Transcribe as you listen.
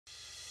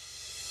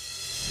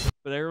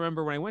But I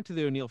remember when I went to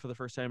the O'Neill for the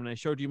first time and I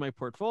showed you my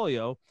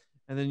portfolio,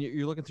 and then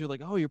you're looking through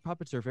like, oh, your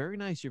puppets are very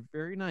nice. You're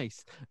very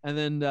nice. And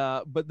then,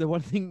 but the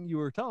one thing you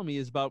were telling me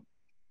is about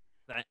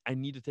I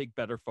need to take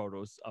better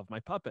photos of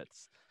my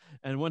puppets.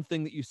 And one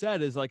thing that you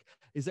said is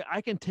that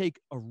I can take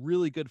a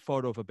really good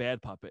photo of a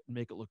bad puppet and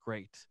make it look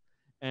great.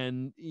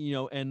 And,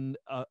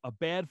 a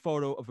bad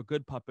photo of a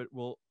good puppet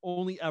will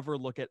only ever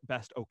look at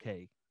best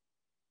okay.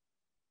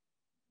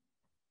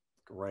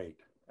 Great.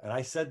 And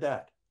I said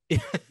that. You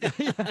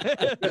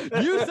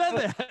said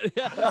that.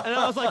 Yeah. And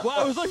I was like,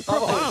 wow, it was like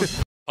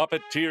profound.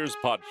 Puppeteers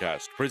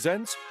Podcast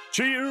presents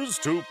Cheers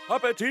to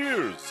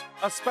Puppeteers,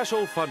 a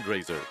special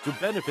fundraiser to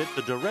benefit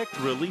the Direct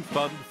Relief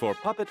Fund for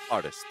Puppet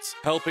Artists,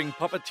 helping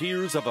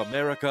puppeteers of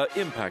America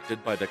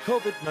impacted by the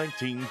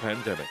COVID-19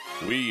 pandemic.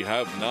 We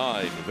have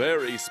 9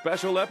 very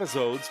special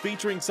episodes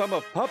featuring some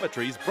of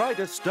puppetry's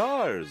brightest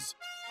stars.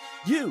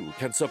 You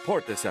can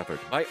support this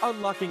effort by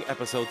unlocking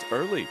episodes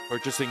early,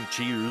 purchasing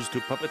Cheers to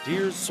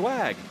Puppeteers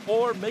swag,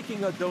 or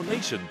making a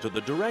donation to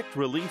the Direct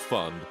Relief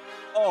Fund.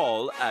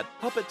 All at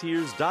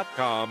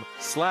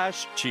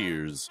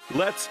puppeteers.com/cheers.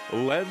 Let's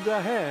lend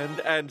a hand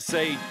and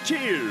say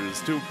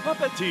cheers to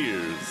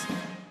Puppeteers.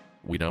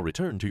 We now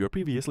return to your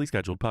previously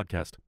scheduled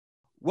podcast.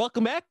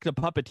 Welcome back to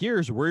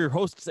Puppeteers. We're your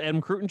hosts,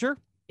 Adam Krutinger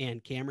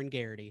and Cameron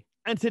Garrity.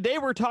 And today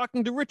we're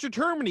talking to Richard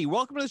Termine.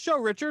 Welcome to the show,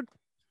 Richard.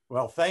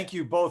 Well, thank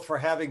you both for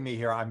having me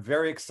here. I'm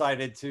very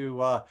excited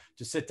to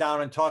sit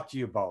down and talk to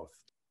you both.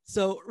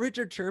 So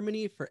Richard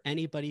Termine, for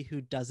anybody who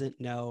doesn't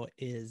know,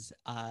 is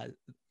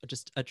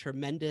just a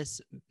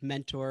tremendous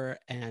mentor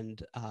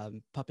and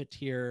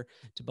puppeteer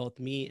to both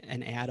me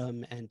and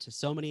Adam and to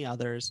so many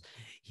others.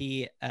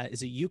 He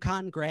is a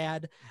UConn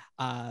grad,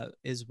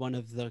 is one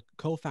of the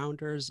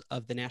co-founders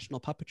of the National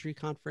Puppetry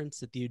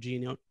Conference at the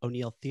Eugene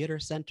O'Neill Theater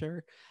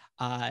Center.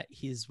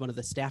 He's one of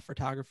the staff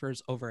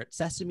photographers over at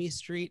Sesame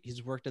Street.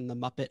 He's worked in the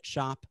Muppet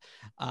shop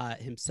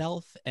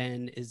himself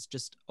and is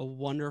just a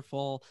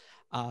wonderful,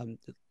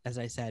 as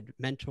I said,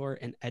 mentor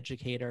and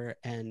educator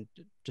and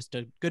just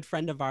a good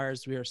friend of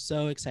ours. We are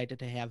so excited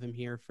to have him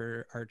here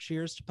for our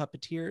Cheers to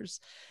Puppeteers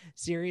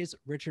series.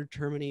 Richard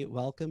Termine,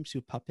 welcome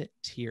to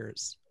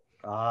Puppeteers.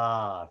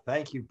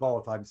 Thank you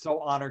both. I'm so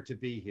honored to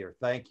be here.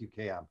 Thank you,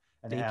 Cam.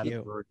 And Thank Adam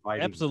you. for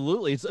inviting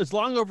Absolutely. It's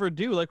long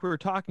overdue. Like we were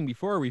talking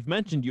before, we've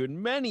mentioned you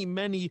in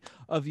many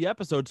of the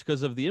episodes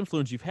because of the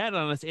influence you've had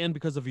on us and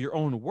because of your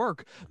own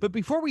work. But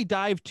before we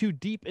dive too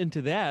deep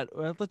into that,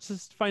 let's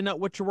just find out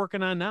what you're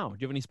working on now. Do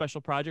you have any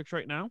special projects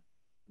right now?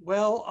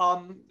 Well,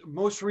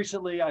 most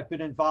recently, I've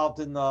been involved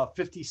in the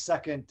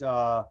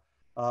 52nd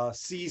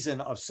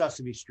season of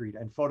Sesame Street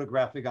and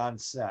photographing on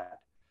set.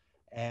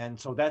 And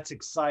so that's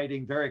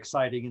exciting, very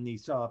exciting in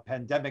these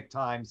pandemic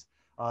times.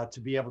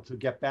 To be able to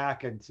get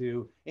back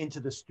into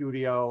the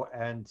studio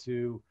and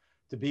to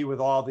be with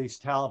all these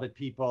talented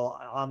people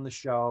on the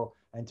show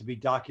and to be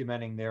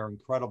documenting their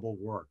incredible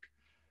work.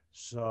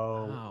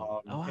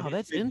 So, wow,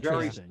 that's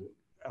interesting.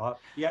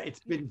 Yeah,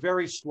 it's been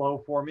very slow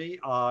for me.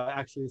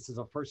 Actually, this is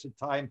the first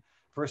time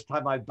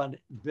I've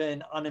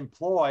been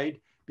unemployed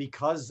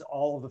because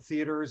all of the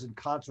theaters and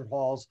concert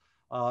halls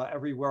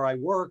everywhere I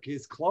work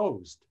is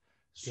closed.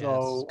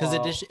 So,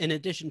 because in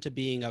addition to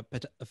being a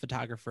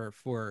photographer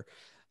for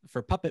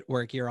puppet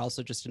work, you're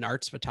also just an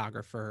arts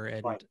photographer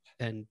and right.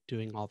 and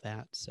doing all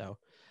that. So,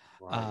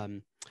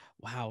 right.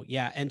 Wow,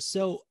 yeah. And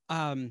so,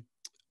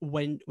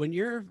 when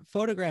you're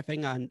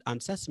photographing on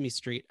Sesame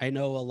Street, I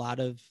know a lot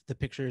of the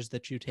pictures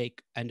that you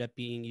take end up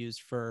being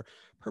used for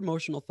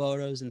promotional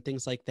photos and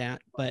things like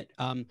that. But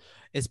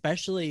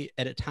especially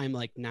at a time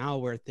like now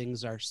where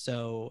things are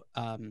so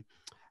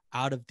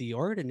out of the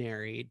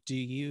ordinary, do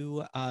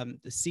you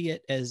see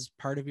it as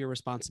part of your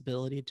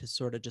responsibility to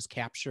sort of just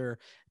capture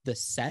the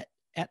set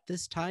at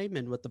this time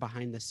and what the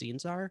behind the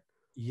scenes are?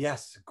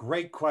 Yes,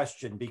 great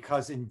question,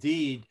 because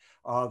indeed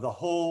the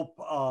whole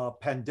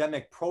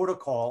pandemic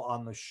protocol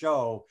on the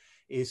show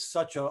is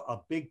such a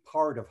big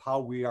part of how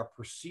we are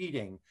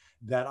proceeding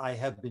that I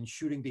have been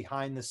shooting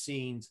behind the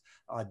scenes,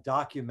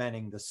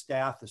 documenting the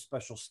staff, the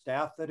special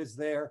staff that is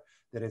there,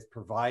 that is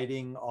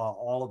providing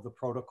all of the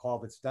protocol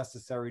that's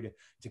necessary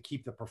to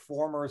keep the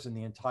performers and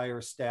the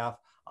entire staff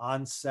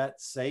on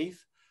set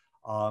safe.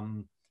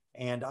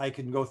 And I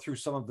can go through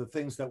some of the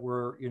things that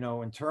were,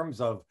 in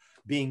terms of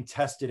being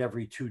tested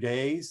every 2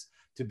 days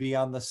to be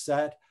on the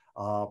set.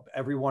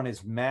 Everyone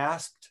is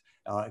masked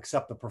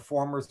except the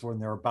performers when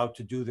they're about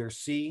to do their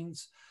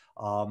scenes.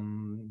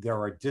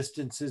 There are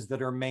distances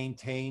that are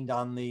maintained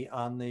on the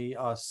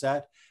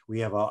set. We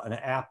have an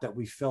app that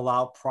we fill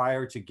out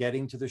prior to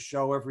getting to the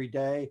show every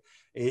day.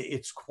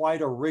 It's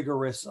quite a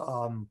rigorous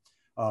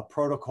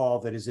protocol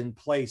that is in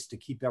place to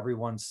keep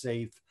everyone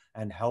safe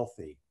and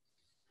healthy.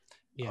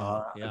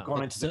 Yeah.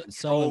 Going into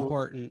so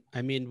important.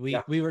 I mean,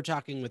 we were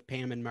talking with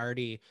Pam and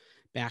Marty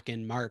back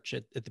in March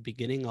at the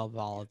beginning of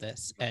all of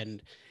this,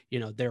 and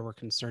there were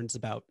concerns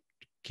about,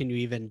 can you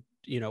even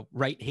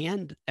right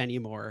hand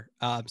anymore?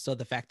 So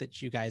the fact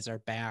that you guys are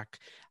back,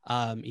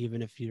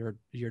 even if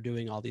you're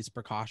doing all these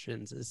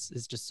precautions,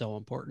 is just so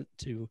important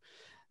to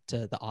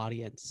the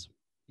audience.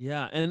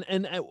 Yeah, and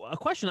a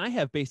question I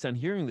have based on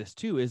hearing this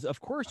too is,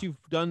 of course, you've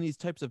done these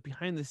types of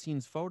behind the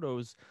scenes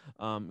photos,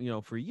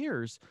 for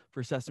years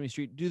for Sesame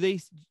Street. Do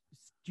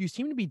you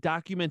seem to be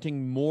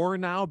documenting more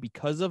now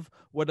because of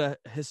what a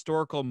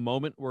historical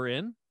moment we're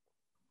in?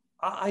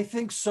 I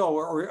think so,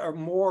 or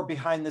more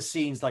behind the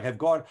scenes. Like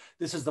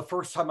this is the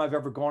first time I've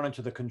ever gone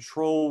into the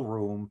control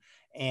room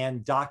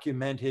and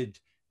documented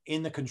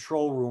in the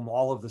control room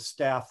all of the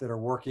staff that are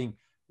working,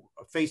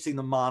 facing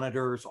the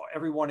monitors.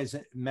 Everyone is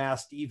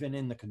masked, even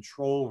in the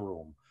control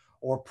room,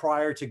 or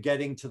prior to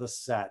getting to the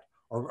set,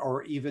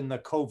 or even the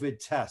COVID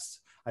tests.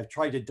 I've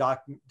tried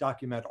to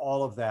document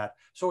all of that.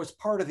 So it's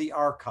part of the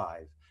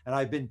archive. And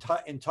I've been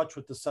in touch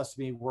with the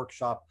Sesame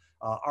Workshop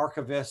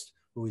archivist,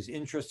 who is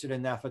interested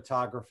in that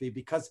photography,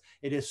 because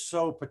it is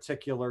so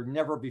particular.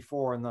 Never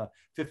before in the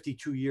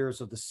 52 years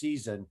of the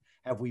season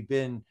have we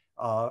been,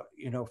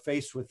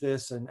 faced with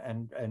this and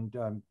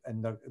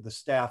the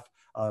staff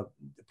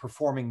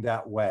performing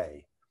that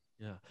way.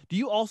 Yeah. Do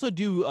you also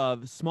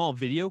do small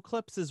video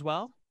clips as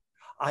well?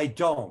 I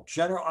don't.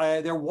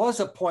 There was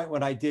a point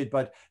when I did,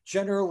 but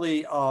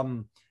generally,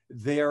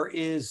 there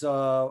is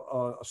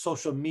a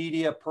social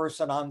media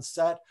person on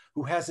set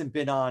who hasn't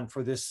been on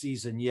for this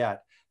season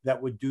yet, that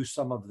would do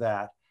some of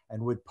that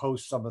and would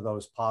post some of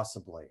those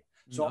possibly.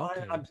 So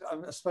okay.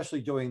 I'm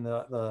especially doing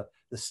the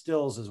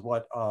stills is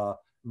what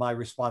my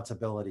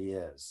responsibility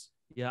is.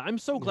 Yeah, I'm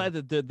so glad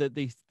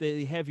that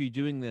they have you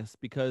doing this,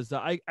 because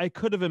I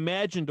could have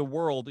imagined a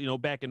world,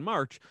 back in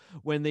March,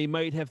 when they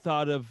might have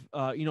thought of,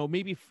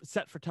 maybe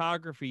set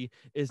photography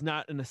is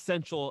not an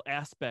essential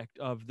aspect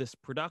of this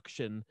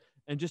production,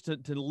 and just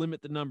to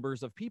limit the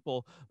numbers of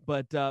people.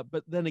 But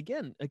then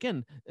again,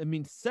 I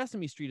mean,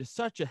 Sesame Street is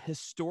such a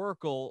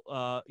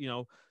historical,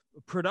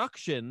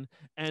 production,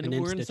 and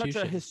we're in such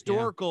a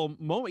historical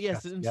moment.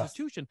 Yes, an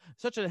institution,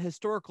 such a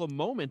historical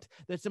moment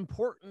that's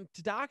important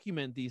to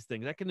document these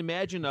things. I can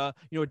imagine a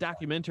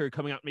documentary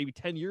coming out maybe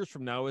 10 years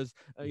from now is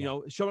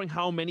showing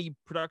how many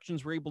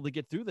productions were able to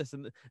get through this,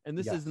 and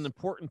this is an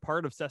important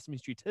part of Sesame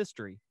Street's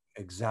history.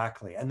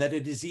 Exactly. And that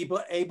it is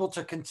able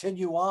to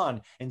continue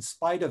on in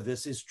spite of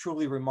this is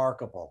truly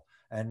remarkable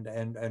and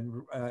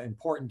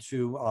important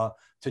to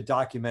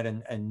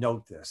document and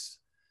note this.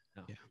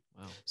 Yeah.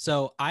 Wow.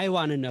 So I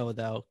want to know,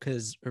 though,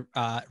 because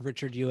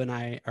Richard, you and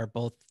I are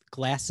both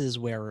glasses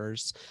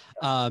wearers,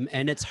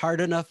 and it's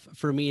hard enough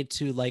for me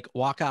to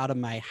walk out of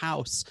my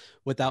house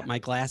without my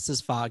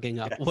glasses fogging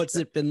up. What's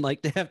it been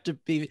like to have to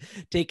be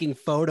taking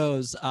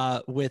photos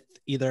with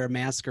either a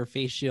mask or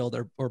face shield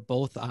or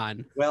both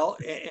on? Well,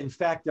 in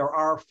fact, there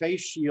are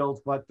face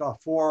shields, but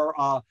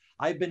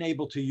I've been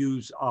able to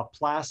use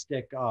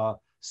plastic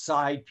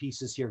side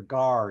pieces here,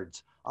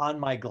 guards on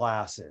my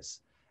glasses.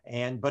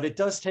 But it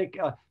does take,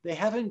 they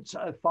haven't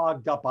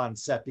fogged up on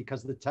set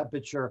because the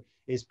temperature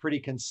is pretty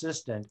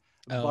consistent.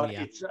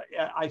 It's,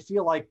 I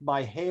feel like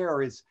my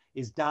hair is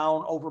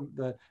down over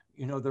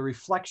the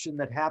reflection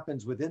that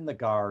happens within the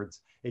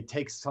guards. It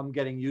takes some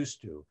getting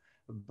used to,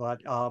 but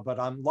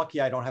I'm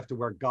lucky I don't have to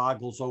wear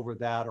goggles over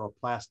that or a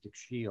plastic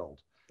shield.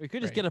 You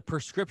could just get a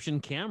prescription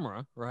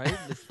camera, right?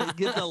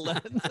 Get the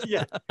lens.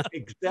 Yeah,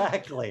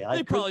 exactly.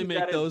 They probably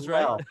make those,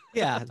 right?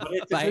 Yeah,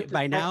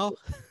 by now.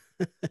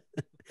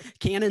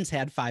 Canon's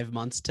had 5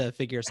 months to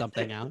figure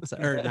something out,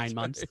 or 9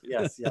 months.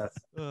 Yes.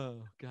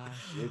 Oh gosh.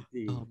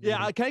 Oh,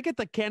 yeah, can I get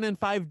the Canon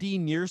 5D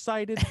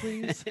nearsighted,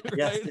 please?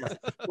 Yes.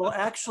 Well,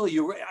 actually,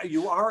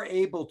 you are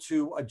able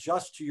to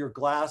adjust to your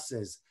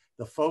glasses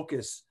the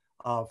focus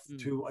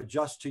to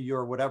adjust to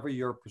your whatever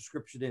your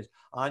prescription is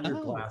on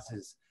your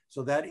glasses.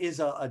 So that is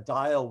a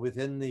dial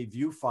within the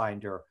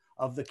viewfinder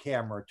of the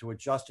camera to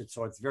adjust it,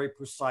 so it's very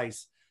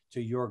precise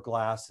to your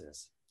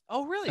glasses.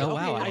 Oh, really? Oh,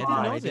 okay. wow. I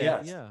didn't know that.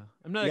 Yes. Yeah.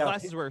 I'm not a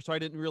glasses wearer, so I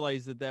didn't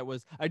realize that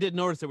was, I did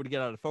notice it would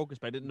get out of focus,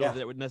 but I didn't know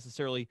that would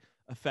necessarily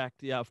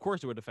affect, of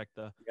course it would affect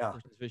the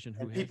person's vision.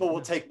 And people will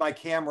take my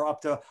camera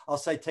up to, I'll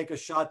say, take a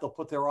shot, they'll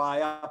put their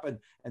eye up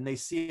and they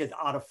see it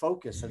out of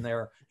focus and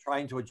they're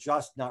trying to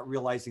adjust, not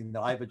realizing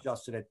that I've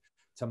adjusted it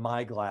to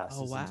my glasses.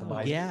 Oh, wow. And to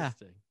my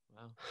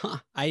Wow. Huh.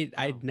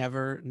 I'd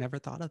never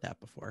thought of that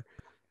before.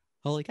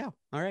 Holy cow.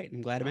 All right.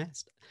 I'm glad I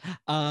asked.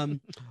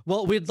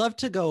 Well, we'd love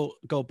to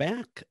go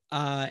back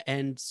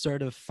and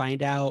sort of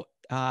find out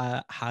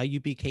how you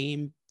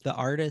became the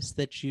artist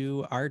that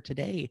you are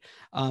today.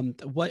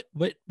 What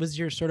was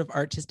your sort of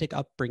artistic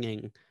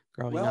upbringing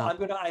growing up?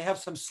 Well, I have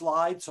some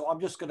slides, so I'm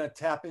just going to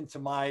tap into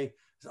my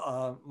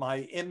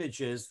my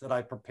images that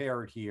I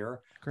prepared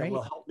here. Great. That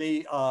will help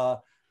me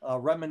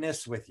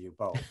reminisce with you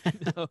both.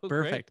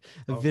 Perfect.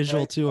 A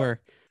visual tour.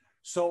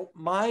 So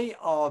my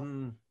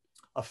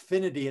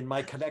affinity and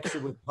my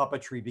connection with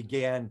puppetry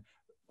began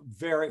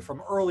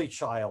from early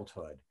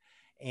childhood.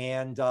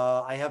 And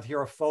I have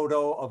here a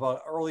photo of an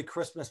early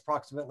Christmas,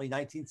 approximately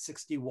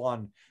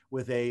 1961,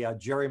 with a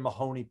Jerry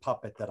Mahoney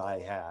puppet that I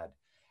had.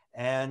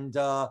 And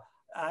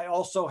I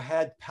also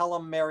had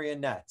Pelham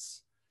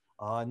marionettes.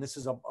 And this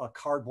is a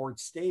cardboard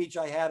stage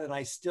I had, and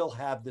I still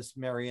have this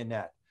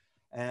marionette.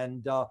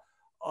 And an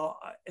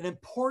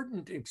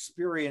important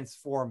experience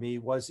for me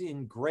was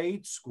in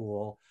grade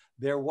school.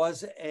 there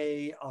was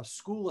a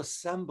school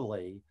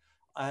assembly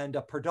and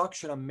a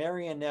production, a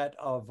marionette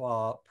of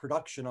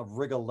production of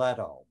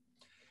Rigoletto.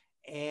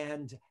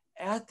 And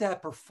at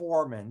that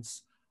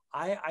performance,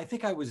 I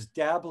think I was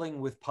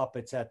dabbling with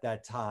puppets at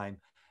that time,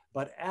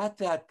 but at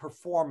that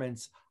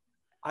performance,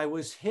 I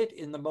was hit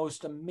in the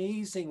most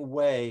amazing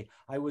way.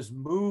 I was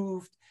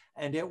moved,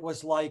 and it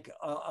was like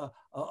a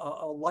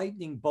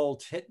lightning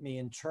bolt hit me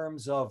in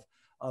terms of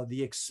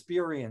the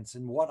experience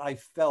and what I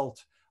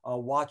felt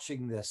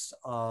watching this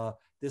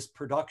this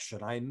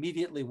production. I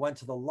immediately went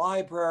to the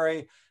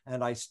library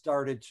and I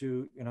started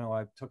to,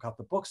 I took out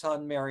the books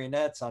on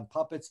marionettes, on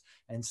puppets,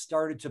 and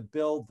started to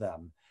build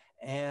them.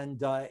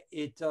 And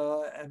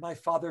and my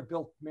father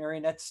built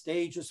marionette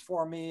stages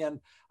for me, and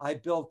I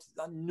built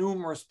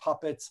numerous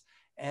puppets.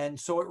 And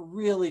so it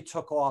really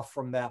took off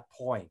from that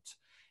point.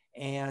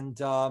 And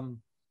how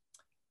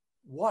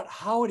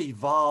it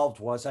evolved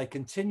was I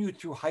continued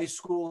through high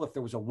school. If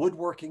there was a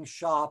woodworking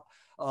shop,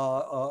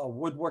 a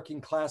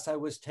woodworking class I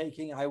was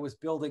taking, I was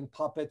building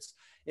puppets.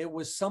 It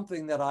was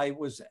something that I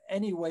was,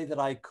 any way that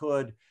I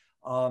could,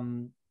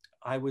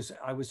 I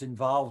was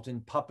involved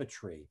in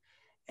puppetry.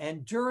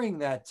 And during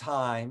that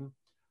time,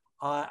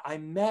 I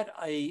met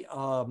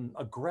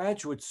a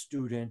graduate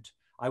student.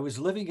 I was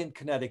living in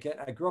Connecticut.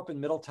 I grew up in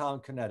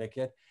Middletown,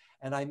 Connecticut,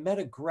 and I met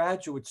a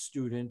graduate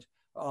student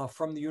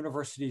from the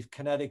University of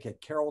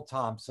Connecticut, Carol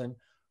Thompson,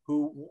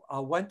 who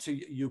went to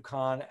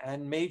UConn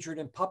and majored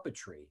in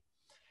puppetry.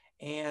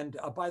 And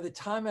by the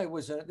time I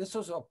was, this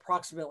was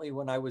approximately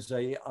when I was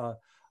a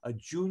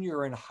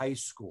junior in high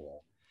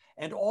school.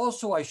 And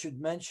also I should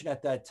mention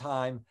at that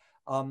time,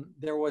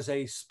 there was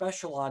a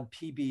special on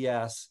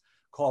PBS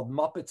called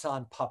Muppets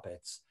on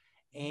Puppets.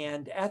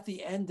 And at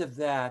the end of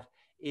that,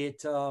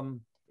 it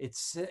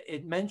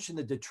mentioned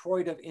the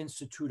Detroit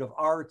Institute of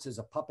Arts as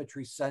a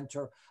puppetry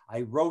center.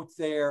 I wrote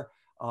there.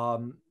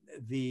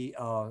 The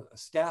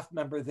staff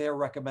member there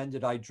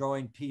recommended I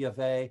join P of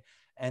A,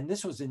 and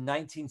this was in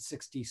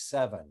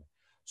 1967.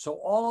 So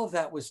all of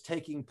that was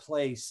taking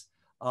place.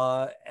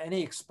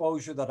 Any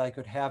exposure that I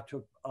could have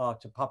to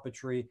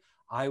puppetry,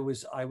 I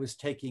was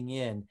taking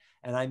in.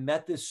 And I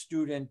met this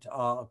student,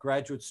 a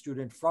graduate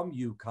student from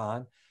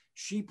UConn.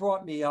 She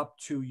brought me up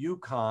to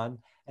UConn,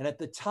 and at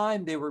the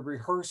time they were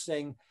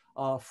rehearsing.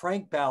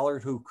 Frank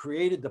Ballard, who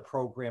created the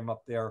program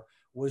up there,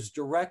 was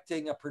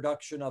directing a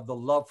production of The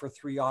Love for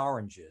Three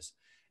Oranges.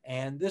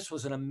 And this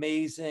was an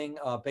amazing,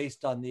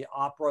 based on the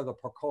opera, the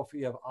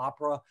Prokofiev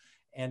opera,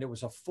 and it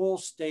was a full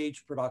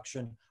stage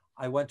production.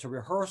 I went to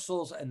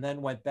rehearsals and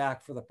then went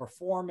back for the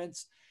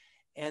performance.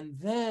 And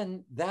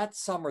then that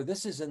summer,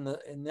 this is in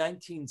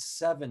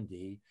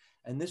 1970,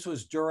 and this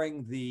was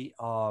during the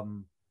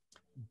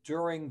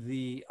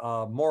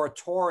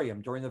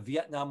moratorium, during the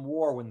Vietnam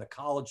War, when the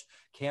college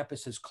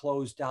campuses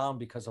closed down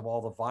because of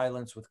all the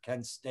violence with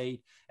Kent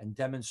State and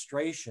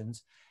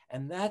demonstrations.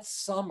 And that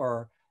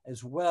summer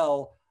as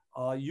well,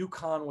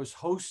 UConn was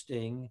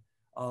hosting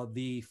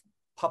the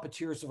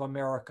Puppeteers of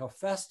America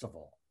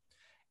Festival.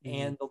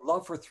 Mm-hmm. And The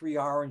Love for Three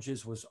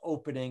Oranges was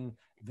opening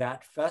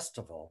that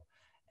festival.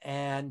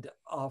 And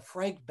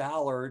Frank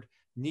Ballard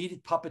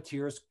needed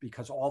puppeteers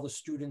because all the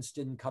students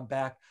didn't come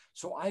back.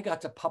 So I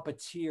got to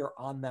puppeteer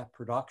on that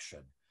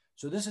production.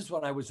 So this is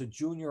when I was a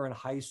junior in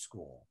high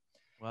school.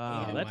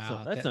 Wow,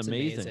 that's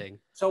amazing.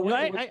 So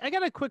I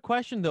got a quick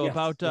question though,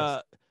 about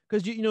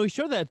because you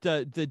show that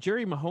the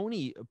Jerry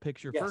Mahoney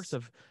picture first.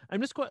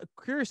 I'm just quite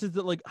curious, is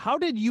that like, how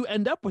did you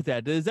end up with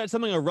that? Is that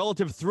something a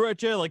relative threw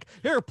at you, like,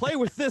 here, play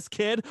with this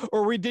kid,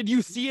 or did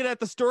you see it at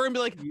the store and be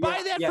like,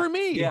 buy that for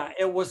me? Yeah,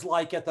 it was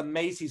like at the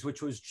Macy's,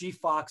 which was G.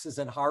 Fox's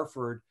in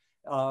Hartford.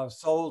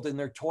 Sold in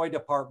their toy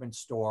department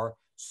store,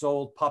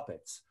 sold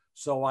puppets.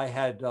 So I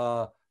had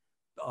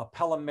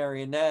Pelham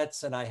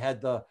marionettes, and I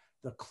had the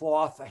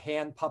cloth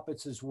hand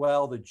puppets as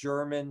well, the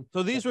German.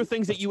 So these were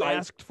things that you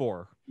asked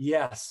for?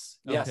 Yes,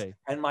 yes. Okay.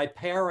 And my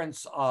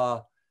parents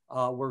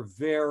were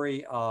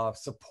very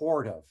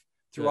supportive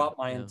throughout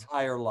my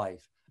entire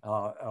life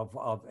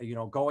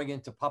of going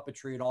into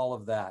puppetry and all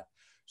of that.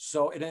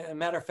 So, as a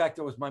matter of fact,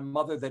 it was my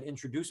mother that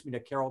introduced me to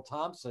Carol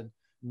Thompson,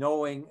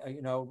 knowing,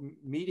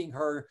 meeting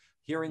her,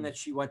 hearing that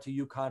she went to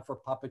UConn for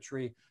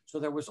puppetry. So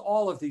there was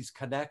all of these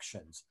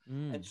connections.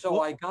 And so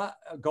I got,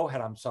 go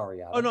ahead. I'm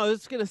sorry, Adam. Oh, no, I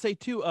was going to say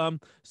too.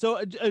 So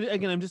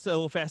again, I'm just a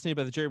little fascinated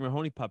by the Jerry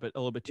Mahoney puppet a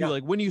little bit too.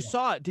 Like when you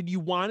saw it, did you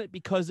want it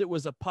because it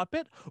was a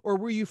puppet, or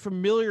were you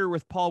familiar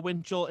with Paul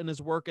Winchell and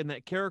his work and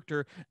that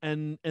character?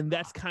 And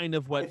that's kind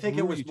of what I think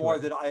it was more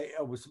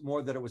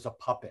that it was a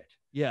puppet.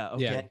 Yeah.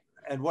 Okay. Yeah.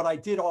 And what I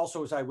did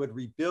also is I would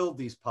rebuild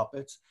these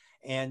puppets,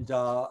 and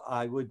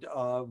I would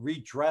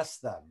redress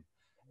them.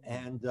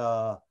 And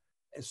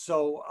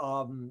so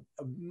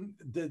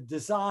the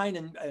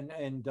design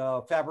and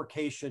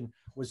fabrication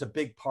was a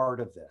big part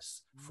of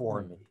this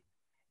for me.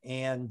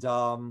 And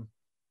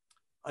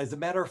as a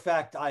matter of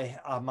fact,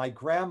 my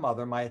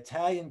grandmother, my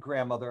Italian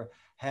grandmother,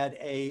 had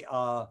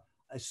a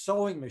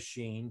sewing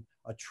machine,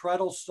 a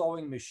treadle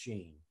sewing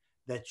machine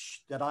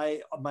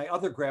my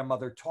other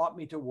grandmother taught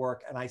me to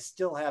work, and I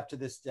still have to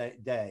this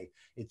day.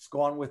 It's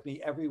gone with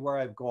me everywhere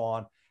I've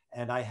gone,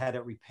 and I had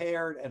it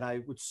repaired, and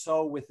I would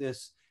sew with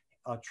this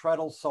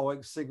treadle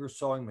Singer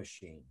sewing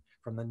machine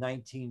from the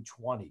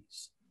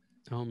 1920s.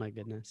 Oh my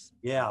goodness.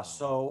 Yeah.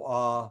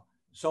 So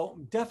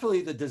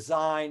definitely the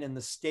design and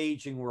the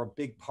staging were a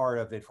big part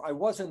of it. I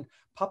wasn't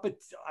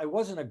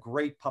a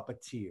great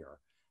puppeteer,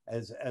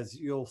 as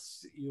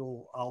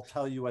I'll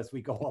tell you as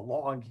we go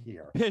along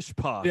here. Pish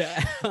posh.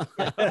 Yeah.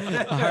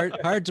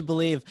 hard to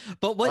believe.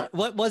 But what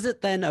was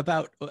it then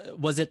about?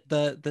 Was it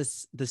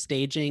the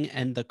staging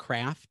and the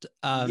craft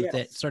Yes.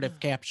 that sort of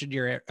captured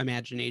your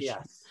imagination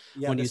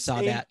when you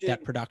saw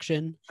that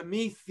production? To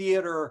me,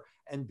 theater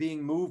and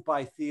being moved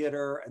by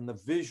theater and the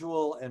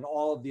visual and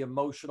all of the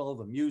emotional,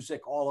 the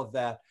music, all of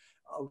that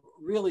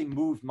really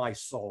moved my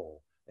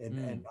soul.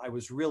 And I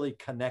was really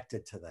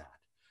connected to that.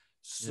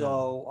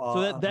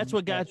 So, that's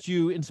what got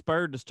you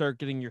inspired to start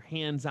getting your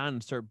hands on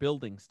and start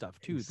building stuff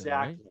too.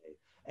 Exactly.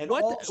 Then, right? And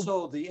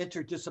also the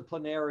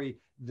interdisciplinary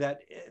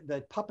that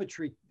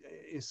puppetry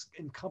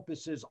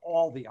encompasses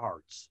all the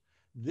arts.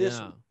 This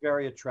was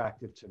very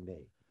attractive to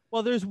me.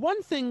 Well, there's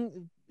one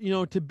thing,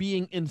 to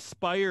being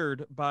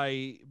inspired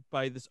by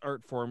this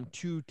art form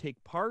to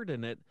take part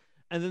in it.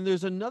 And then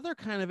there's another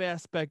kind of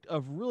aspect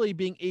of really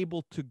being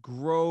able to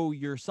grow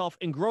yourself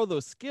and grow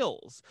those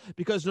skills,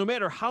 because no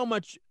matter how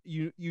much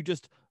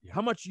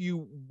how much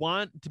you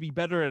want to be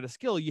better at a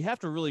skill, you have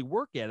to really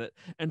work at it.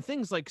 And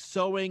things like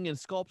sewing and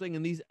sculpting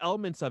and these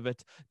elements of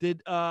it,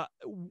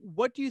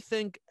 what do you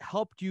think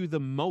helped you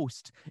the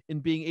most in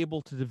being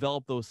able to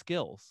develop those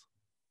skills?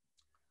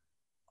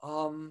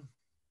 I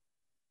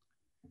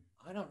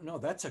don't know.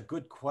 That's a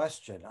good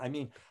question. I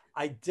mean,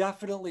 I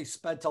definitely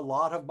spent a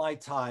lot of my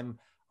time,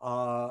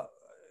 I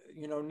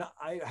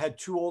had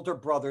two older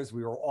brothers.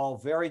 We were all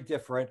very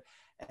different,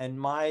 and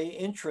my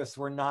interests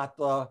were not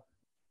the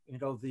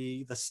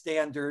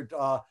standard,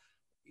 Oh,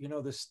 you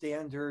don't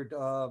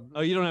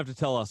have to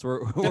tell us.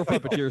 We're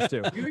puppeteers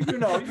too. you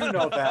know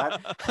that.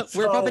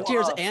 We're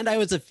puppeteers, and I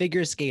was a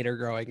figure skater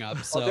growing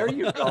up. So there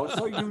you go.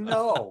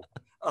 So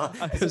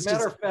as a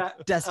matter of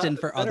fact, destined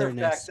for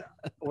otherness.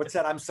 What's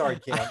that? I'm sorry,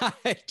 Cam.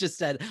 I just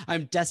said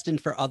I'm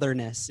destined for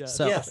otherness. Yeah.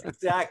 So yes,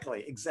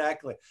 exactly.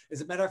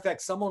 As a matter of fact,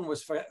 someone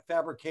was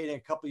fabricating a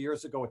couple of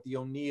years ago at the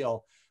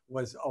O'Neill,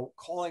 was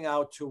calling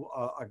out to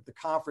the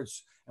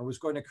conference and was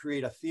going to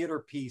create a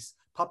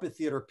puppet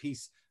theater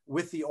piece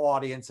with the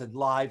audience and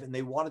live. And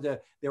they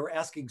were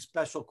asking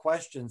special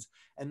questions.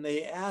 And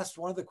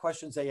one of the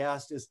questions they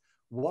asked is,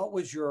 what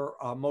was your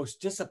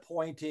most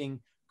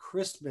disappointing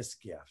Christmas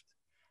gift?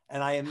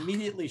 And I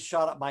immediately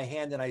shot up my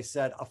hand and I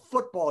said, a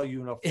football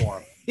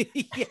uniform.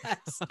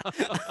 Yes.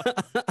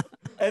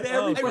 And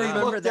everybody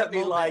looked at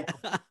me like,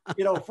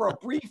 for a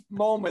brief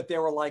moment, they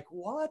were like,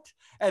 what?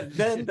 And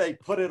then they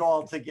put it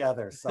all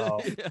together.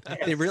 So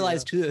they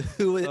realized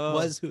who it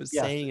was who was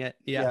saying it.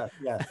 Yeah.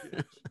 Yeah.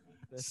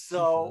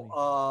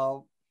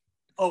 So,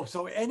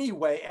 so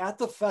anyway, at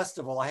the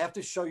festival, I have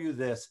to show you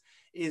this,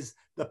 is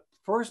the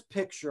first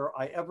picture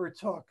I ever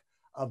took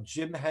of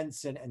Jim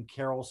Henson and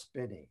Carol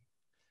Spinney.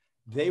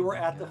 They were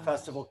at the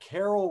festival.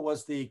 Carol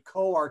was the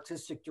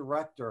co-artistic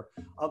director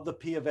of the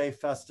P of A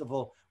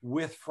festival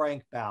with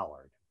Frank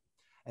Ballard.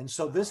 And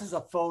so this is a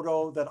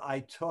photo that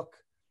I took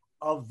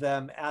of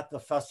them at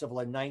the festival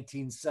in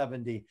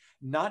 1970,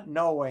 not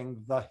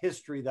knowing the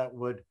history that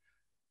would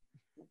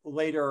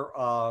later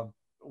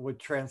would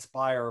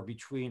transpire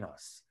between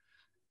us.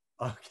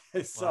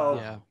 Okay,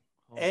 so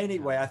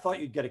anyway, I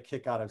thought you'd get a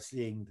kick out of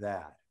seeing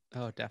that.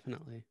 Oh,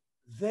 definitely.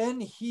 Then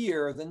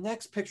here, the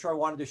next picture I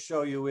wanted to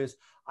show you is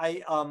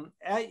at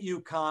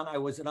UConn, I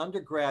was an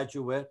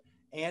undergraduate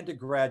and a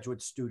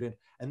graduate student.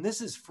 And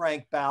this is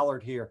Frank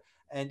Ballard here.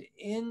 And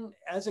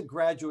as a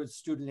graduate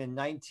student in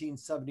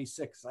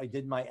 1976, I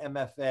did my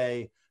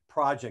MFA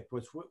project,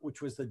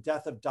 which was The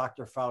Death of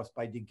Dr. Faust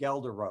by De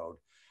Gelderode.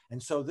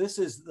 And so this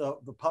is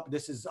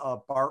this is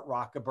Bart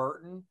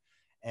Rockaburton.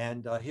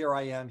 And here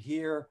I am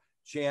here,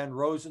 Jan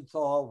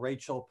Rosenthal,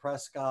 Rachel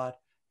Prescott,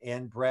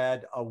 and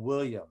Brad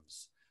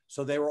Williams.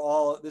 So they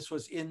were this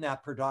was in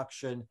that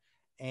production.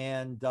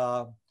 And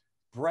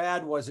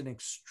Brad was an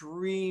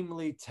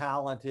extremely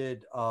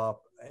talented,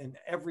 in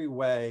every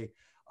way,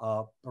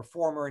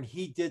 performer. And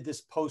he did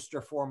this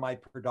poster for my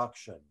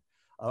production.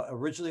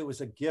 Originally, it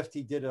was a gift.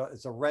 He did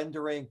as a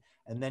rendering,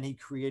 and then he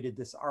created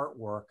this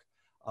artwork.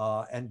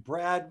 And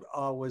Brad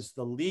was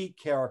the lead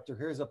character.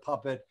 Here's a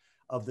puppet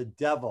of the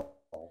devil.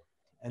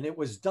 And it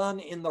was done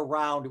in the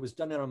round. It was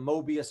done in a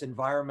Mobius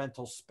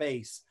environmental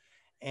space.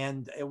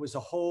 And it was a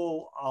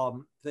whole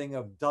thing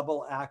of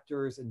double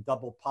actors and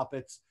double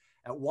puppets.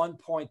 At one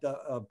point,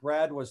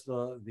 Brad was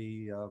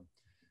the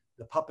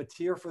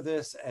puppeteer for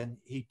this, and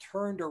he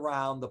turned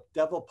around, the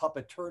devil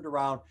puppet turned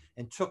around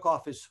and took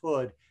off his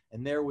hood,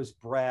 and there was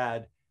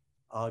Brad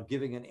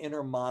giving an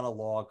inner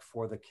monologue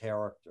for the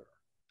character.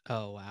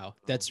 Oh, wow.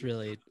 That's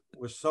really... It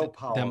was so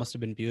powerful. That must have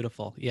been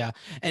beautiful. Yeah.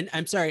 And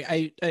I'm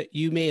sorry,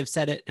 you may have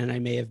said it and I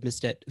may have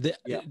missed it.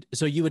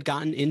 So you had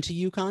gotten into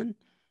UConn?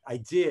 I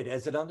did.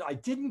 I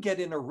didn't get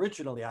in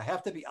originally. I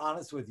have to be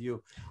honest with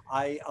you.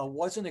 I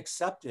wasn't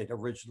accepted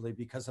originally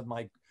because of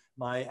my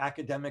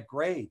academic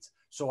grades.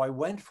 So I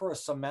went for a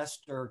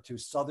semester to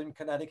Southern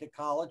Connecticut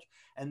College,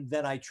 and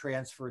then I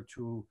transferred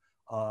to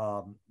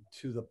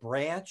the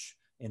branch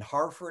in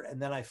Hartford,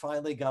 and then I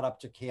finally got up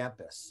to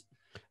campus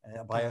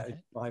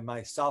by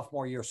my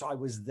sophomore year. So I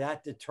was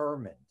that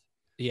determined.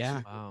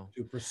 Yeah.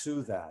 To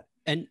pursue that.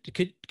 And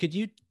could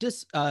you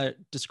just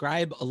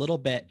describe a little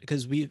bit,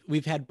 because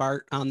we've had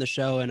Bart on the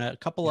show and a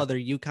couple other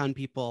UConn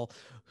people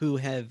who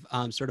have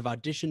sort of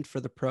auditioned for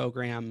the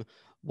program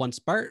once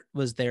Bart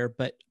was there,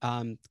 but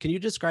can you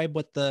describe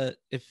what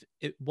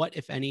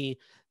if any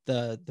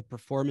the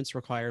performance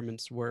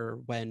requirements were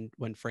when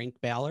Frank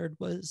Ballard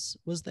was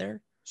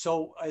there?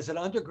 So as an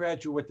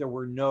undergraduate, there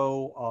were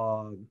no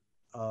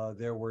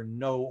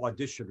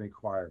audition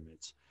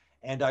requirements.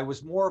 And I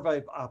was more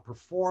of a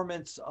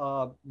performance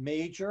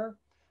major,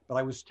 but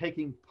I was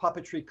taking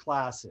puppetry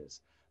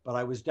classes. But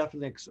I was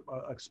definitely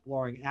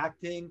exploring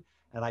acting,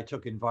 and I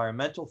took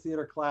environmental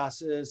theater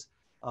classes,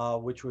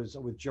 which was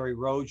with Jerry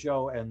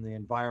Rojo and the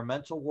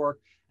environmental work.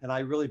 And I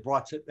really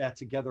brought that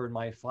together in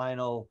my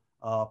final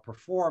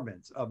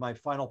performance, my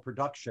final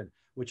production,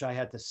 which I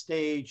had to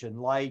stage and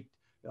light,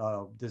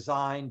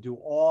 design, do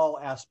all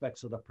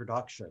aspects of the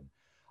production.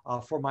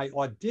 For my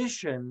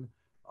audition,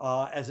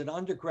 as an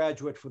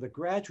undergraduate for the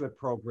graduate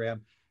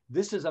program,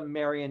 this is a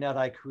marionette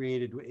I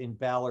created in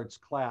Ballard's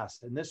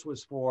class. And this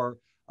was for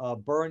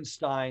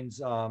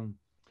Bernstein's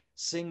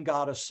Sing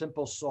God a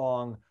Simple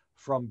Song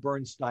from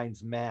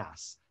Bernstein's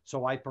Mass.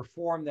 So I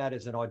performed that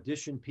as an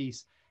audition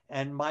piece.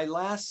 And my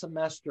last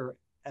semester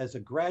as a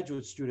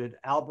graduate student,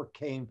 Albert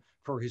came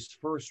for his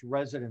first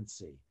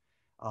residency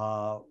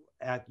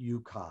at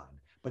UConn.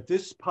 But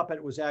this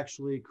puppet was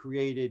actually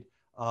created,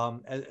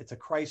 it's a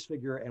Christ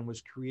figure, and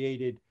was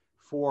created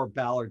for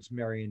Ballard's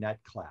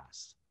marionette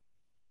class.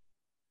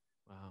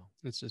 Wow.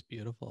 It's just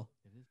beautiful.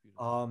 It is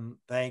beautiful.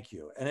 Thank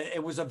you. And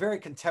it was a very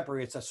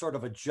contemporary, it's a sort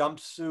of a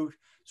jumpsuit.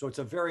 So it's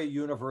a very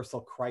universal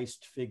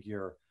Christ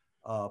figure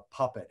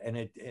puppet. And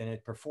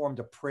it performed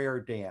a prayer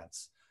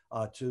dance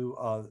to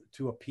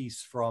a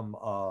piece from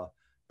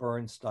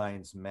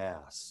Bernstein's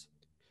Mass.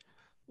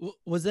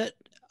 Was it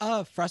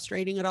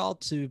frustrating at all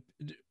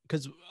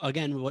because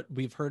again, what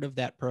we've heard of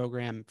that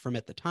program from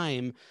at the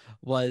time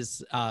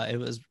was it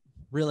was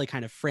really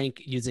kind of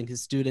Frank using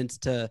his students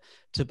to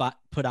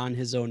put on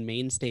his own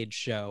main stage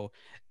show.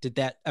 Did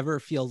that ever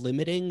feel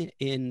limiting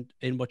in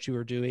what you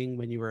were doing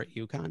when you were at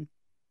UConn?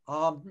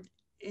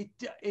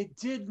 It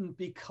didn't,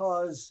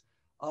 because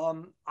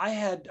I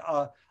had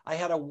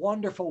a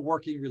wonderful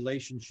working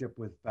relationship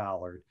with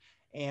Ballard.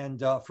 And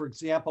for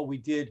example, we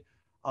did,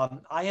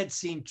 I had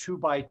seen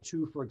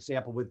 2x2, for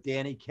example, with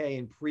Danny Kaye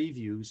in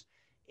previews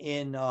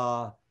in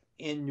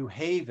New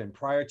Haven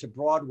prior to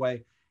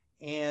Broadway.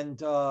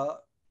 And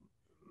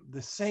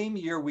the same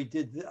year we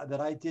did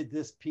that I did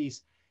this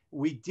piece,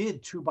 we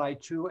did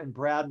 2x2, and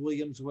Brad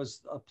Williams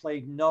was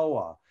played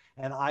Noah,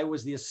 and I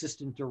was the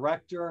assistant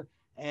director,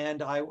 and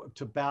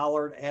to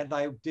Ballard, and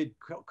I did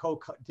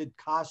did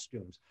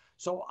costumes.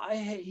 So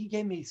he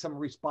gave me some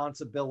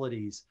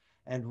responsibilities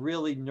and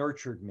really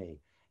nurtured me,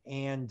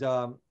 and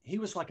he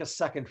was like a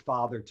second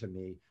father to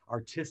me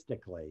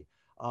artistically,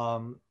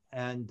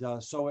 and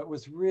so it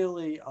was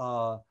really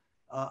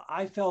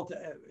I felt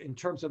in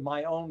terms of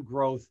my own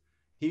growth,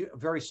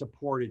 very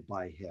supported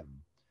by him.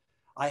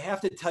 I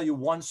have to tell you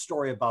one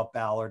story about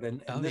Ballard,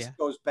 and this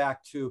goes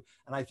back to,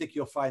 and I think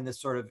you'll find this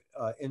sort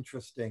of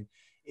interesting,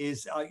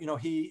 is,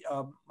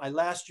 my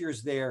last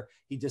years there,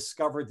 he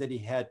discovered that he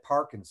had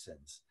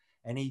Parkinson's,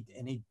 and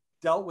he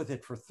dealt with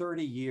it for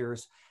 30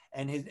 years.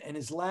 And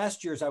his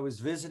last years, I was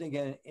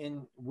visiting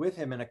with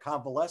him in a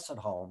convalescent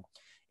home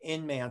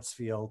in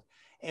Mansfield,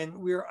 and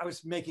I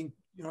was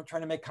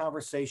trying to make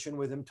conversation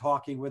with him,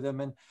 talking with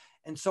him,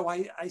 and so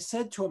I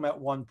said to him at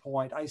one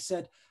point, I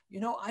said,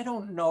 I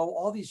don't know,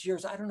 all these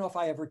years, I don't know if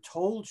I ever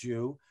told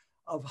you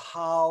of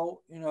how,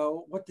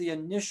 what the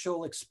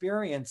initial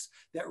experience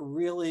that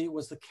really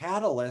was the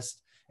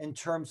catalyst in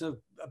terms of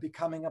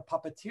becoming a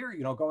puppeteer,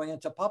 going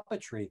into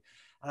puppetry.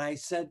 And I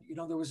said,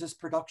 there was this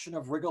production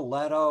of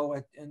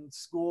Rigoletto in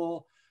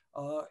school,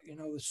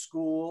 the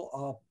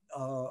school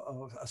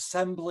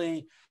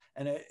assembly.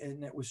 And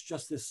it was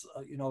just this,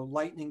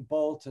 lightning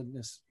bolt and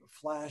this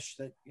flash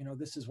that,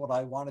 this is what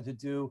I wanted to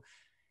do.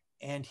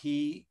 And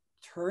he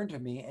turned to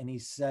me and he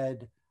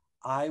said,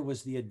 I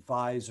was the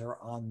advisor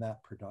on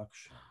that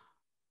production.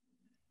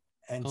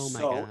 And oh my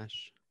so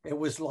gosh. It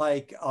was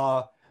like,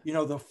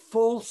 the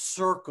full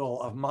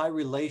circle of my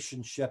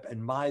relationship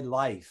and my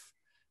life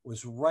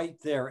was right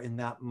there in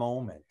that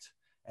moment.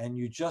 And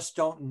you just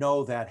don't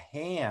know that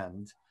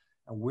hand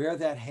and where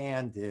that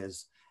hand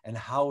is and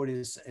how it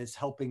is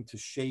helping to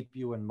shape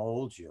you and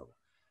mold you.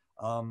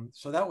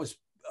 So that was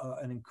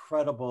an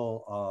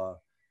incredible,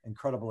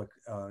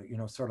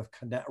 sort of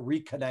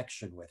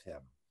reconnection with him.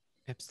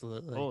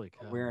 Absolutely. Holy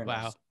cow.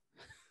 Awareness.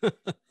 Wow.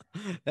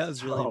 That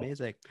was really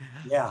amazing.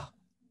 Yeah.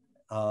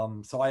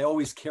 So I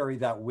always carry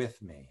that with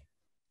me.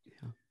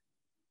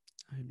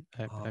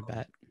 I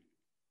bet.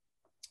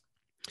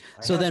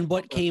 I So have then to-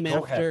 what came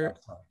Go ahead, after,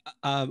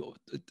 I'm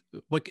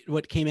sorry.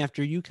 what came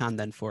after UConn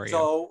then for you?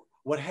 So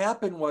what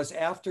happened was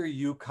after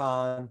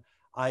UConn,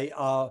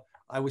 I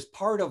was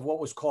part of what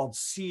was called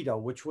CETA,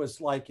 which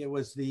was like it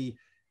was a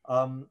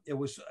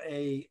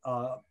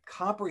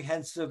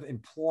comprehensive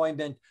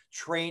employment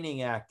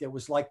training act. It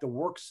was like the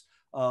Works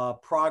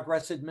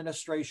Progress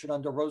Administration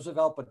under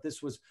Roosevelt, but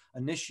this was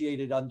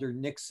initiated under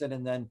Nixon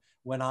and then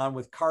went on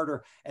with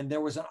Carter. And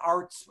there was an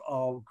arts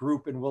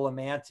group in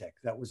Willimantic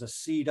that was a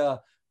CETA,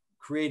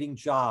 creating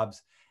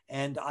jobs.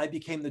 And I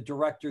became the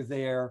director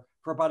there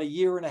for about a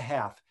year and a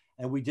half.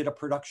 And we did a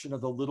production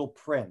of The Little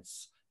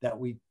Prince that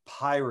we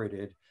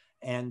pirated.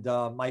 And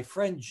my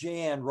friend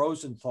Jan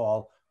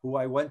Rosenthal, who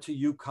I went to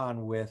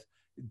UConn with,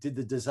 did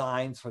the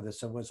designs for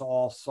this and was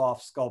all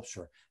soft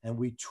sculpture. And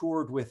we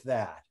toured with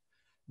that.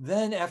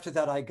 Then after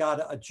that, I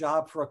got a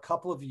job for a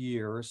couple of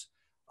years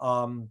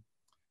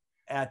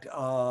at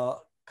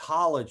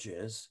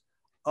colleges,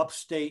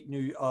 upstate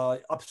New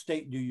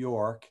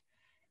York.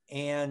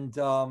 And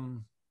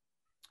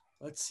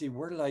let's see,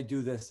 where did I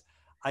do this?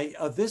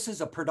 This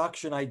is a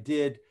production I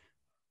did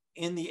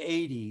in the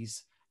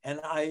 80s. And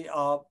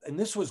and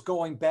this was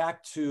going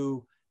back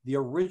to the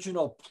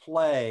original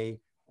play,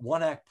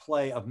 one-act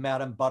play of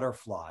Madame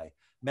Butterfly.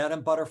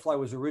 Madame Butterfly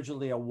was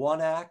originally a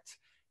one-act,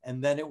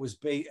 and then it was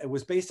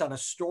based on a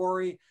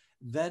story.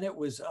 Then it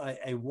was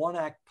a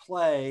one-act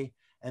play,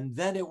 and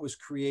then it was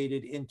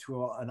created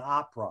into an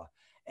opera.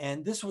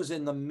 And this was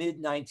in the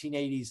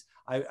mid-1980s.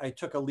 I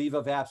took a leave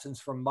of absence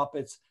from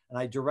Muppets, and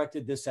I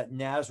directed this at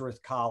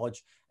Nazareth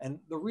College. And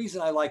the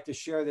reason I like to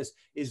share this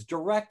is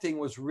directing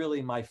was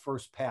really my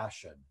first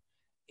passion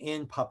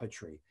in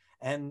puppetry.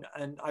 And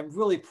I'm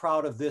really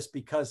proud of this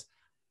because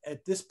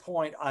at this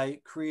point, I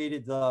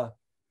created the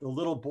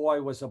little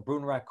boy was a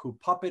Brunraku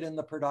puppet in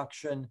the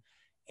production.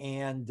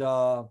 And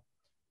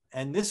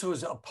this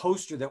was a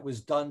poster that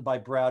was done by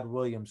Brad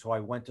Williams, who I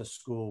went to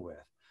school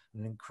with,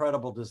 an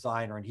incredible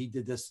designer. And he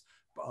did this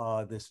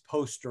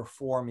poster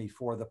for me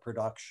for the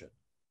production.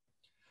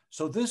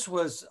 So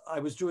I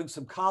was doing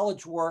some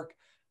college work.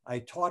 I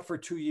taught for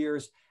 2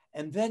 years.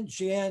 And then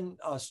Jan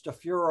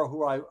Stafuro,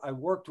 who I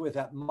worked with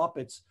at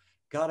Muppets,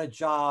 got a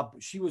job.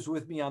 She was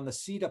with me on the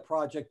CETA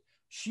project.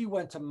 She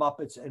went to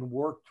Muppets and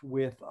worked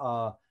with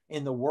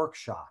in the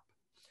workshop.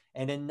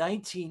 And in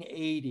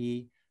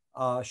 1980,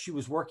 she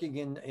was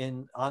working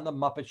on the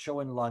Muppet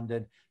Show in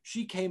London.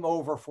 She came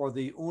over for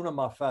the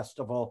Unima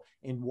Festival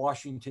in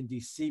Washington,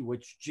 D.C.,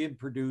 which Jim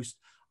produced.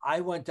 I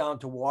went down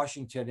to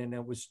Washington, and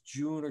it was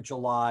June or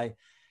July.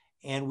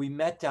 And we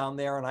met down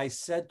there, and I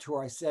said to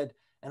her,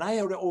 and I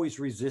had always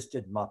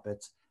resisted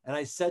Muppets. And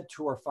I said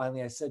to her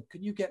finally,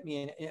 could you get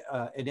me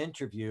an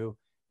interview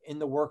in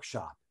the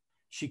workshop?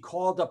 She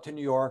called up to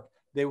New York.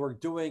 They were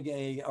doing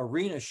a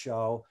arena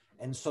show.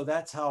 And so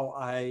that's how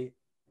I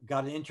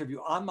got an interview.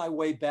 On my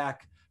way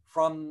back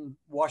from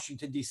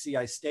Washington, D.C.,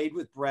 I stayed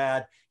with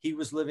Brad. He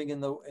was living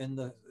in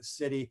the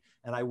city.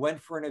 And I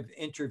went for an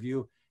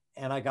interview,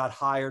 and I got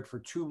hired for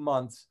 2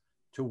 months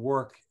to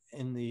work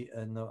in the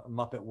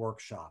Muppet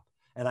Workshop.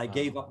 And I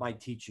gave up my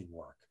teaching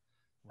work.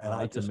 Wow,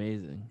 that's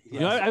amazing. Yes. You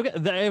know,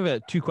 I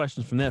have 2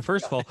 questions from that.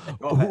 First of all,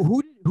 ahead.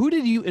 who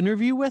did you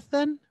interview with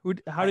then?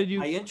 How did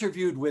you? I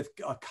interviewed with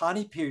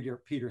Connie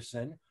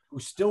Peterson, who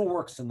still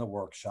works in the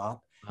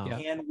workshop,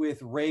 and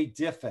with Ray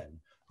Diffin,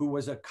 who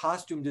was a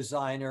costume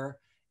designer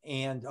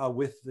and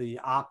with the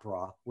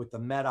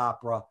Met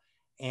Opera,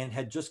 and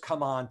had just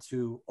come on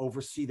to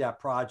oversee that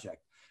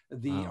project.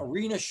 The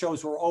arena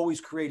shows were always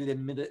created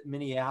in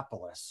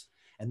Minneapolis,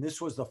 and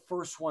this was the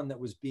first one that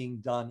was being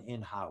done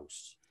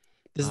in-house.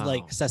 This is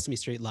like Sesame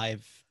Street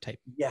live type.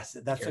 Yes,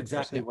 that's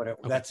exactly what it.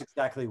 Okay. That's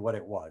exactly what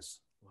it was.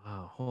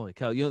 Wow, holy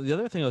cow! You know, the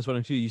other thing I was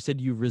wondering too. You said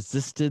you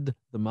resisted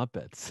the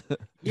Muppets.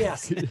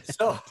 Yes.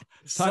 So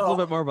talk a little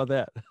bit more about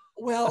that.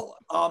 Well,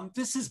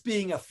 this is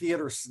being a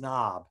theater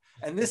snob,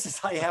 and this is,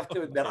 I have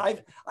to admit,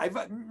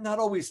 I've not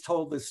always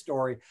told this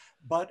story,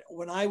 but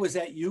when I was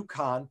at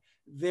UConn,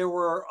 there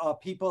were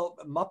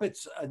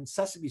Muppets and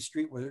Sesame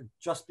Street were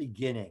just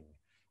beginning.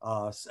 It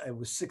was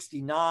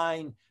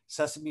 1969.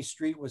 Sesame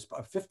Street was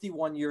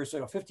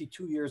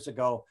 52 years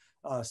ago.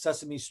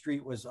 Sesame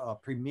Street was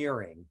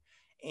premiering,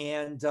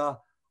 and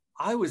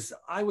I was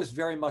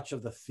very much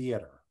of the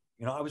theater.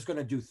 You know, I was going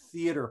to do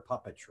theater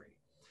puppetry,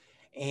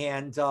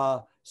 and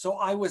so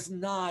I was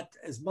not,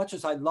 as much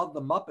as I loved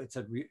the Muppets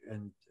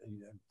and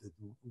the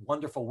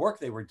wonderful work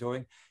they were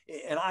doing,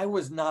 and I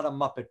was not a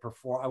Muppet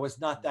performer. I was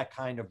not that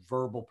kind of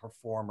verbal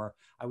performer.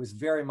 I was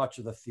very much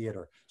of the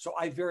theater. So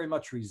I very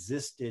much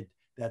resisted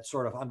that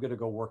sort of, I'm going to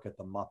go work at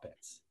the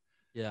Muppets.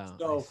 Yeah.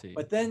 So, I see.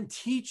 but then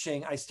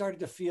teaching, I started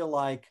to feel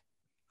like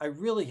I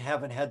really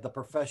haven't had the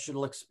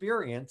professional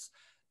experience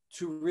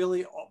to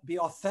really be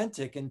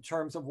authentic in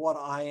terms of what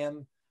I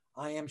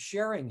am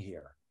sharing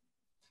here.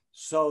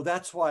 So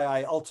that's why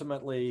I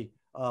ultimately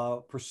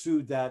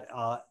pursued that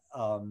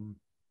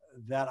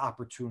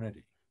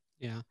opportunity.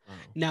 Yeah.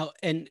 Now,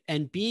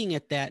 and being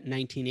at that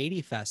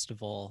 1980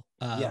 festival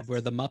Yes.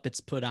 where the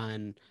Muppets put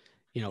on,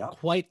 you know, Yep.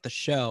 quite the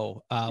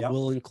show. Yep.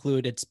 We'll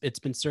include, it's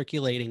been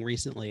circulating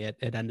recently. It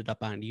ended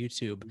up on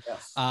YouTube.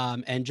 Yes.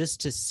 And just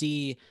to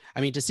see,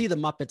 I mean, to see the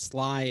Muppets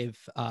live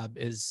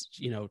is,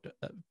 you know,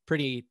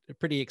 pretty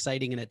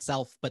exciting in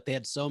itself, but they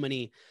had so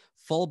many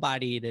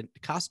full-bodied and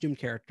costume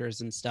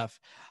characters and stuff.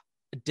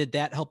 Did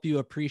that help you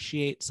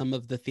appreciate some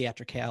of the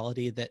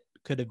theatricality that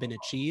could have been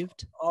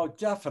achieved? Oh,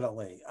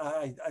 definitely.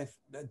 I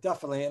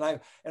definitely.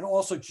 And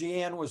also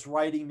Jan was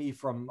writing me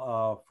from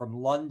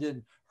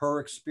London, her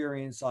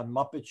experience on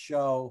Muppet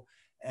Show.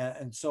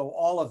 And so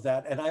all of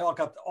that. And I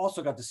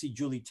also got to see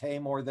Julie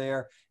Taymor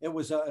there. It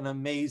was an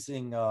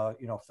amazing,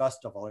 you know,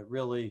 festival. It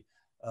really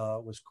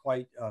was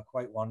quite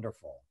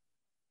wonderful.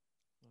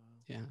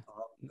 Yeah.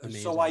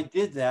 So I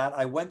did that.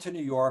 I went to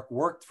New York,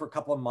 worked for a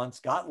couple of months,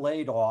 got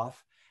laid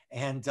off,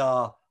 and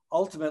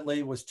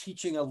ultimately was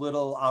teaching a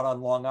little out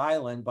on Long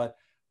Island, but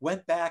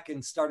went back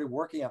and started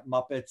working at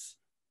Muppets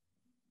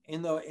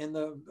in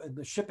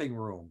the shipping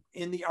room,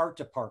 in the art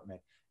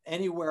department,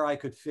 anywhere I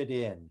could fit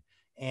in.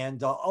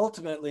 And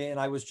ultimately, and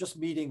I was just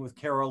meeting with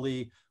Carol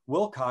Lee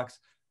Wilcox,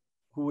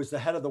 who was the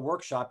head of the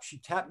workshop. She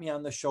tapped me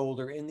on the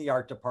shoulder in the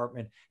art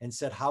department and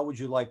said, "How would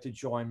you like to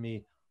join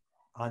me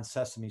on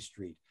Sesame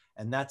Street?"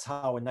 And that's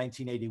how in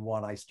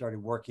 1981, I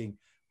started working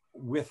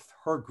with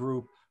her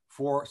group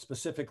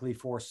specifically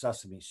for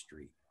Sesame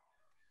Street.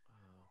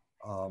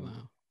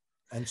 Wow.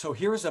 And so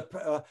here's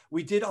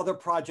we did other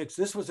projects.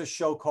 This was a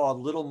show called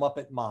Little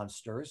Muppet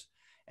Monsters.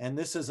 And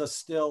this is a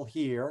still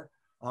here.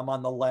 I'm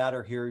on the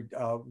ladder here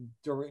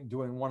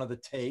doing one of the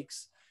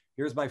takes.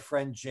 Here's my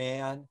friend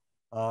Jan.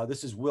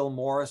 This is Will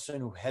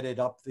Morrison, who headed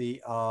up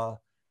the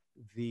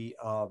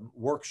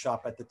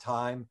workshop at the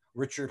time.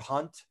 Richard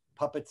Hunt,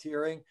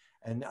 puppeteering.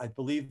 And I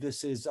believe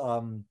this is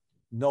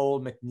Noel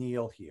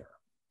McNeil here.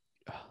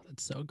 Oh,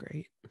 that's so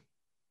great.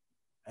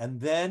 And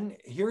then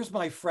here's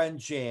my friend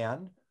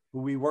Jan, who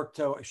we worked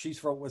to.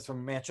 Was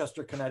from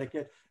Manchester,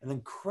 Connecticut, an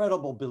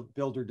incredible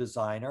builder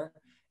designer.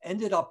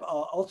 Ended up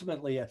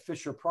ultimately at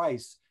Fisher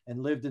Price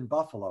and lived in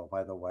Buffalo,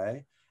 by the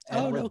way.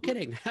 And no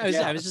kidding.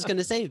 I was just going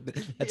to say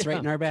that's right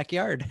in our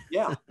backyard.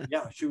 Yeah.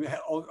 She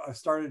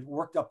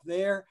worked up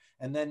there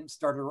and then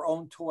started her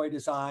own toy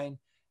design.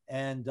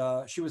 And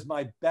she was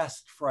my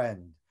best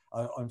friend.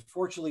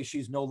 Unfortunately,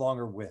 she's no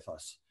longer with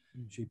us.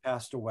 She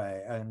passed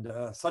away, and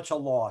such a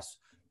loss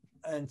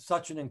and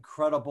such an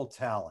incredible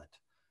talent.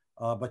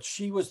 But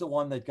she was the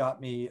one that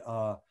got me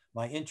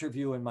my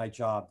interview and my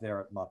job there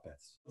at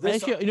Muppets.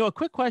 Actually, you know, a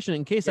quick question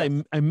in case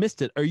I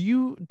missed it. Are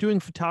you doing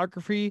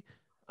photography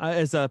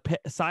as a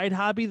side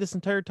hobby this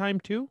entire time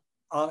too?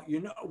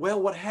 You know, well,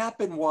 what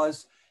happened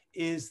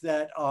is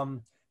that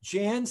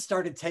Jan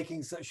started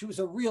taking she was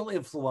a real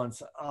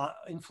influence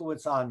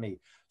on me.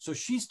 So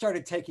she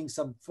started taking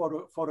some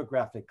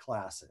photographic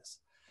classes.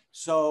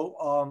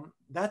 So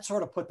that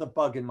sort of put the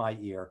bug in my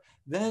ear.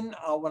 Then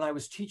when I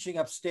was teaching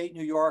upstate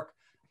New York,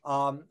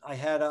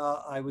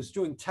 I was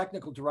doing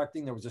technical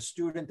directing. There was a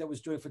student that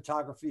was doing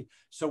photography.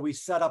 So we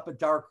set up a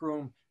dark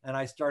room and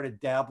I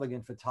started dabbling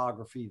in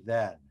photography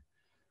then.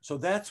 So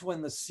that's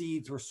when the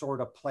seeds were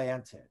sort of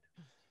planted.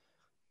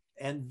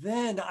 And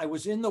then I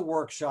was in the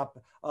workshop.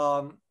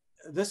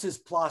 This is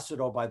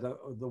Placido, by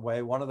the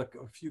way, one of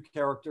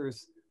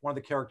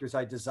the characters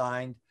I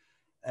designed.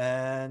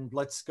 And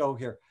let's go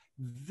here.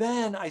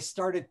 Then I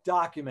started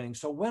documenting.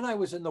 So when I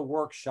was in the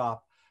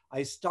workshop,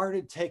 I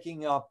started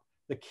taking up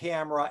the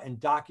camera and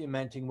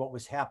documenting what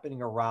was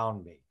happening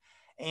around me.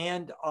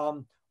 And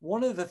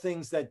one of the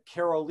things that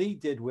Carol Lee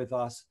did with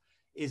us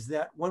is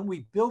that when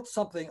we built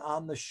something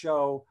on the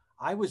show,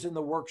 I was in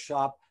the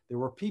workshop, there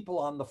were people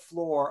on the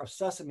floor of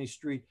Sesame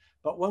Street,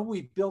 but when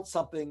we built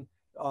something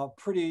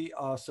pretty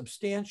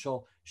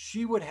substantial,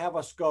 she would have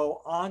us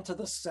go onto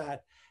the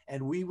set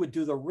and we would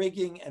do the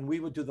rigging and we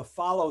would do the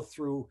follow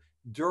through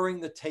during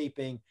the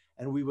taping.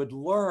 And we would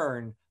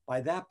learn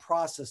by that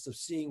process of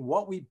seeing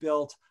what we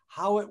built,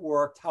 how it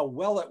worked, how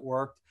well it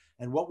worked,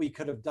 and what we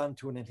could have done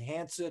to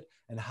enhance it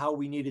and how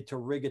we needed to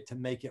rig it to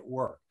make it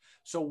work.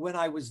 So when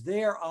I was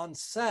there on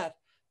set,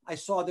 I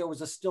saw there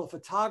was a still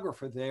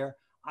photographer there.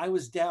 I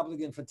was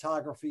dabbling in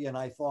photography and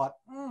I thought,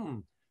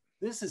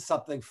 this is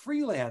something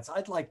freelance.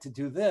 I'd like to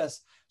do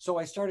this. So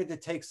I started to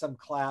take some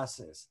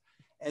classes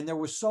and there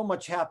was so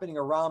much happening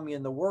around me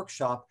in the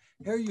workshop.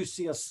 Here you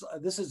see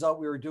this is what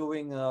we were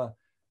doing the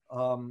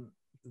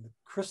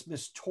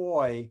Christmas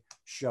toy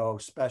show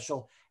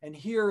special. And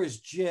here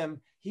is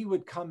Jim. He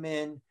would come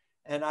in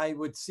and I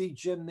would see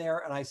Jim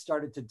there and I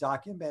started to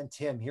document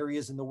him. Here he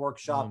is in the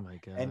workshop. Oh my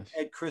gosh. And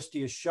Ed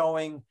Christie is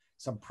showing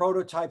some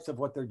prototypes of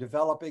what they're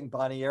developing.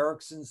 Bonnie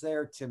Erickson's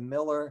there, Tim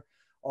Miller,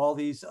 all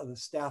these other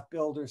staff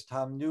builders,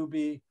 Tom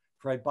Newby,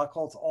 Fred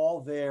Buchholz,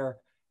 all there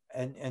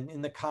and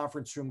in the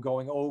conference room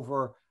going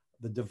over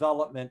the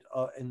development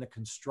in the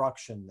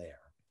construction there.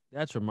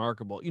 That's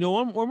remarkable. You know,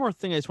 one more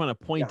thing I just want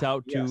to point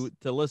out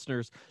to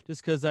listeners,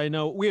 just because I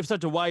know we have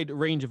such a wide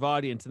range of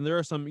audience and there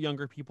are some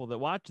younger people that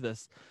watch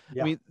this.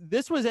 Yeah. I mean,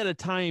 this was at a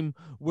time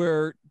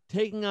where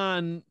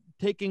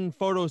taking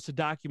photos to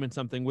document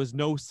something was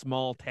no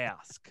small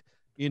task.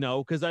 you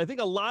know, because I think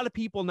a lot of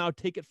people now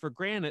take it for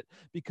granted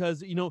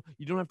because, you know,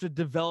 you don't have to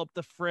develop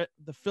the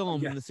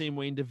film in the Yes, same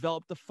way and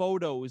develop the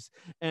photos.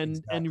 And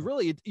exactly.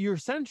 really, you're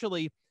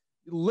essentially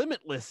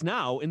limitless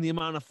now in the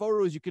amount of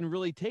photos you can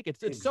really take. It's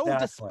so Exactly.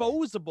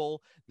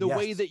 disposable the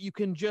way Yes. that you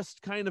can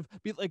just kind of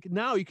be like,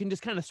 now you can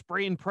just kind of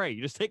spray and pray.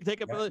 You just take Yeah.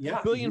 a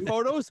Yeah. billion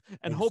photos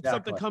and hope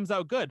something Exactly. comes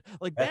out good.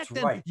 Like back That's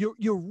then, right.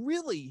 you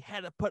really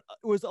had to put,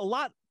 it was a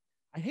lot.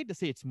 I hate to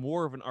say it's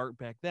more of an art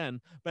back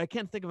then, but I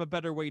can't think of a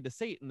better way to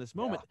say it in this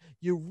Yeah. moment.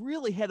 You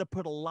really had to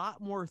put a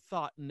lot more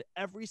thought in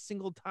every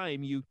single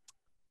time you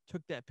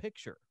took that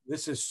picture.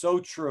 This is so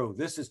true.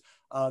 This is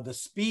the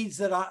speeds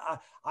that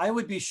I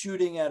would be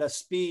shooting at a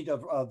speed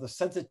of the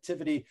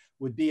sensitivity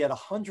would be at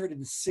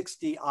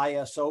 160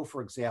 ISO,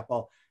 for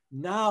example.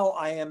 Now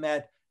I am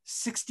at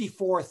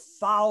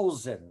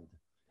 64,000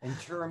 in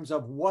terms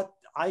of what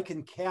I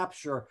can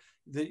capture,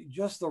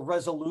 just the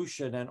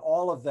resolution and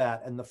all of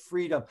that and the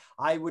freedom.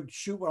 I would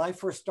shoot when I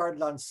first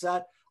started on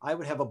set. I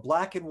would have a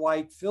black and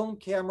white film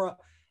camera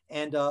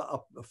and a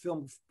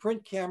film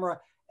print camera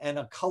and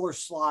a color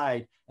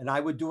slide. And I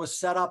would do a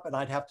setup and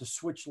I'd have to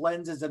switch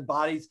lenses and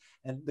bodies,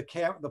 and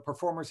the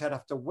performers had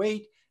to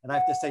wait. And I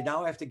have to say,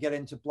 now I have to get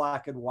into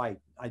black and white.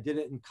 I did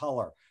it in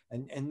color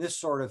and this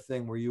sort of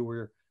thing where you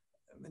were,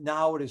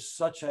 now it is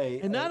such a,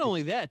 and not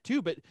only that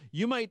too, but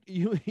you might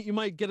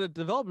get a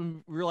development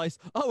and realize,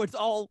 oh, it's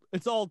all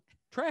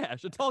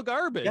trash, it's all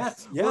garbage.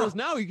 Yes, yeah. Whereas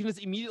now you can just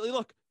immediately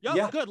look, yep,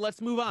 Yeah. good,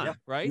 let's move on. Yeah.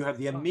 Right, You have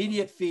the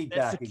immediate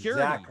feedback.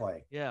 security.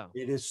 Exactly. Yeah,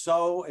 it's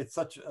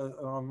such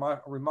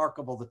a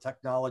remarkable, the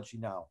technology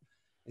now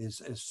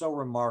is so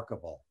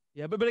remarkable.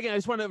 yeah, but again, I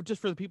just wanted to,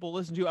 just for the people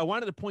listening to, I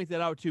wanted to point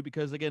that out too,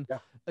 because again, Yeah.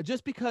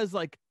 just because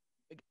like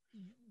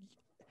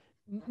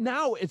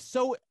now it's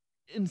so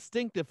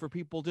instinctive for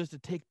people just to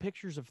take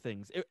pictures of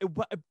things.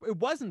 It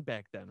wasn't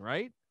back then,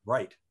 right?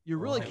 Right. You're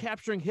really Right.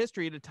 capturing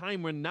history at a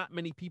time when not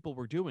many people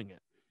were doing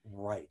it.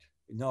 Right.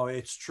 No,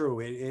 it's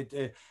true.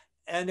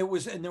 And there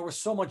was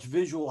so much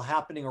visual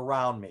happening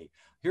around me.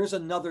 Here's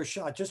another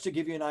shot just to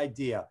give you an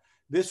idea.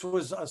 This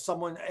was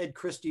Ed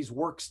Christie's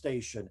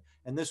workstation,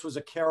 and this was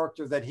a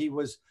character that he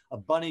was a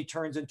bunny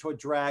turns into a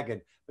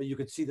dragon, but you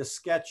could see the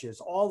sketches,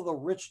 all the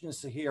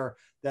richness here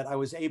that I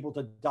was able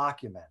to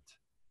document.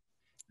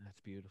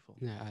 That's beautiful.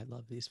 Yeah, I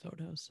love these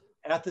photos.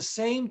 At the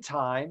same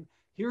time,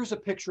 here's a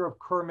picture of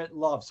Kermit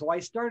Love. So I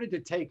started to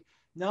take,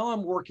 now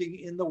I'm working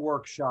in the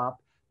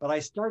workshop, but I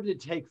started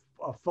to take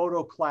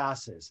photo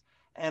classes,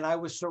 and I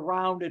was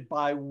surrounded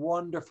by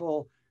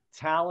wonderful,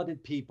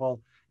 talented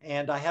people.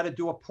 And I had to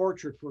do a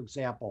portrait, for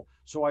example.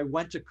 So I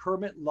went to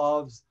Kermit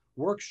Love's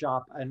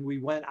workshop and we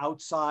went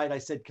outside. I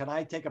said, can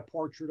I take a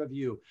portrait of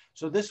you?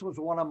 So this was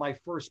one of my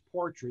first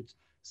portraits.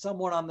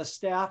 Someone on the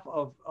staff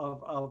of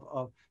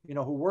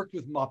who worked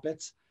with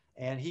Muppets,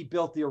 and he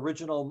built the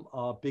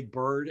original Big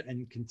Bird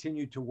and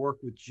continued to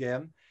work with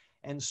Jim.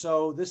 And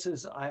so this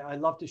is, I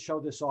love to show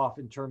this off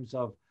in terms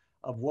of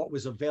what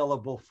was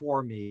available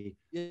for me.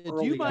 Yeah,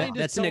 do you mind?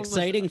 That's an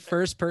exciting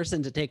first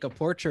person to take a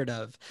portrait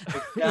of.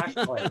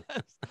 Exactly.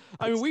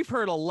 I mean, we've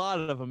heard a lot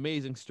of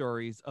amazing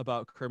stories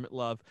about Kermit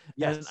Love,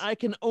 Yes. and I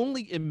can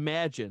only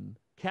imagine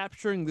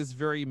capturing this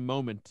very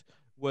moment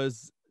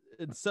was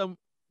in some.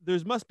 There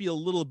must be a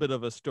little bit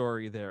of a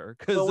story there,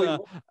 because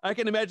I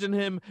can imagine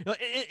him, you know,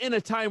 in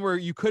a time where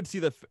you could see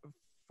the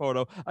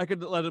photo. I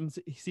could let him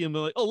see him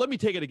like, oh, let me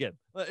take it again,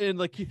 and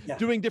like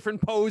doing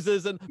different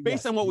poses, and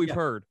based on what we've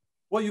heard.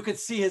 Well, you could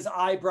see his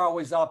eyebrow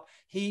was up.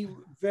 He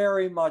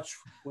very much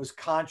was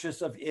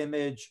conscious of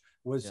image,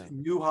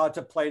 knew how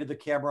to play to the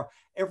camera.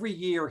 Every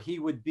year he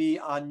would be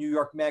on New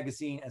York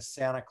Magazine as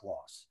Santa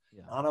Claus,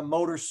 on a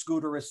motor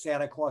scooter as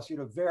Santa Claus,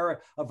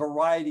 a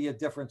variety of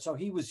different. So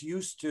he was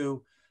used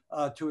to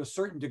a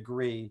certain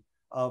degree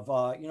of,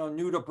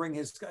 knew to bring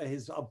his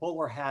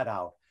bowler hat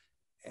out.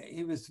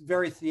 He was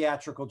very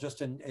theatrical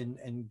just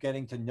in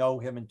getting to know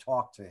him and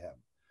talk to him.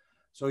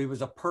 So he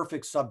was a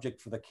perfect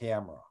subject for the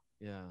camera.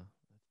 Yeah.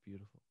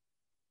 Beautiful.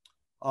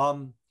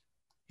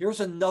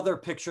 Here's another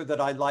picture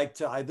that I like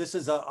to, this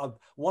is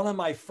one of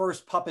my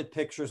first puppet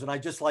pictures, and I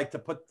just like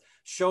to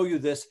show you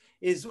this,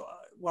 is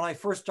when I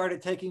first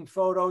started taking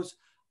photos,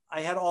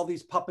 I had all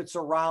these puppets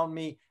around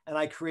me and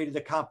I created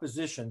a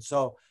composition.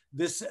 So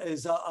this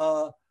is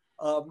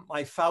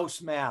my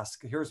Faust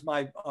mask. Here's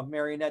my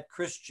marionette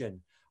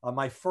Christian.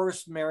 My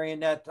first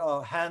marionette,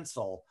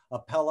 Hansel, a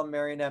Pelham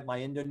marionette, my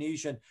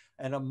Indonesian,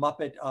 and a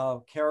Muppet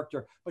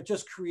character, but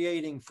just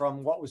creating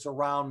from what was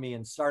around me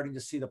and starting to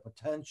see the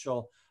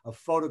potential of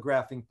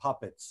photographing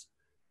puppets.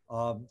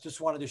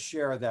 Just wanted to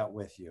share that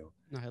with you.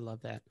 I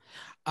love that.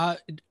 I'm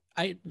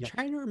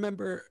trying to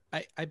remember,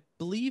 I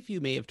believe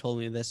you may have told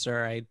me this,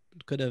 or I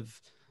could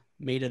have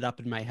made it up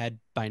in my head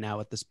by now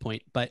at this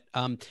point, but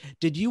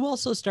did you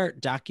also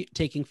start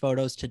taking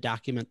photos to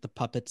document the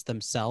puppets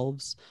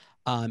themselves?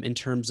 In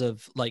terms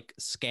of like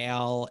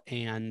scale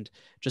and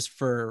just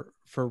for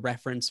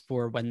reference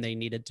for when they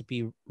needed to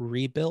be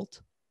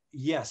rebuilt?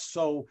 Yes.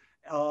 So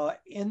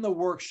in the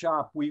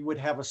workshop, we would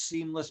have a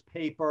seamless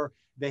paper.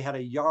 They had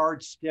a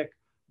yardstick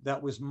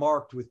that was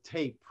marked with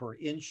tape for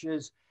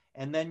inches.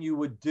 and then you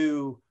would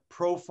do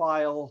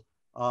profile,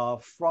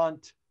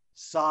 front,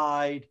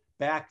 side,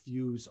 back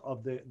views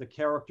of the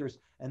characters,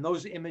 and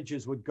those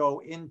images would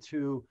go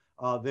into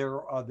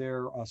their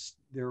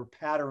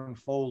pattern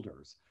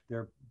folders,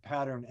 their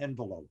pattern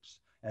envelopes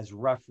as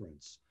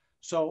reference.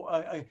 So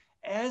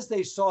as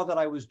they saw that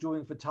I was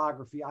doing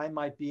photography, I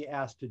might be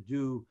asked to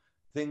do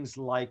things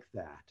like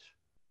that,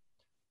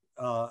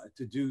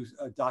 to do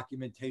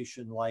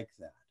documentation like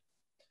that.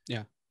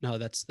 Yeah, no,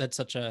 that's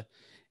such an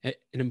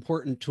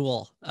important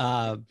tool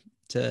to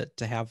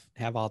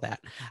have all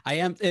that.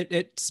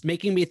 It's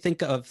making me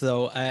think of,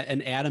 though,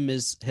 and Adam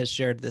has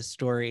shared this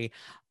story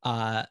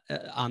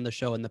on the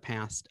show in the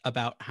past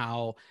about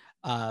how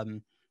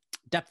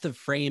depth of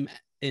frame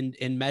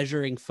in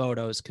measuring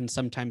photos can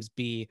sometimes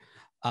be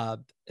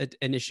an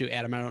issue.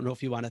 Adam, I don't know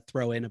if you want to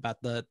throw in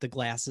about the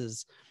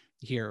glasses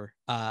here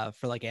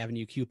for like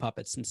Avenue Q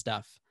puppets and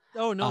stuff.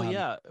 Oh, no,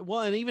 yeah.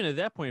 Well, and even at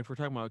that point, if we're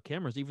talking about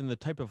cameras, even the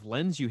type of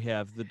lens you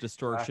have, the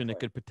distortion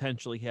it could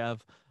potentially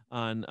have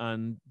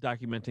on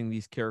documenting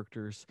these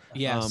characters.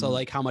 Yeah, so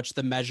like how much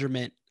the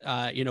measurement,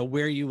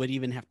 where you would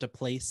even have to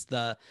place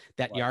that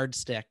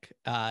yardstick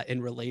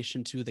in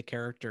relation to the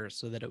characters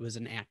so that it was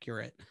an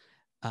accurate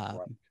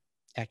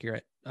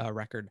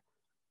record.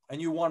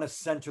 And you want to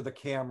center the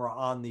camera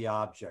on the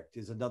object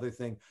is another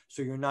thing,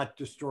 so you're not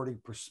distorting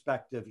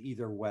perspective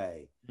either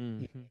way.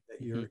 Mm-hmm.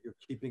 That you're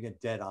keeping it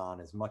dead on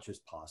as much as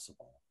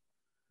possible.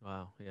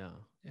 Wow, yeah.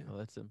 Well,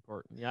 that's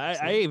important. Yeah,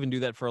 I even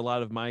do that for a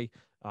lot of my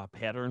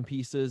pattern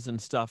pieces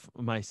and stuff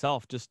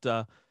myself, just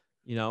to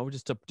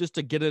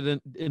get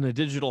it in a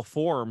digital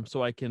form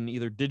so I can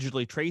either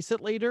digitally trace it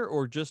later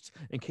or just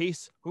in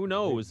case, who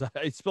knows,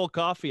 I spill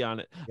coffee on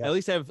it. Yes. At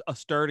least I have a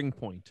starting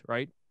point,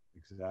 right?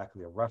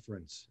 Exactly, a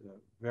reference,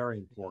 very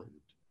important.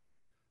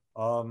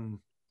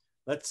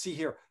 Let's see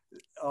here.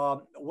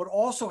 What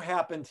also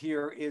happened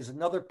here is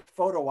another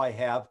photo I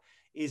have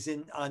is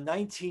in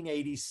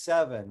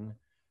 1987.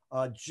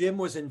 Jim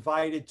was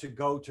invited to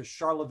go to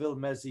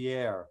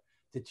Charleville-Mézières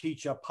to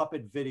teach a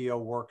puppet video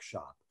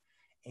workshop,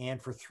 and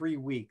for 3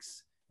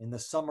 weeks in the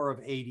summer of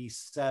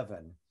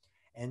 '87.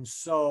 And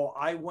so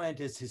I went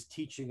as his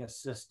teaching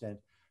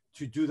assistant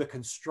to do the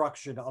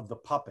construction of the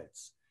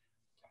puppets.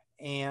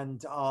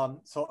 And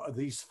so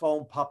these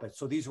foam puppets.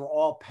 So these were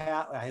all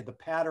I had the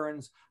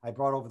patterns, I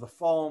brought over the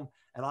foam,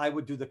 and I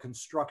would do the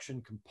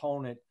construction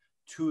component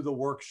to the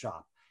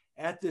workshop.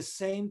 At the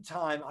same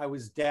time, I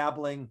was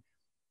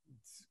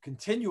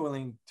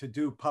continuing to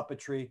do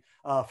puppetry,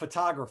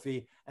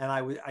 photography, and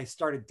I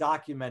started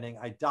documenting.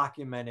 I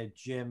documented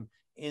Jim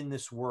in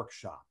this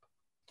workshop.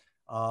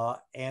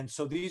 And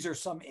so these are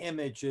some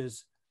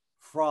images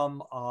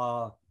from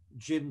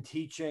Jim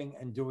teaching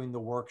and doing the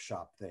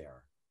workshop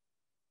there.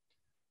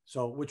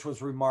 So, which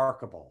was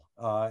remarkable.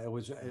 It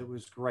was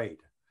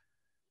great.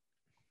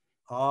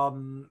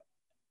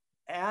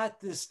 At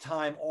this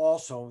time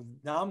also,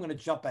 now I'm going to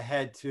jump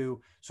ahead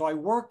to, so I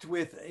worked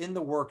in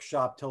the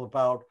workshop till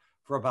about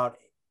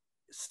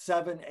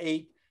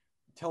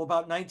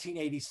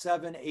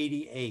 1987,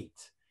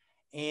 88.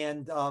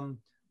 And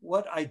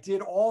what I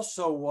did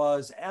also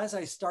was, as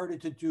I started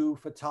to do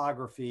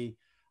photography,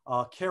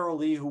 Carol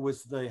Lee, who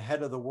was the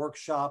head of the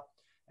workshop,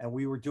 and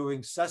we were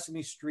doing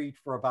Sesame Street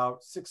for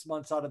about 6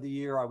 months out of the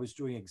year. I was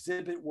doing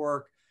exhibit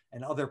work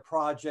and other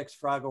projects,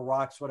 Fraggle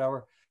Rocks,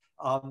 whatever,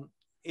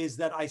 is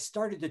that I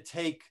started to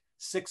take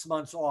 6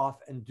 months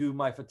off and do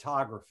my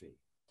photography.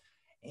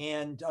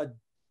 And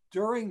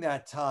during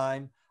that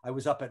time, I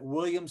was up at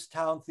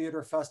Williamstown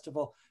Theater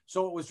Festival.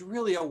 So it was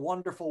really a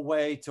wonderful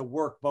way to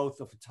work both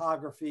the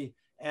photography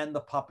and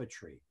the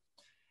puppetry.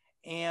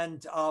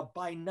 And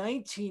by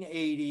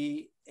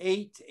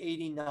 1988,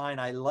 89,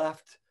 I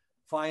left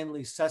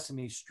finally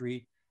Sesame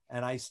Street,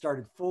 and I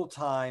started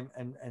full-time,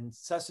 and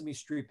Sesame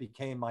Street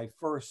became my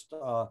first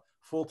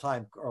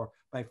full-time, or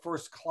my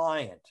first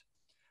client.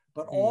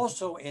 But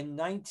also in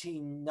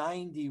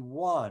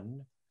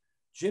 1991,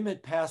 Jim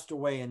had passed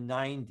away in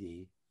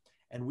 '90,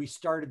 and we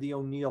started the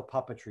O'Neill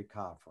Puppetry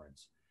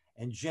Conference.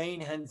 And Jane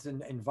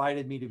Henson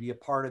invited me to be a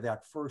part of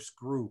that first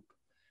group.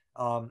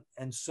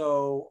 And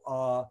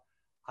so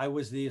I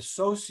was the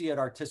associate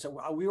artist.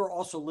 We were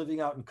also living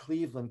out in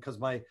Cleveland because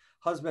my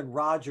husband,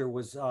 Roger,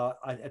 was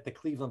at the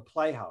Cleveland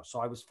Playhouse. So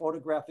I was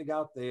photographing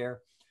out there.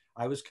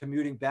 I was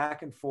commuting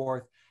back and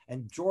forth.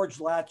 And George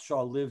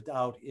Latshaw lived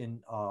out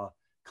in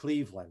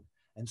Cleveland.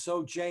 And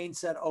so Jane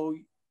said, oh,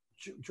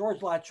 George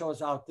Latshaw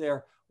is out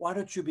there. Why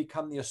don't you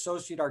become the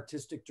associate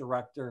artistic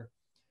director?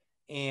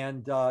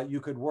 And you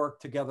could work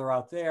together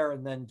out there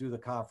and then do the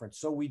conference.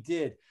 So we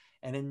did.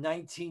 And in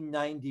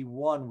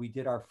 1991, we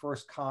did our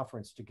first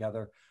conference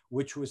together,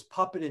 which was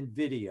Puppet and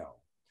Video.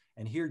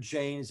 And here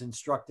Jane is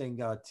instructing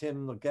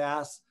Tim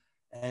Lagasse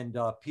and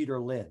Peter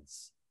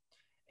Lintz.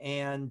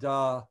 And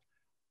I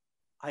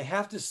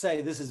have to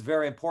say, this is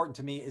very important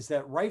to me, is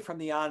that right from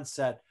the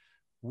onset,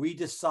 we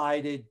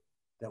decided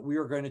that we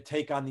were going to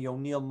take on the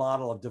O'Neill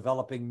model of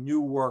developing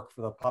new work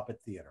for the puppet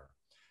theater.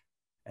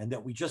 And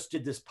that we just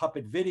did this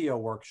puppet video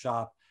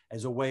workshop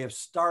as a way of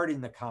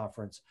starting the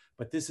conference,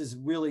 but this is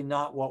really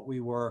not what we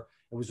were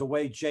It was a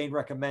way Jane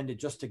recommended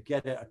just to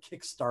get a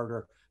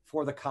Kickstarter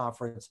for the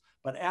conference.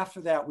 But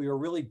after that, we were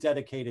really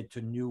dedicated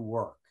to new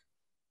work.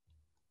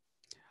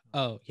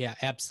 Oh yeah,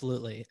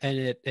 absolutely. And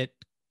it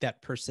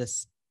that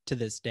persists to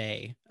this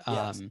day.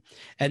 Yes.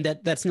 And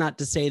that's not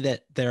to say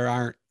that there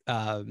aren't,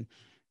 no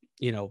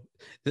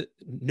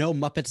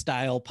Muppet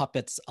style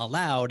puppets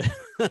allowed,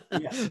 Yes,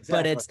 exactly.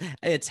 but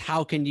it's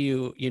how can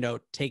you,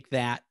 take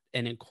that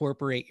and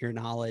incorporate your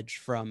knowledge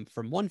from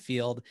one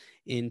field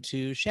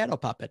into shadow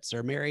puppets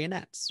or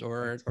marionettes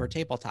or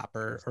tabletop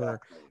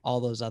or all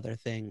those other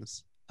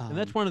things. And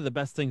that's one of the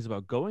best things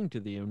about going to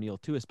the O'Neill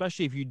too,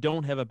 especially if you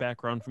don't have a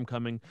background from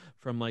coming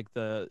from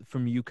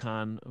from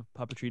UConn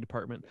puppetry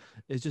department,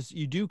 is just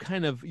you're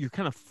kind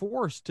of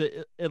forced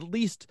to at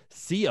least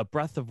see a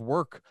breadth of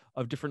work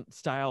of different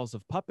styles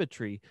of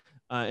puppetry.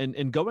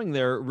 And going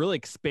there really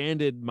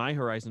expanded my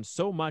horizon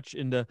so much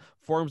into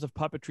forms of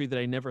puppetry that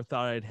I never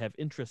thought I'd have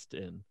interest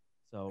in.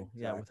 So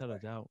yeah, without a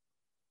doubt.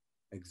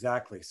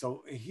 Exactly.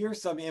 So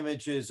here's some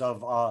images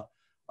of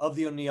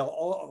the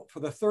O'Neill. For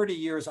the 30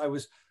 years, I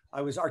was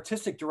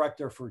artistic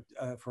director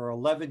for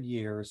 11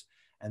 years,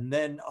 and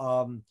then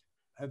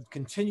have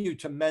continued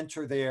to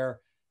mentor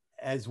there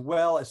as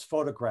well as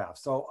photograph.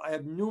 So I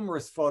have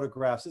numerous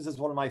photographs. This is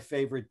one of my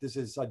favorite. This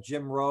is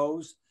Jim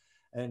Rose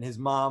and his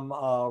mom,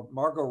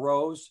 Margot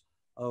Rose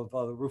of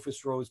the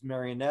Rufus Rose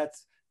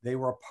Marionettes. They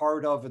were a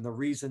part of, and the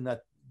reason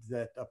that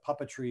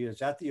puppetry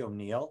is at the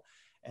O'Neill.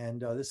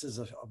 And this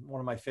is one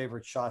of my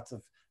favorite shots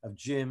of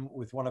Jim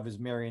with one of his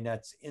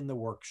marionettes in the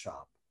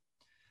workshop.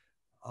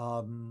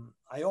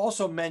 I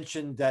also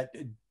mentioned that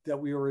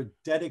we were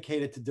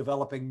dedicated to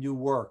developing new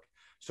work.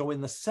 So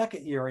in the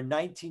second year, in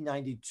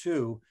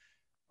 1992,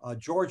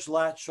 George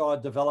Latshaw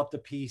developed a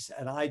piece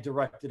and I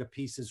directed a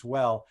piece as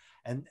well.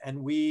 And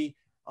we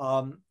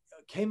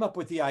came up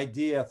with the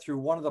idea through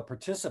one of the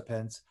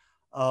participants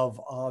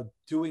of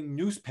doing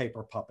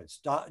newspaper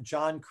puppets.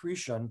 John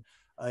Cretion,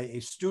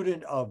 a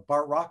student of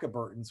Bart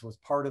Rockaburton's, was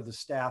part of the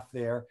staff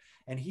there.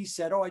 And he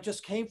said, oh, I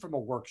just came from a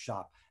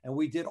workshop and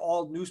we did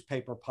all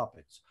newspaper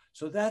puppets.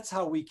 So that's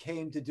how we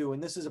came to do,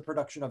 and this is a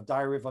production of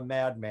Diary of a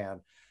Madman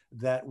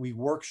that we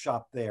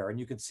workshopped there. And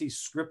you can see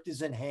script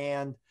is in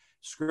hand,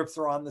 scripts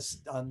are on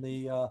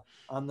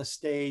the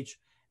stage.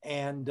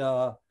 And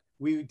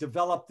we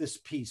developed this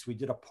piece. We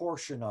did a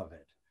portion of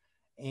it.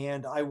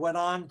 And I went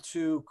on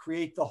to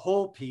create the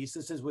whole piece.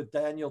 This is with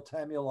Daniel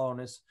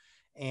Tamulonis.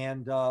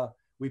 And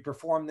we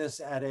performed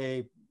this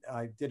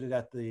I did it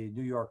at the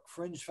New York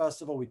Fringe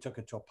Festival. We took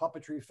it to a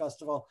puppetry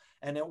festival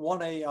and it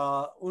won a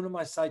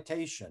Unima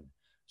citation.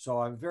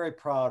 So I'm very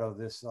proud of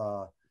this.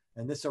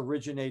 And this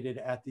originated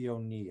at the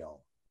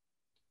O'Neill.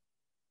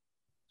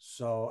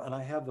 So, and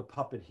I have the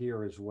puppet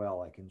here as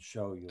well. I can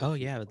show you. Oh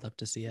yeah, I would love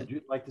to see it. Would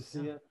you like to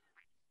see it?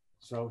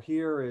 So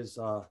here is,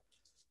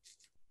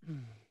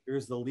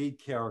 here's the lead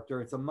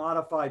character. It's a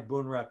modified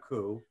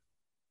Bunraku.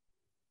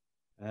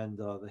 And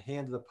the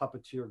hand of the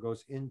puppeteer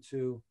goes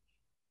into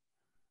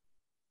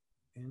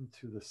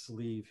the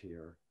sleeve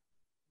here.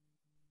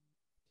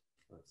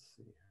 Let's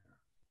see here.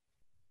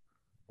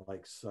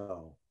 Like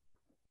so.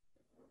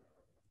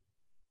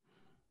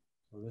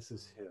 So this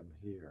is him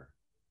here.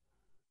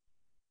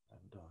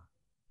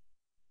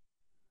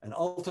 And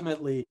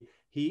ultimately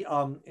he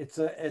it's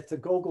a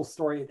Gogol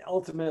story. And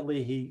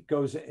ultimately he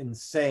goes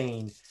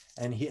insane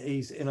and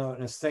he's in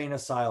an insane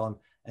asylum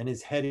and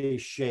his head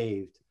is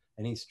shaved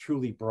and he's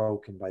truly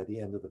broken by the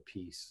end of the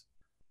piece.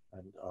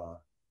 And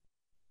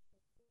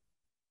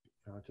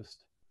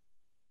just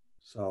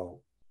so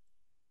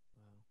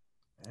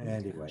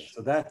anyway,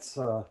 so that's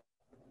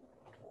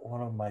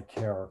one of my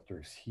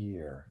characters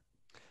here.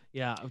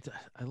 Yeah,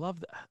 I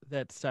love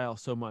that style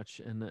so much,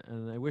 and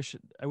I wish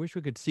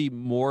we could see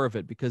more of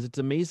it, because it's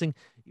amazing.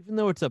 Even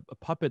though it's a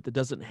puppet that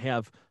doesn't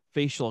have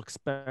facial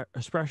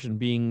expression,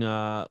 being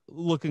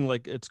looking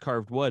like it's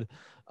carved wood,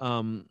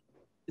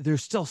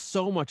 there's still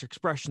so much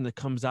expression that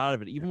comes out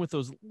of it. Even with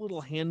those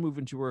little hand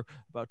movements you were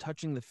about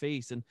touching the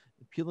face and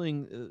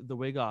peeling the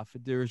wig off,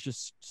 there's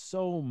just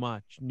so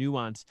much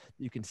nuance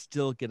that you can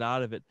still get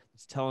out of it.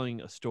 It's telling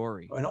a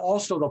story. And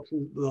also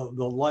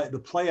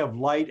the play of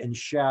light and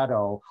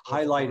shadow,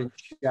 highlight and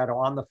shadow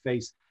on the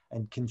face,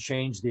 and can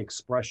change the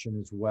expression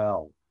as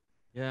well.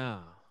 Yeah,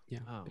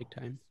 wow. Big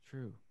time. It's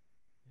true.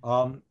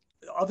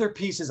 Other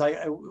pieces,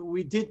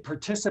 we did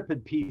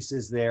participant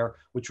pieces there,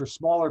 which were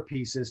smaller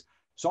pieces.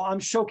 So I'm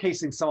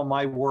showcasing some of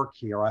my work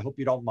here. I hope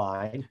you don't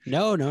mind.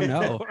 No.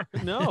 No.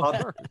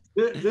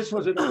 This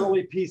was an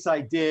early piece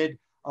I did,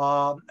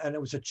 and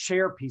it was a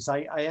chair piece.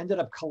 I ended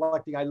up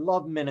collecting. I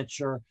love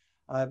miniature.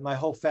 My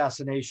whole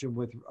fascination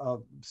with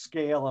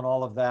scale and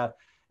all of that.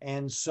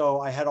 And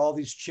so I had all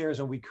these chairs,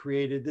 and we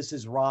created. This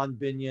is Ron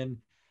Binion,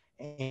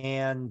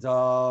 and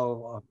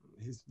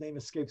his name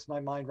escapes my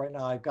mind right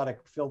now. I've got to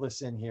fill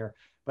this in here.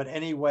 But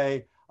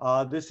anyway,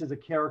 this is a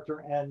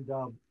character, and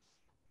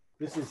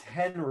this is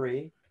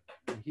Henry.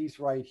 He's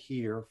right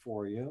here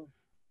for you.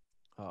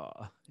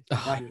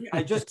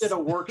 I just did a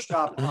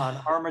workshop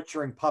on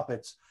armaturing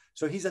puppets.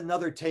 So he's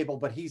another table,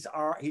 but he's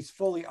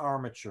fully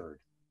armatured.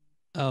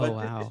 Oh, but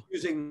wow. it's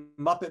using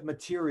Muppet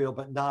material,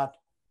 but not,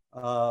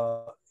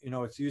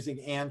 it's using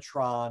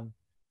Antron,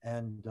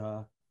 and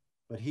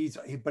but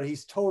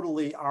he's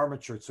totally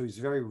armatured, so he's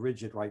very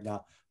rigid right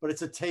now. But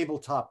it's a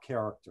tabletop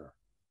character.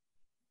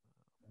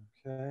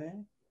 Okay.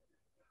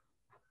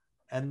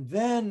 And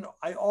then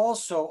I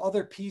also,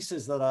 other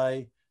pieces that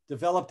I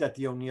developed at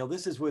the O'Neill,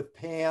 this is with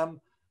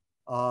Pam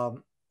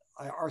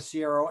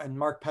Arciero and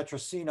Mark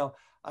Petrosino.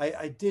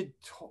 I did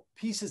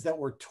pieces that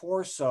were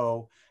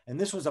torso, and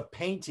this was a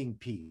painting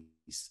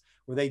piece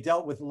where they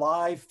dealt with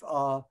live,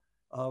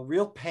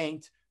 real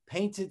paint,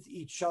 painted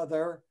each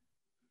other,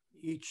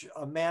 each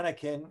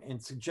mannequin in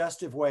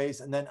suggestive ways,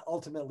 and then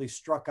ultimately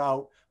struck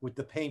out with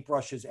the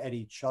paintbrushes at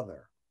each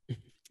other.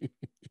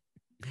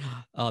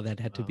 Oh, that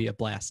had to be a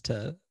blast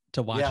to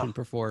watch and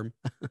perform.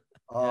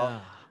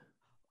 Yeah.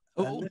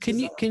 Oh, can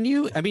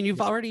you, I mean,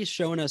 you've already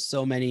shown us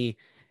so many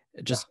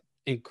just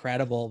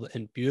incredible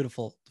and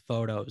beautiful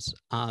photos.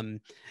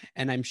 And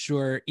I'm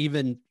sure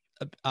even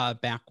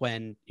back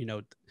when,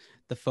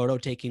 the photo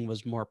taking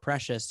was more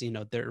precious,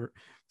 there,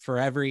 for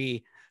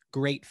every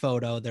great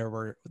photo, there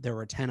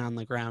were 10 on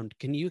the ground.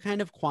 Can you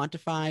kind of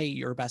quantify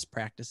your best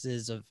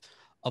practices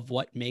of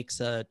what makes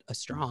a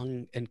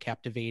strong and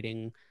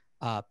captivating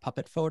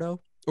puppet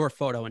photo, or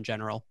photo in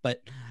general?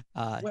 But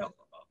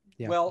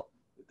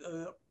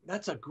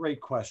that's a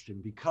great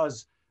question,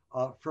 because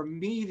for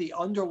me, the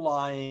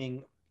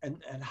underlying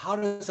and how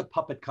does a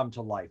puppet come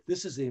to life?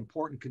 This is the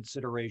important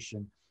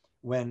consideration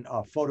when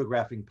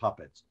photographing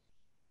puppets.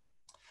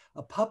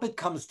 A puppet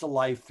comes to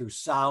life through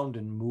sound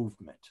and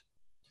movement.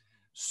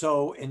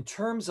 So in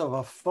terms of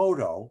a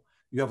photo,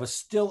 you have a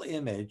still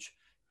image.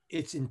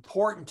 It's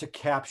important to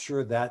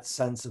capture that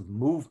sense of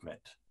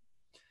movement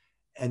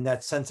and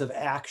that sense of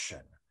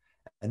action.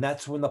 And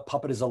that's when the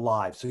puppet is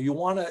alive. So you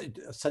want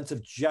a sense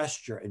of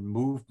gesture and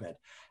movement,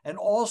 and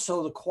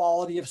also the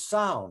quality of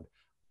sound.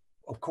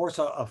 Of course,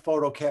 a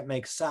photo can't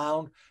make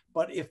sound,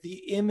 but if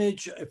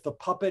the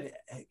puppet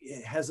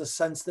has a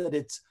sense that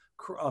it's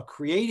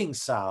creating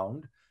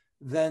sound,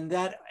 then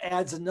that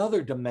adds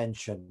another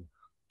dimension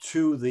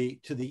to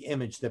the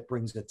image that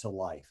brings it to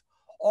life.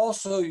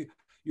 Also,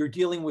 you're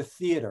dealing with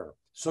theater.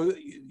 So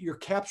you're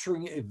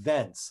capturing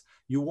events.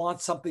 You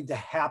want something to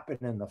happen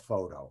in the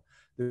photo.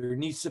 There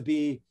needs to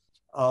be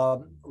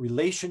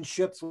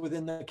relationships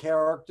within the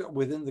character,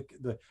 within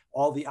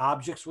all the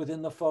objects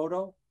within the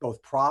photo,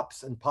 both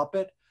props and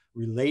puppet,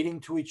 relating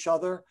to each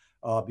other,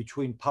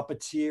 between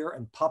puppeteer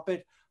and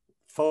puppet.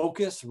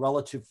 Focus,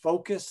 relative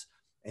focus.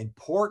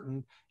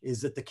 Important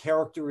is that the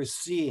character is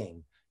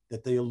seeing,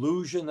 that the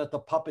illusion that the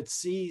puppet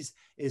sees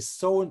is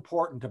so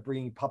important to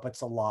bringing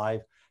puppets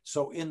alive.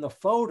 So in the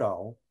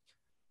photo,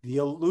 the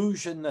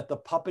illusion that the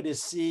puppet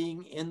is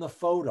seeing in the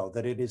photo,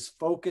 that it is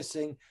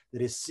focusing,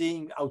 that is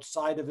seeing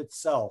outside of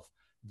itself,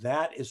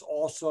 that is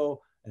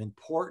also an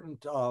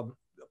important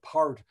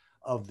part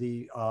of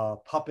the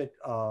puppet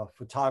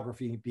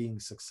photography being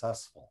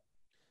successful.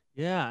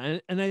 Yeah,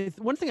 and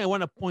one thing I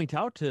want to point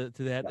out to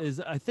that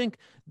is I think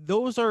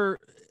those are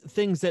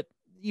things that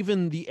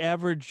even the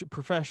average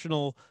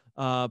professional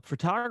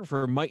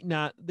photographer might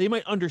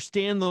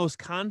understand those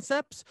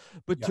concepts,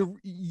 but to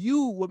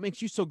you, what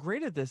makes you so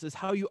great at this is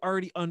how you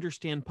already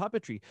understand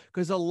puppetry,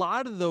 because a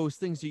lot of those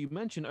things that you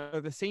mentioned are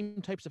the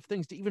same types of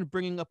things to even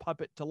bringing a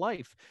puppet to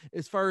life,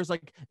 as far as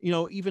like,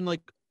 even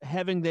like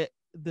having the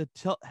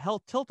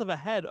tilt of a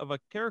head of a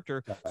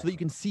character so that you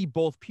can see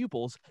both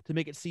pupils to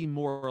make it seem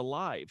more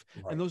alive.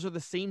 And those are the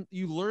same,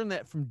 you learn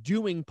that from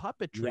doing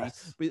puppetry,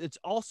 but it's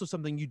also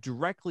something you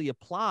directly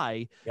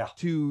apply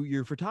to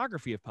your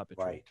photography of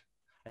puppetry.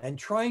 And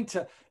trying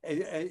to,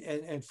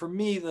 and for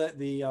me,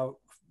 the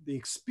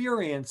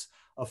experience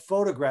of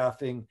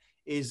photographing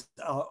is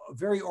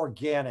very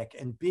organic,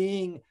 and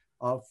being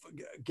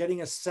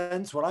getting a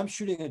sense when I'm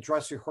shooting a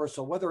dress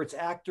rehearsal, whether it's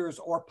actors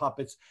or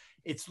puppets,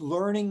 it's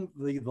learning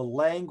the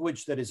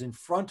language that is in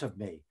front of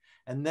me,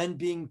 and then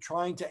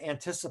trying to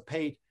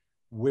anticipate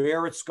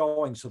where it's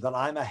going so that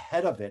I'm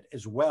ahead of it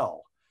as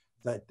well.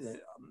 That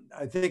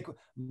I think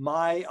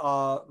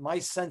my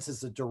sense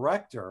as a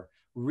director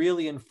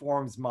really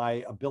informs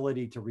my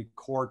ability to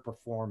record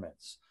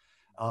performance.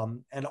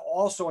 And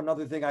also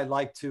another thing, I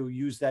like to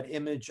use that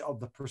image of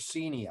the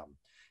proscenium.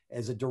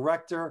 As a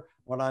director,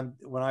 when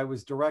I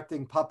was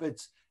directing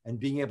puppets and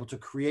being able to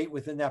create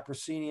within that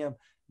proscenium,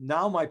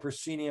 now my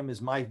proscenium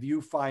is my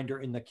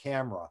viewfinder in the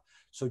camera.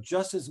 So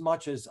just as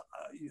much as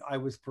I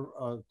was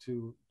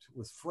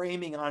with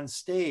framing on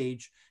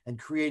stage and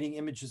creating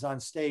images on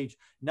stage,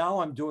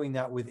 now I'm doing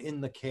that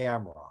within the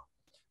camera,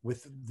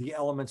 with the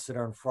elements that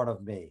are in front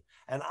of me,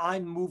 and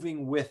I'm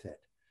moving with it.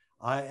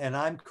 And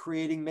I'm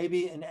creating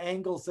maybe in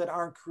angles that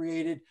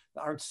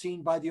aren't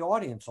seen by the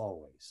audience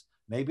always.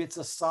 Maybe it's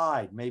a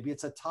side, maybe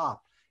it's a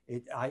top.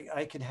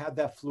 I can have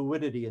that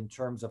fluidity in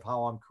terms of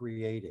how I'm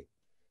creating.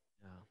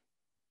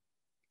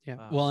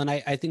 Yeah. Well, and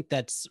I think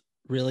that's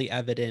really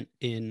evident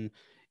in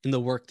the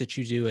work that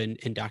you do in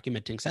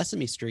documenting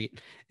Sesame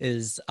Street,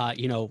 is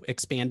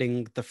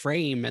expanding the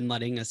frame and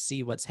letting us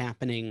see what's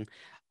happening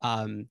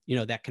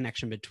that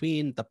connection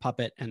between the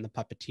puppet and the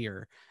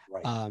puppeteer.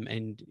 Right.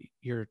 And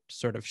you're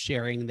sort of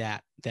sharing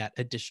that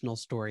additional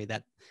story,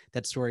 that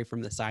story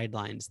from the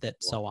sidelines that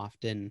so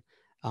often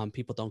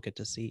people don't get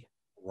to see.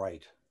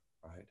 Right.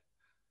 Right.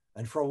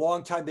 And for a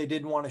long time, they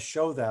didn't want to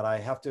show that. I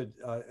have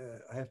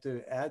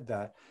to add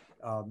that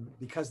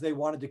because they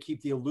wanted to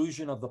keep the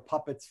illusion of the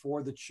puppets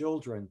for the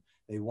children.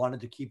 They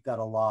wanted to keep that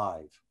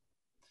alive.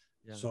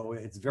 Yeah. So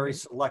it's very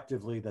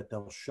selectively that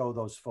they'll show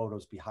those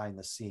photos behind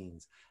the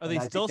scenes. Are they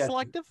still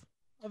selective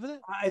of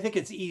it? I think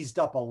it's eased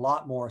up a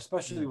lot more,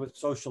 especially with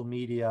social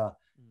media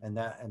and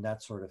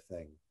that sort of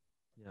thing.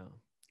 Yeah.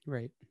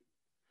 Right.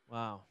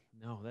 Wow.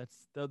 No,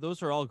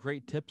 those are all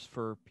great tips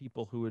for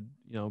people who would,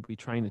 be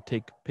trying to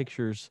take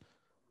pictures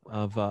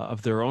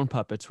of their own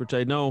puppets, which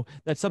I know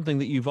that's something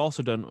that you've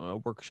also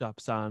done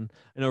workshops on.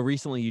 I know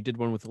recently you did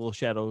one with Little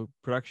Shadow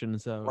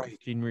Productions,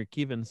 Jean Marie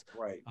Kevins.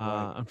 Right.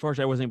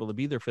 Unfortunately, I wasn't able to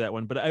be there for that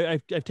one, but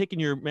I've taken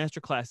your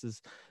master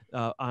classes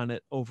on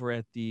it over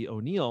at the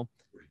O'Neill,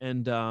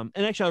 and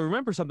actually I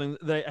remember something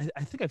that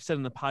I think I've said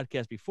in the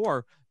podcast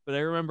before, but I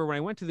remember when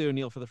I went to the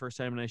O'Neill for the first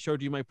time and I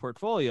showed you my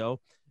portfolio.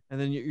 And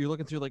then you're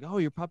looking through like, oh,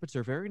 your puppets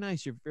are very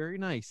nice. You're very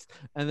nice.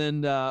 And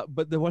then,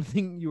 but the one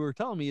thing you were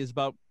telling me is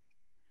about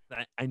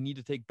I need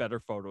to take better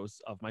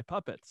photos of my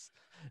puppets.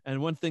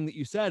 And one thing that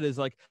you said is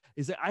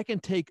that I can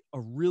take a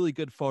really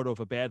good photo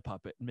of a bad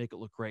puppet and make it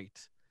look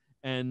great.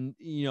 And,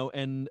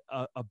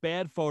 a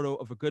bad photo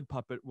of a good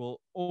puppet will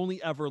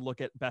only ever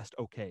look at best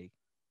okay.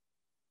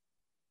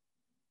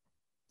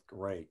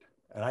 Great.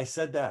 And I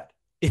said that.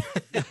 You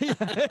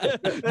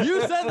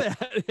said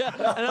that. Yeah.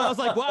 And I was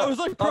like, wow, it was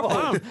like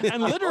profound.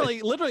 And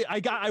literally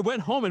I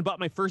went home and bought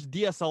my first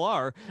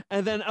DSLR,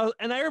 and then I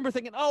remember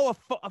thinking, oh,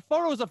 a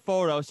photo is a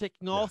photo. I was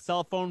taking all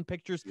cell phone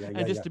pictures.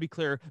 And just to be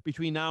clear,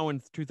 between now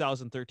and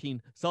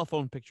 2013, cell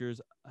phone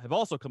pictures have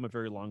also come a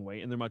very long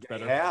way, and they're much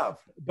better. They have.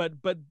 But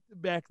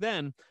back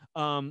then,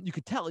 you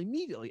could tell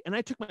immediately. And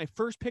I took my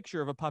first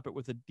picture of a puppet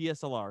with a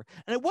DSLR,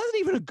 and it wasn't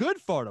even a good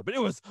photo, but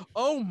it was,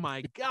 oh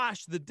my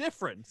gosh, the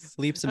difference.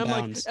 Leaps and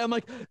bounds. I'm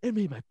like, it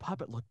made my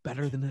puppet look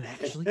better than it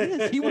actually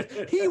is. He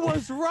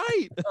was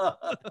right.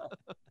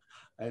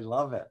 I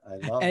love it.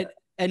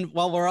 And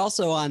while we're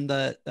also on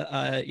the,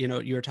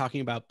 you were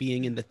talking about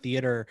being in the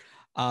theater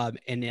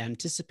and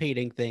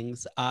anticipating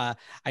things. I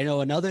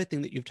know another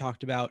thing that you've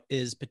talked about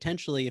is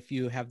potentially, if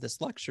you have this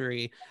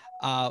luxury,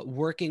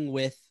 working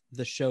with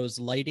the show's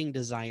lighting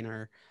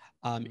designer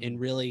and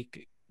really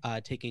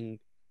taking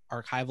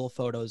archival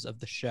photos of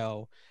the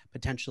show,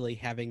 potentially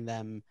having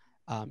them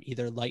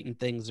either lighten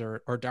things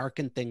or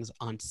darken things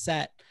on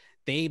set.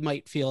 They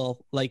might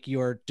feel like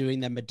you're doing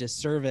them a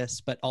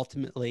disservice, but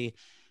ultimately,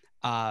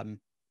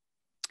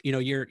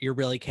 you're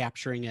really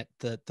capturing it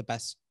the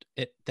best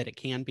that it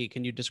can be.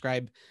 Can you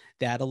describe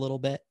that a little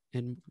bit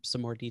in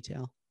some more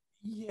detail?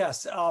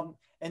 Yes,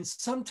 and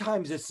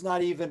sometimes it's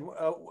not even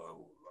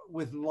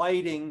with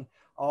lighting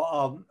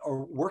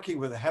or working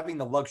with having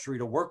the luxury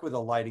to work with a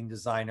lighting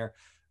designer,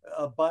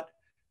 but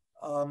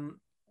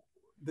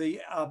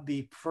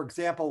for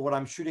example, when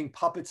I'm shooting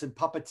puppets and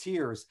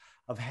puppeteers,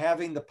 of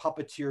having the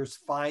puppeteers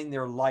find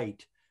their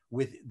light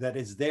that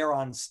is there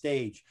on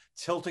stage,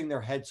 tilting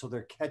their head so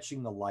they're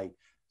catching the light.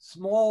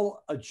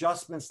 Small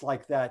adjustments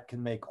like that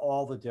can make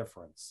all the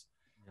difference.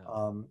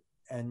 Yeah.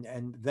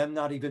 And them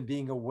not even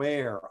being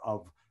aware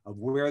of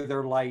where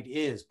their light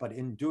is, but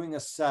in doing a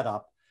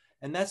setup,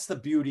 and that's the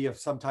beauty of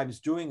sometimes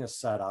doing a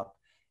setup,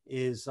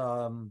 is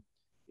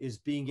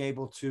being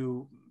able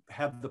to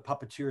have the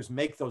puppeteers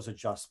make those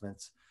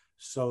adjustments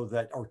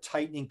or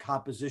tightening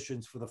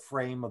compositions for the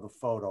frame of the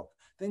photo,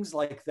 things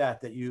like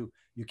that you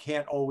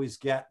can't always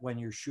get when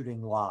you're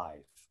shooting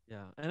live.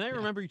 Yeah. And I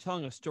remember you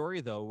telling a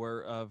story though,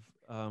 where of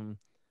a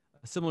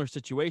similar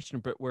situation,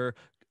 but where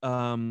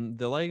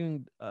the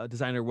lighting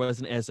designer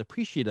wasn't as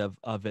appreciative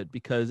of it,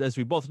 because as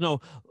we both know,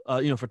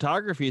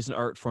 photography is an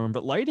art form,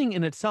 but lighting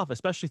in itself,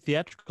 especially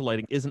theatrical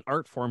lighting, is an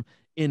art form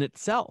in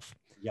itself.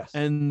 Yes.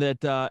 And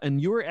that,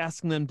 and you were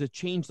asking them to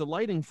change the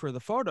lighting for the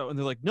photo, and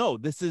they're like, no,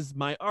 this is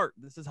my art.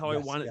 This is how I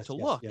want it to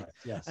look.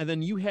 Yes. And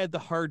then you had the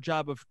hard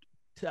job of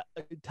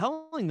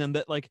telling them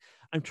that, like,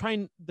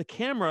 the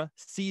camera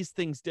sees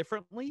things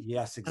differently.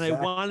 Yes, exactly. And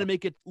I want to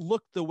make it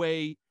look the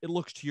way it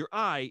looks to your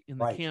eye in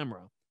the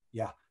camera.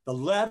 Yeah. The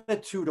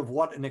latitude of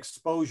what an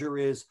exposure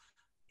is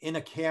in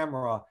a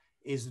camera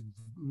is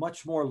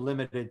much more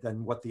limited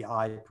than what the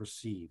eye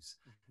perceives.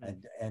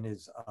 And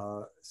is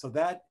so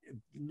that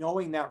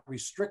knowing that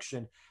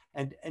restriction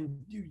and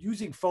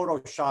using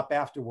Photoshop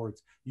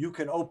afterwards, you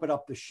can open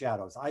up the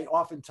shadows. I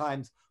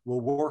oftentimes will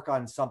work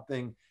on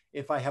something,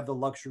 if I have the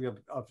luxury of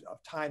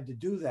time to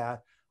do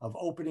that, of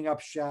opening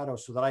up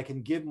shadows so that I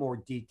can give more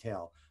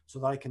detail, so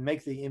that I can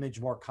make the image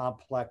more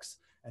complex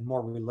and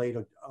more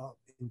related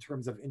in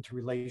terms of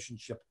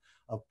interrelationship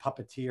of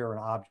puppeteer and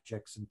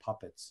objects and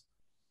puppets.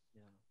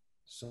 Yeah.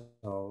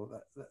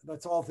 So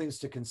that's all things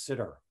to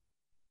consider.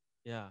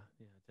 Yeah,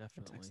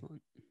 definitely. That's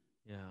excellent.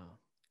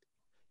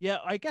 Yeah.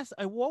 I guess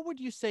what would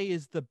you say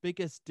is the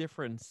biggest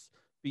difference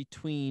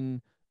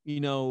between,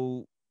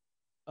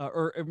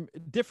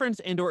 difference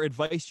and or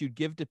advice you'd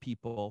give to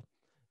people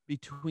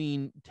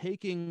between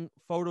taking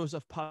photos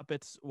of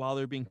puppets while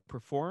they're being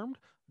performed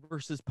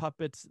versus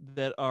puppets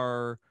that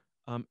are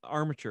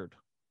armatured?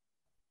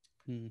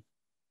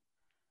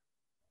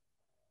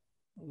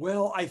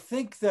 Well, I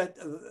think that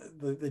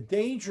the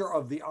danger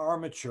of the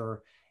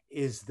armature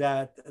is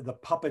that the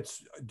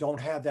puppets don't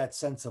have that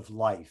sense of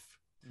life.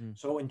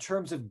 So in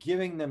terms of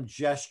giving them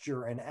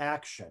gesture and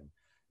action,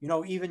 you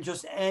know, even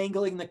just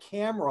angling the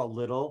camera a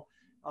little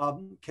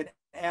can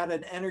add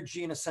an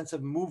energy and a sense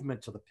of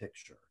movement to the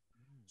picture.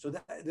 So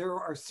that there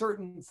are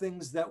certain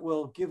things that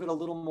will give it a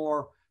little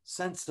more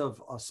sense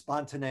of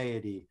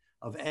spontaneity,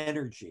 of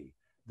energy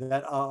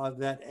that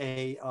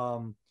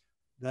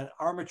that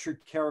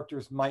armatured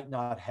characters might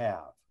not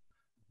have.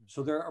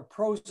 So there are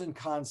pros and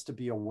cons to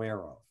be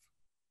aware of.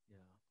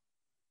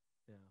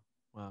 Yeah.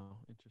 Wow,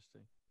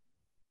 interesting.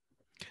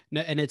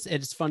 No, and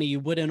it's funny, you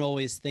wouldn't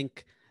always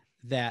think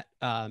that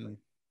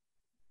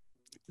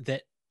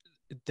that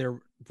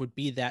there would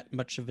be that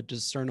much of a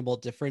discernible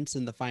difference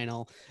in the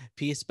final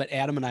piece, but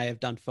Adam and I have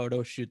done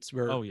photo shoots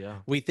where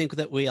we think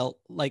that we'll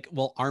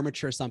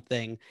armature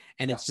something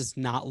and it's just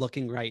not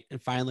looking right,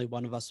 and finally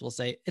one of us will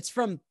say, it's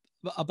from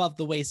above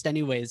the waist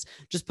anyways,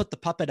 just put the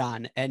puppet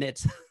on, and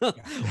it's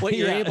what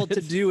you're able to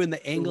do in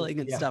the angling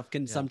and stuff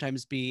can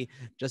sometimes be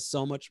just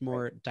so much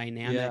more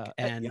dynamic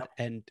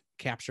and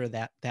capture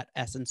that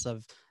essence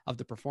of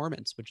the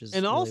performance, which is,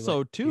 and really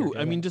also too,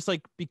 I mean, just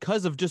like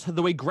because of just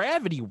the way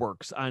gravity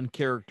works on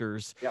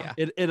characters,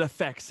 it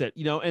affects it,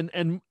 you know.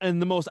 And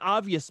the most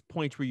obvious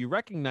point where you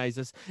recognize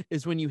this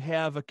is when you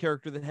have a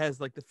character that has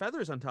like the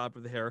feathers on top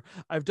of the hair.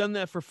 I've done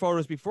that for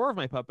photos before of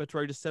my puppets,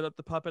 where I just set up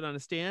the puppet on a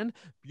stand,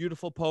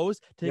 beautiful pose,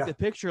 take a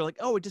picture, like,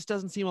 oh, it just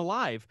doesn't seem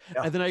alive,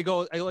 and then I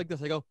like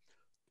this, I go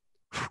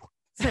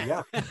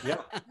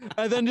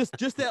and then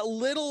just that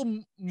little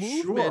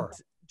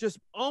movement just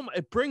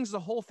it brings the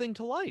whole thing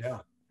to life.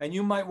 And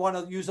you might want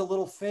to use a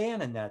little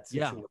fan in that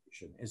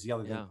situation is the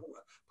other thing.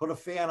 Put a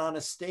fan on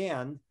a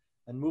stand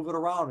and move it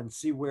around and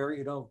see where,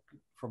 you know,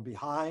 from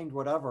behind,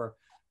 whatever,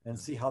 and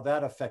see how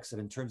that affects it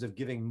in terms of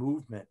giving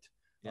movement.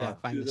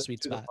 Find the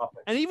sweet spot.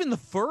 And even the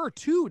fur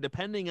too,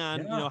 depending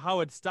on, you know,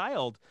 how it's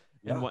styled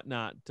and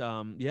whatnot.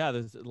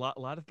 There's a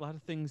lot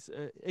of things.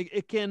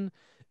 It can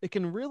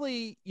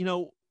really, you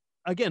know,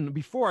 again,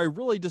 before I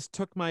really just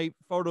took my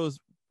photos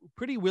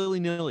pretty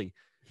willy-nilly.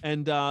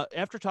 And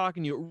after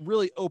talking to you, it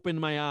really opened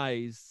my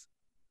eyes.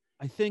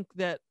 I think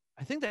that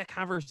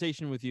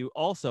conversation with you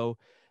also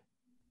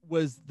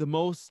was the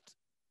most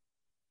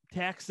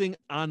taxing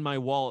on my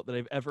wallet that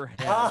I've ever had.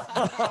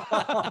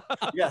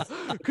 Yes.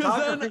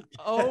 Because then,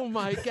 oh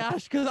my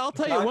gosh, because I'll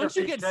tell you, once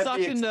you get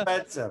sucked into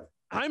expensive.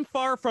 I'm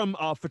far from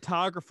a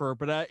photographer,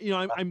 but you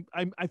know,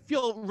 I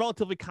feel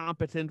relatively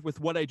competent with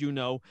what I do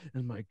know.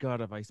 And my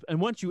God, have I?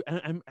 And once you,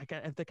 I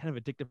have that kind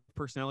of addictive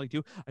personality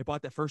too. I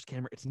bought that first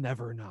camera. It's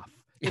never enough.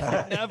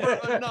 It's never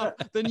enough.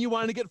 Then you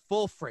want to get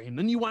full frame.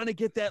 Then you want to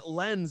get that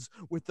lens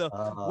with the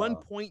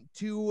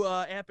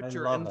 1.2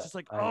 aperture, and it's just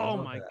like, oh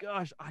my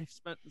gosh, I've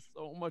spent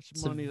so much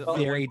money that my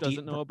wife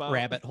doesn't know about.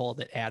 Rabbit hole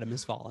that Adam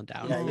has fallen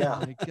down. Oh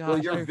my gosh. Well,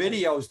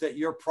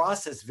 your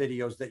process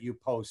videos that you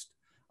post,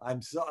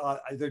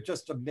 they're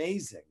just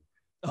amazing.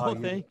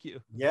 Thank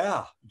you.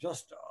 Yeah,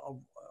 just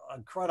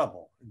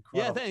incredible.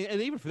 Yeah,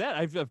 and even for that,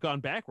 I've gone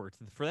backwards.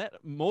 For that,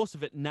 most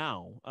of it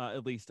now,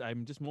 at least,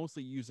 I'm just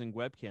mostly using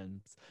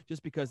webcams,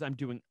 just because I'm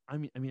doing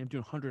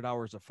 100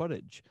 hours of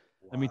footage.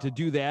 Wow. I mean, to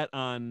do that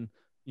on,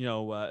 you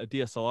know, a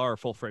DSLR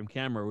full frame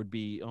camera would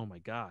be, oh my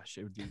gosh,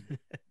 it would be.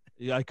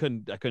 I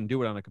couldn't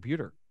do it on a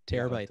computer.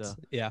 Terabytes.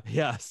 But,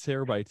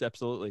 terabytes,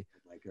 absolutely.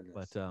 My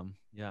goodness. But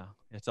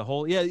it's a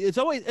whole it's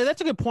always, and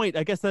that's a good point.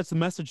 I guess that's the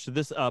message to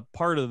this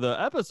part of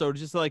the episode,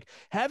 just like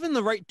having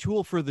the right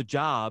tool for the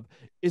job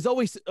is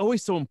always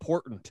so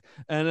important.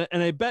 And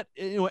I bet,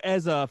 you know,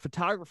 as a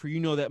photographer, you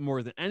know that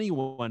more than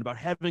anyone about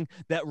having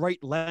that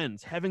right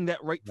lens, having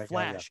that right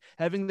flash,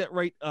 having that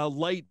right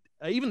light,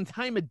 even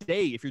time of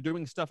day if you're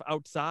doing stuff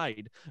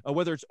outside,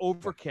 whether it's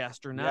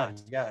overcast or not.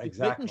 Exactly.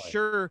 Making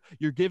sure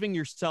you're giving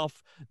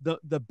yourself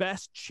the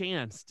best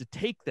chance to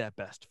take that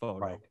best photo.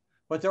 Right.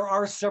 But there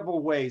are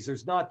several ways.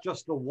 There's not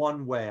just the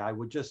one way. I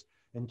would just,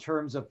 in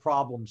terms of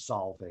problem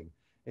solving,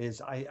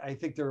 I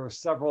think there are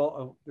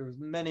there's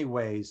many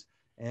ways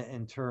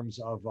in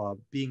terms of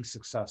being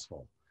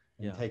successful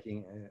and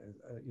taking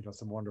you know,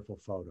 some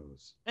wonderful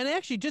photos. And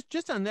actually,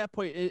 just on that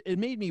point, it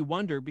made me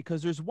wonder,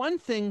 because there's one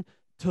thing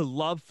to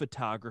love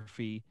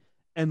photography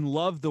and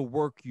love the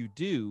work you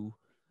do,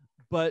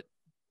 but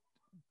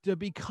to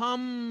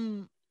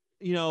become,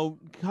 you know,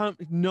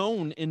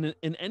 known in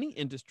any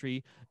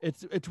industry,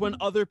 it's when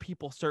other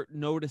people start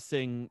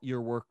noticing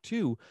your work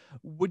too.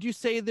 Would you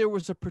say there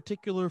was a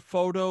particular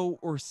photo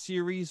or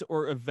series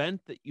or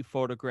event that you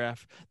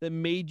photographed that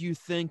made you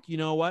think, you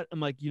know what,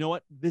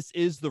 this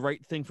is the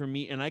right thing for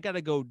me, and I got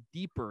to go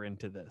deeper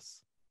into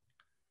this?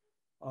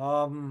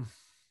 I'm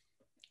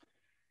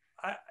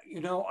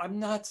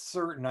not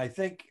certain. I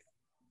think,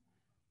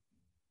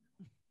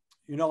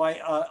 you know,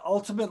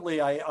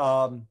 ultimately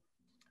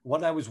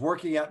when I was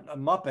working at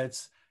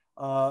Muppets,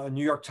 a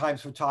New York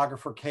Times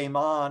photographer came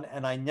on,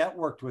 and I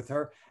networked with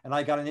her, and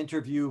I got an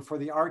interview for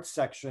the art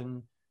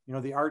section,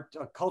 the art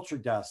culture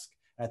desk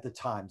at the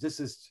Times. This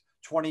is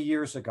 20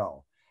 years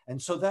ago.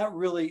 And so that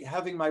really,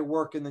 having my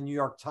work in the New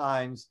York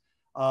Times,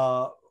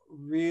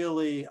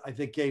 really, I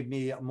think, gave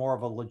me more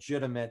of a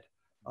legitimate,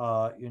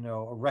 a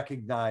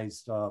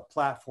recognized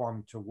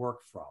platform to work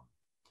from.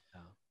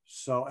 Yeah.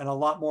 So, and a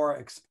lot more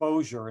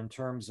exposure in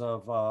terms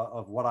of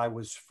what I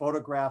was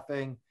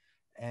photographing.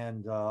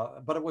 And,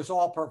 but it was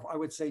all, I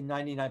would say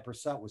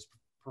 99% was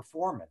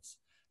performance,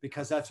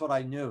 because that's what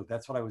I knew.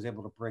 That's what I was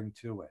able to bring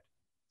to it.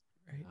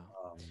 Right.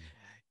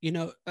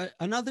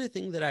 Another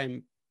thing that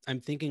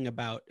I'm thinking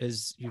about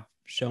is you've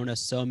shown us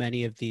so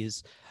many of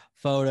these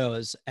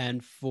photos,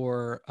 and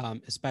for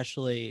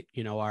especially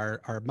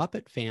our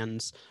Muppet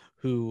fans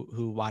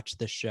who watch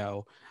the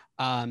show,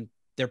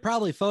 they're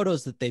probably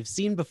photos that they've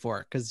seen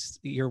before, because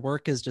your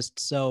work is just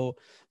so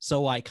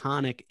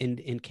iconic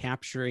in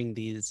capturing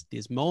these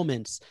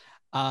moments.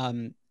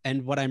 And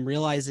what I'm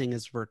realizing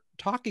as we're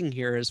talking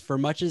here is, for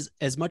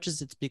as much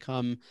as it's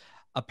become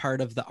a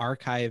part of the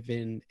archive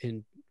in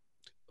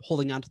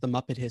holding on to the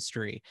Muppet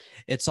history,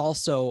 it's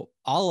also,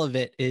 all of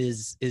it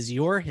is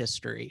your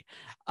history.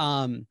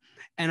 And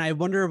I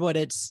wonder what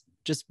it's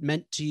just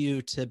meant to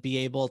you to be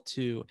able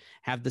to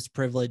have this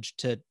privilege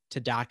to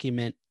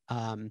document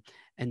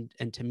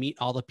and to meet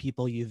all the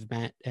people you've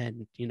met,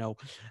 and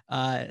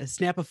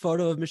snap a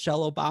photo of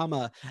Michelle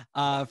Obama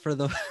for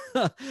the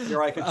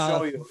here I can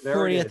show you.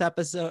 40th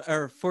episode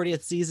or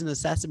 40th season of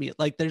Sesame.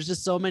 Like, there's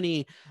just so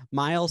many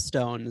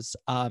milestones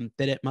that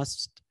it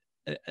must.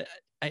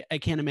 I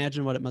can't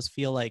imagine what it must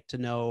feel like to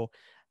know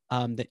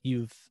that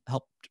you've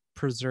helped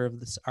preserve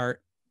this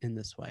art in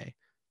this way.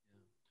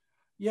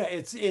 Yeah,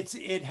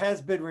 it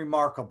has been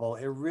remarkable.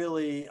 It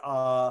really,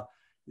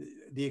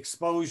 the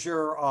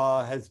exposure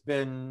has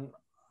been,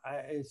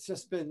 it's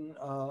just been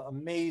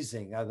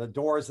amazing. The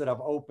doors that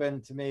have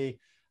opened to me.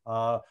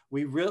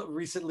 We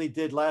recently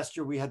did, last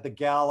year we had the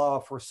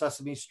gala for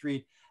Sesame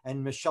Street,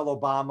 and Michelle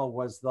Obama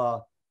was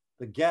the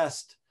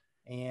guest.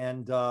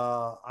 And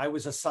I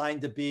was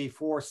assigned to be,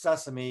 for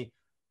Sesame,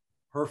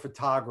 her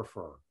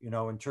photographer,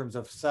 in terms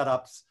of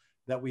setups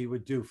that we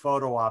would do,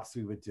 photo ops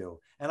we would do.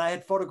 And I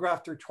had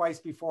photographed her twice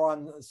before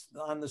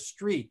on the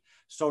street.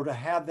 So to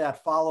have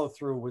that follow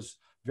through was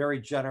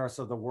very generous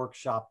of the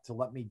workshop to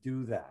let me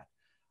do that.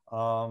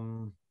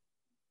 And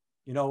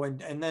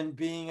then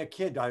being a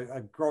kid,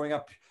 I growing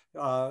up,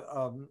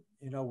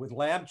 with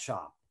Lamb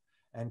Chop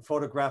and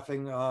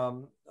photographing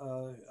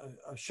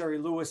Sherry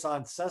Lewis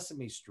on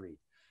Sesame Street.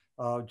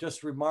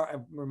 Just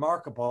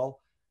remarkable.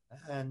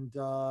 And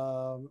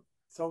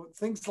so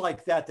things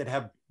like that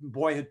have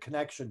boyhood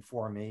connection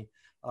for me.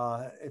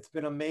 It's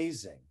been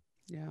amazing.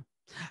 Yeah.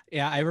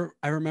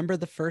 I remember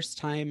the first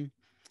time,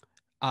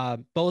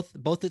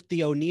 both at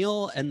the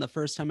O'Neill and the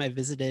first time I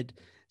visited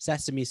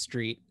Sesame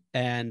Street,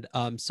 and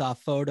saw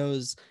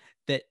photos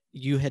that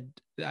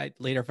I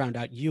later found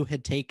out you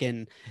had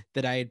taken,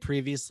 that I had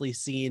previously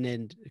seen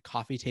in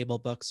coffee table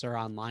books or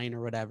online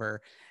or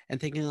whatever, and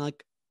thinking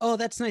like, oh,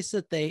 that's nice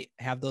that they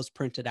have those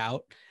printed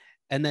out.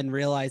 And then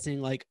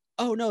realizing like,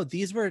 oh no,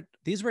 these were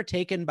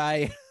taken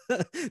by,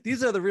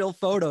 these are the real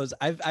photos.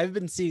 I've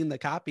been seeing the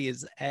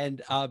copies,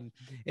 and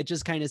it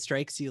just kind of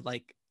strikes you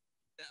like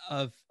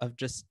of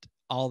just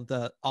all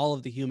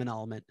of the human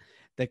element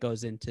that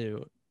goes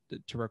into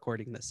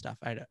recording this stuff.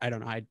 I don't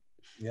know.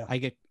 I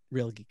get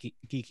real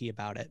geeky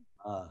about it.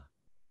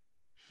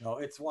 No,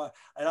 it's one,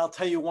 and I'll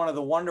tell you, one of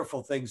the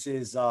wonderful things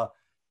is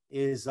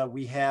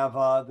we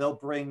have they'll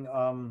bring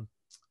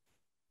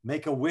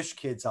Make-A-Wish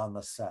kids on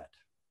the set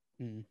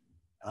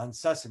on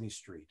Sesame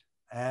Street,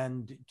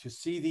 and to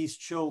see these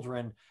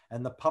children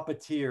and the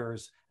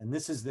Puppeteers, and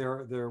this is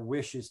their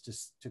wish is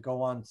to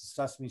go on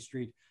Sesame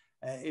Street.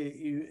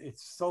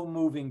 It's so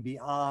moving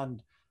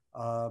beyond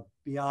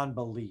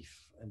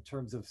belief in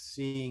terms of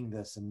seeing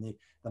this and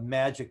the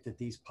magic that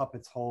these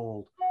puppets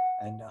hold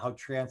and how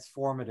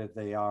transformative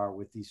they are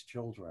with these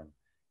children.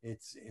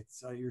 It's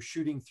you're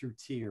shooting through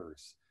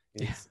tears.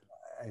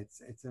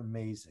 It's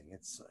amazing.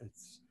 It's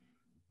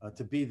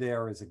to be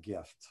there is a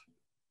gift,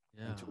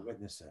 and to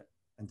witness it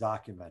and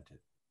document it.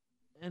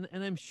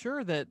 And I'm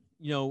sure that,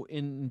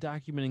 in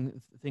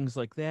documenting things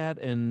like that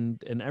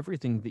and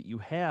everything that you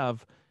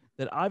have,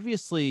 that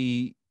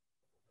obviously,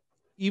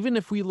 even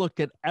if we looked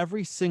at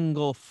every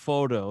single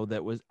photo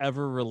that was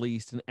ever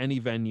released in any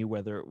venue,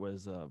 whether it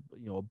was a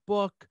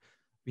book,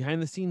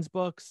 behind the scenes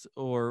books,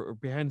 or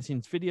behind the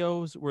scenes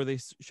videos where they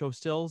show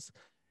stills,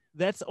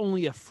 that's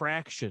only a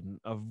fraction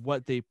of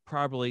what they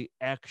probably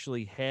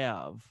actually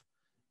have.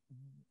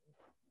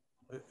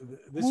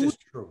 This is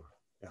true.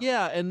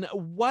 Yeah. And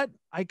what,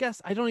 I guess,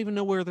 I don't even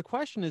know where the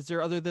question is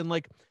there, other than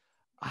like,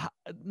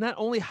 not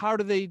only how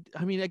do they,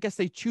 I mean, I guess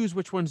they choose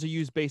which ones to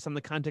use based on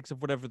the context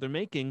of whatever they're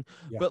making,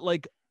 but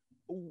like,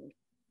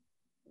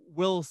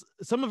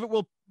 some of it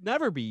will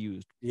never be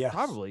used? Yes.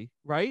 Probably,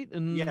 right?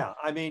 And yeah,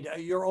 I mean,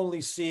 you're only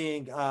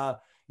seeing,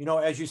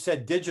 as you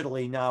said,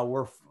 digitally now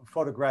we're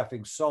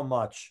photographing so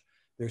much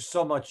there's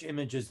so much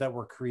images that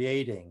we're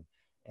creating,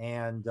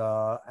 and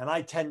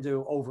I tend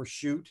to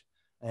overshoot,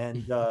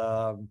 and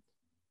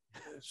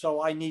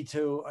so I need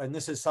to, and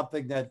this is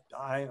something that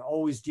I'm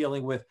always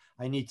dealing with.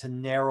 I need to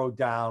narrow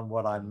down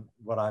what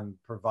I'm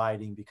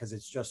providing, because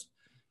it's just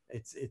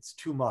it's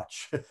too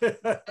much.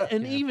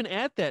 And even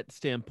at that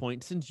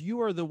standpoint, since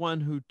you are the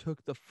one who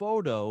took the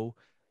photo,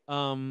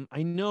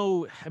 I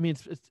know, I mean,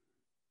 it's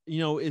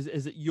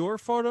is it your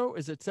photo?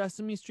 Is it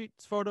Sesame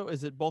Street's photo?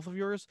 Is it both of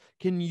yours?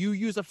 Can you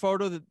use a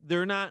photo that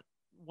they're not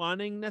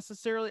wanting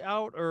necessarily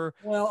out? Or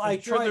well,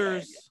 I'm sure try.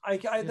 there's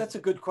That's a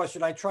good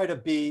question. I try to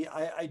be.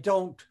 I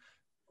don't,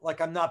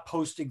 like, I'm not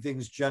posting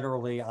things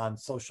generally on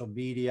social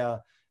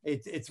media.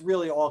 It's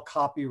really all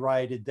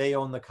copyrighted. They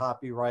own the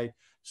copyright,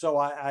 so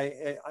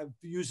I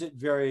use it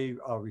very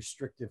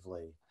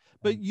restrictively.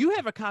 But you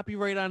have a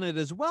copyright on it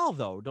as well,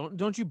 though.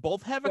 Don't you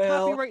both have a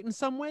Well, copyright in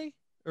some way,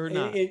 or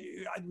not?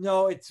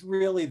 No, it's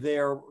really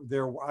their.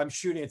 I'm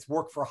shooting. It's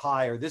work for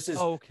hire. This is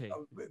okay.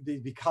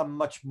 Become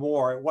much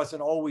more. It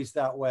wasn't always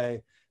that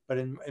way, but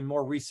in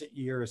more recent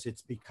years,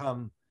 it's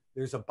become.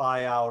 There's a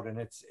buyout, and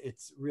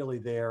it's really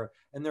there,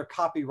 and they're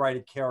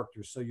copyrighted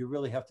characters, so you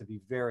really have to be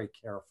very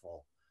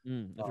careful.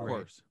 Of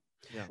course.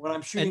 Yeah. When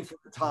I'm shooting for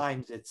the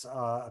Times, it's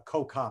a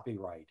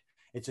co-copyright.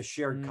 It's a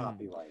shared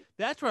copyright.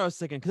 That's what I was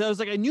thinking, because I was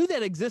like, I knew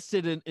that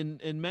existed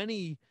in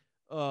many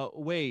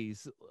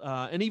ways,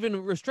 and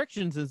even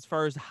restrictions as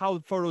far as how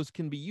photos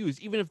can be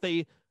used. Even if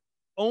they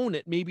own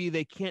it, maybe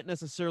they can't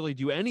necessarily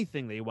do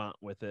anything they want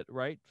with it,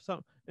 right?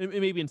 So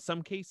maybe in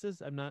some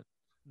cases, I'm not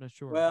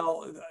sure.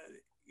 Well,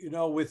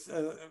 with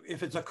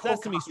if it's a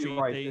Sesame Street,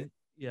 co-copyright,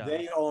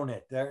 they own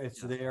it.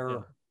 It's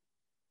their.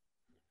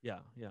 Yeah.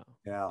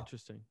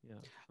 Interesting. Yeah.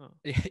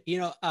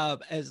 Huh.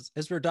 As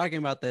we're talking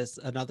about this,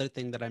 another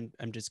thing that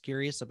I'm just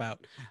curious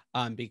about,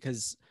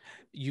 because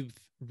you've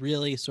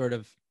really sort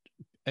of,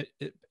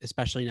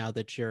 especially now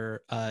that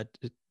you're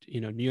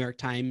New York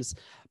Times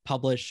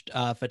published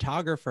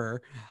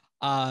photographer,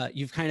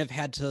 you've kind of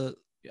had to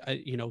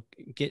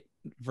get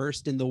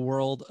versed in the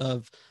world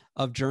of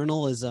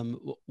journalism.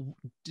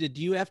 Did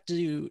you have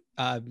to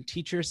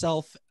teach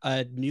yourself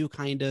a new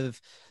kind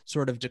of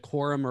sort of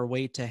decorum or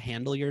way to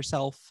handle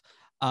yourself,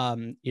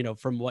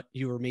 from what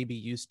you were maybe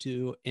used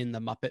to in the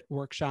Muppet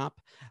Workshop,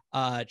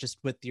 just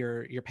with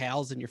your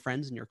pals and your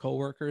friends and your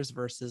coworkers,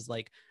 versus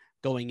like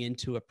going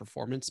into a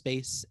performance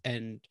space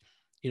and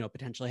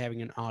potentially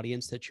having an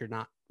audience that you're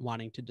not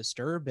wanting to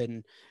disturb,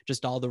 and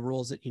just all the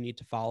rules that you need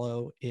to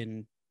follow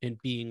in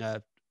being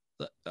a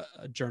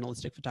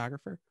journalistic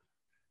photographer?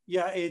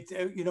 Yeah,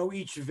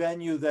 each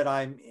venue that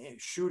I'm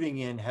shooting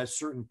in has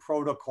certain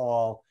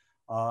protocol,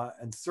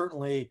 and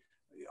certainly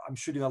I'm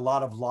shooting a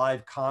lot of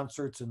live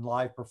concerts and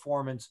live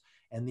performance,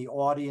 and the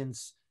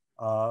audience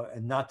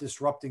and not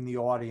disrupting the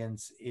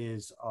audience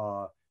is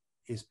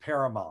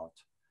paramount.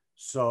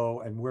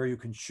 So, and where you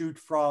can shoot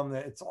from,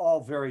 it's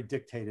all very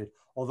dictated.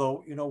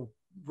 Although,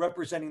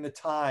 representing the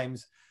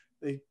Times,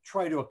 they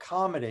try to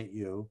accommodate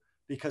you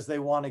because they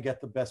want to get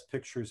the best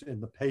pictures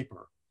in the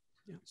paper.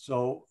 Yeah.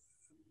 So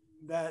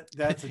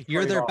that's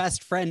you're their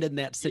best friend in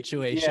that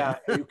situation. Yeah,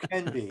 you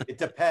can be. It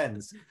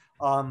depends.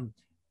 And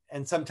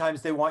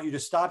sometimes they want you to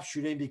stop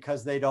shooting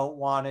because they don't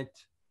want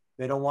it.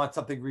 They don't want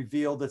something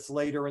revealed that's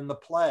later in the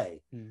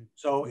play.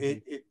 So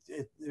it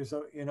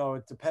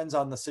depends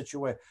on the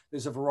situation.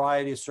 There's a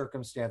variety of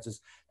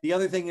circumstances. The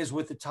other thing is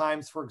with the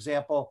Times, for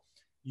example,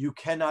 you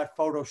cannot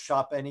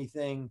Photoshop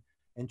anything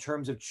in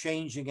terms of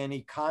changing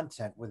any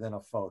content within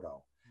a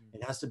photo.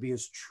 It has to be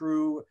as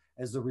true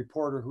as the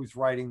reporter who's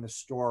writing the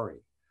story.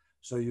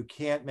 So you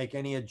can't make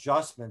any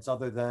adjustments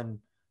other than,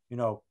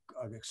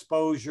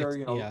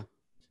 exposure,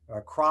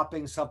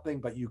 cropping something,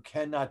 but you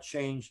cannot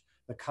change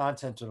the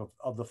content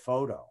of the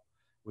photo,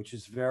 which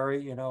is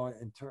very,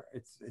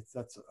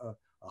 that's a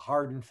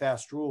hard and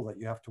fast rule that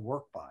you have to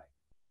work by.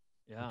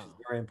 Yeah. Which is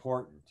very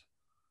important.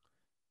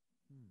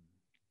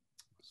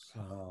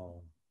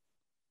 So.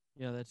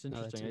 Yeah, that's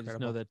interesting. I just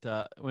know that,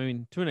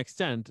 to an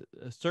extent,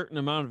 a certain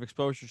amount of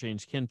exposure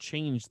change can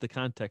change the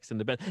context in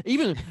the bed.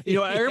 Even,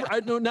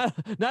 I know not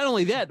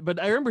only that, but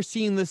I remember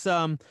seeing this,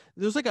 there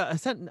was like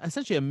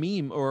essentially a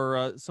meme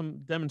or some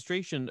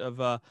demonstration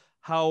of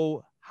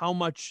how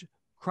much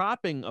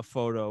cropping a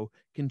photo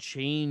can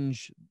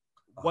change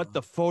what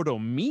the photo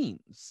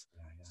means.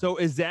 Yeah. So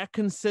is that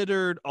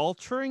considered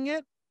altering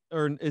it,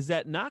 or is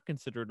that not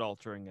considered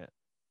altering it?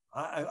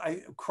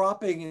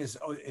 Cropping is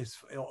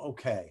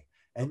okay.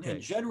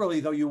 And generally,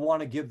 though, you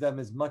want to give them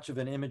as much of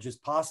an image as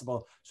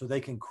possible so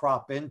they can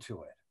crop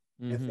into it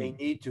if they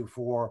need to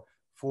for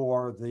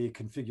the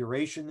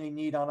configuration they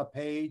need on a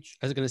page.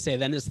 I was going to say,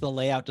 then it's the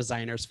layout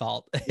designer's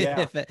fault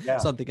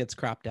if something gets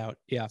cropped out.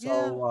 Yeah.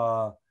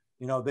 So,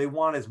 they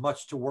want as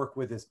much to work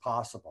with as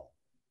possible.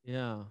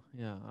 Yeah.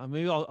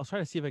 Maybe I'll try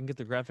to see if I can get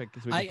the graphic.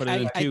 So we can put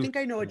I think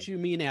I know what you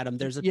mean, Adam.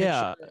 There's a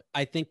picture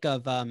I think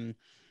of,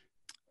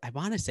 I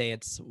want to say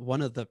it's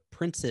one of the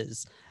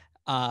princes.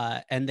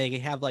 And they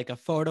have like a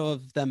photo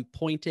of them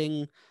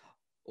pointing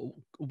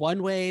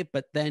one way,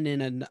 but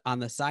then on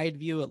the side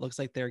view, it looks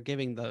like they're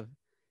giving the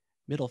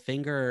middle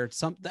finger or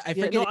something. I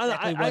Yeah, forget no,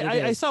 exactly what it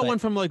is. I saw but- one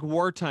from like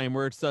wartime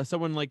where it's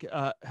someone like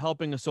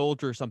helping a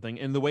soldier or something,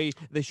 and the way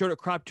they showed it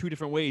cropped 2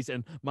 different ways,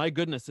 and my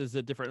goodness, is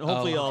it different.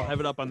 Hopefully, I'll okay. have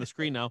it up on the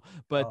screen now.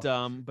 But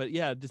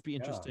yeah, it'd just be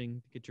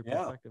interesting to get your Yeah.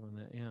 perspective on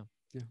that. Yeah.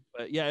 Yeah.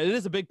 But yeah, it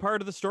is a big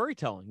part of the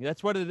storytelling.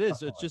 That's what it is.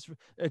 Definitely.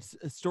 It's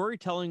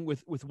storytelling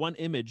with one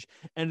image,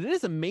 and it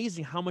is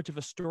amazing how much of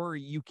a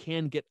story you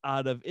can get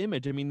out of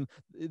image. I mean,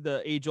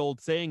 the age-old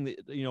saying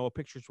that a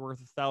picture's worth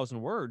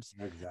 1,000 words,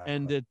 Exactly.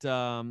 and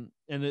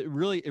it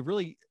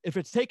really, if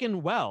it's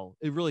taken well,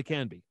 it really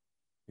can be.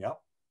 Yep.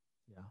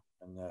 Yeah.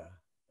 And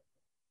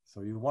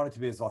so you want it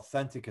to be as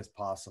authentic as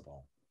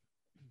possible.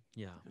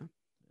 Yeah.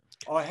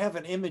 Oh, I have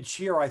an image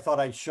here I thought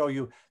I'd show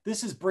you.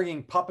 This is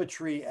bringing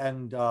puppetry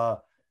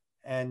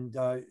and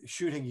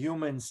shooting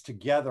humans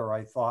together.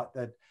 I thought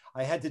that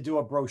I had to do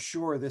a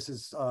brochure. This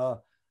is a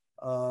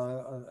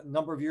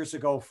number of years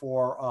ago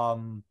for,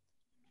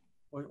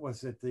 what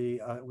was it?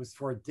 It was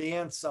for a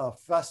dance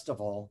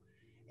festival.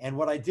 And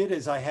what I did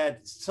is I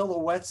had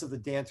silhouettes of the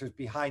dancers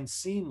behind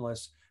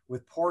seamless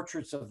with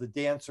portraits of the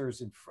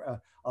dancers,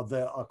 of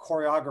the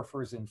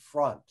choreographers in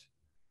front.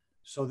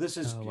 So this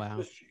is, wow.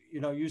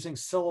 using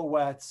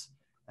silhouettes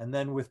and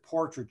then with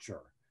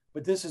portraiture.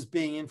 But this is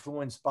being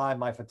influenced by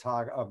my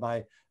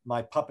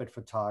my puppet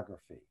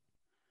photography.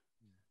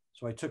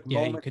 So I took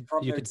moments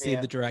from you could see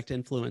the direct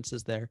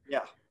influences there.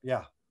 Yeah,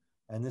 yeah.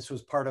 And this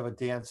was part of a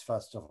dance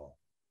festival.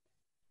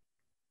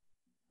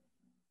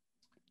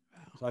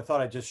 Wow. So I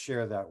thought I'd just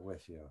share that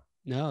with you.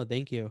 No,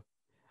 thank you.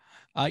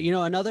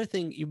 Another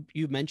thing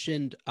you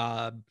mentioned,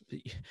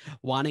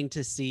 wanting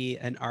to see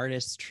an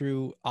artist's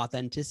true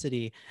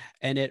authenticity,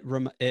 and it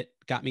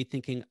got me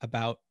thinking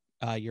about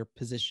your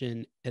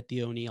position at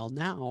the O'Neill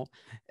now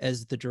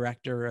as the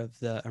director of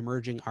the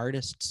Emerging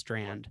Artist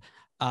Strand,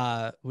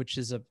 which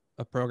is a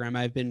program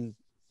I've been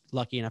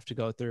lucky enough to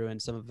go through, and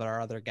some of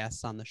our other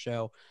guests on the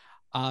show.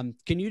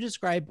 Can you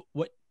describe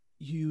what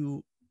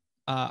you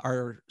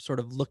are sort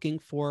of looking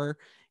for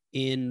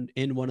in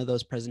one of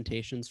those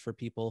presentations for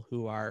people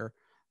who are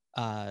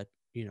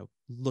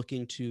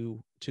looking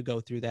to go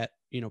through that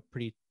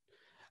pretty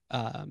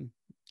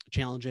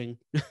challenging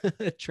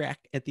track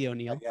at the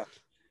O'Neill? Yeah.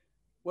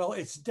 Well,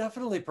 it's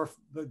definitely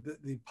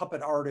the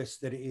puppet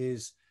artist that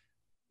is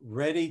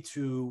ready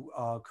to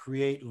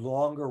create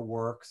longer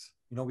works.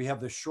 We have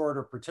the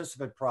shorter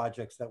participant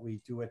projects that we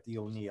do at the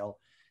O'Neill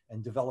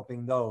and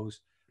developing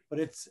those, but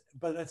it's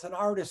an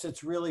artist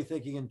that's really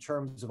thinking in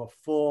terms of a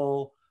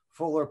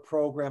fuller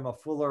program, a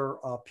fuller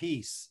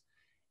piece,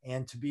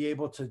 and to be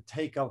able to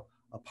take a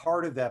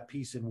part of that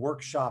piece and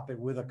workshop it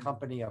with a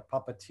company of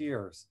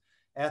puppeteers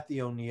at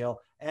the O'Neill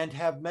and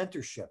have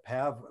mentorship,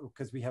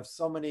 because we have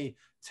so many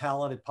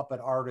talented puppet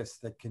artists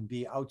that can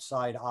be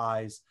outside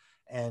eyes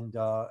and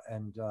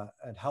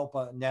help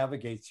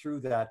navigate through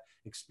that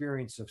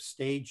experience of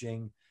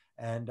staging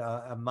and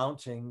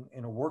mounting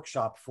in a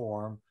workshop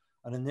form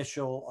an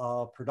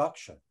initial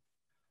production.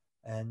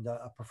 And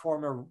a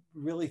performer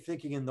really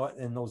thinking in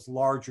those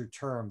larger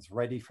terms,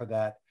 ready for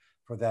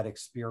that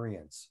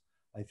experience,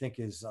 I think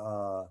is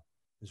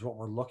what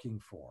we're looking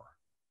for.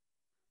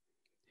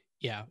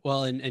 Yeah,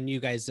 well, and you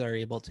guys are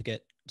able to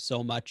get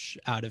so much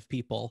out of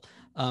people,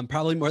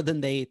 probably more than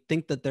they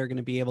think that they're going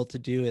to be able to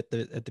do at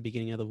the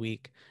beginning of the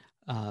week.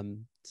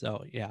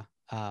 So yeah.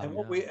 And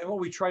what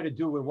we try to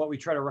do and what we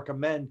try to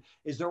recommend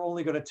is they're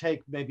only going to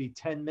take maybe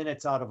 10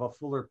 minutes out of a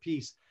fuller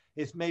piece.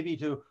 It's maybe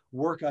to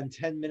work on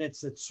 10 minutes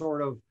that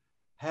sort of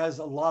has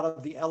a lot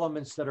of the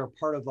elements that are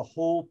part of the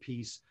whole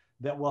piece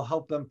that will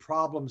help them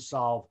problem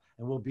solve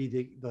and will be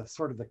the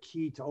sort of the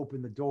key to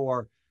open the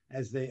door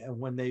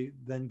when they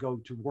then go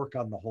to work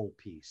on the whole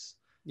piece.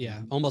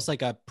 Yeah, almost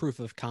like a proof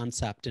of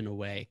concept in a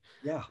way.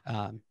 Yeah.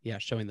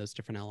 Showing those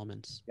different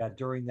elements. Yeah,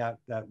 during that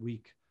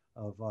week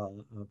of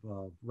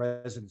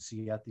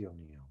residency at the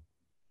O'Neill.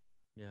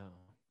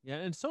 Yeah,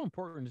 and it's so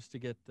important just to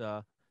get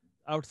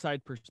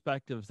outside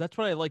perspectives. That's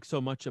what I like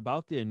so much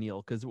about the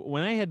O'Neill, because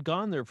when I had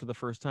gone there for the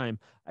first time,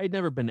 I'd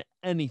never been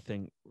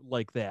anything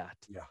like that.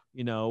 Yeah.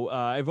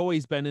 I've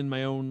always been in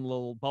my own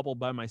little bubble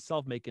by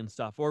myself making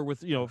stuff, or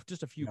with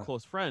just a few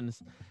close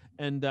friends.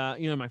 And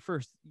my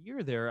first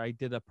year there, I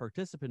did a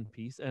participant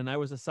piece, and I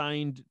was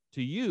assigned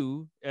to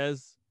you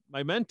as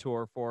my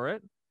mentor for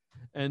it.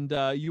 And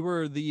you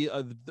were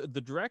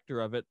the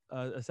director of it,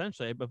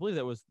 essentially. I believe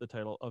that was the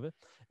title of it.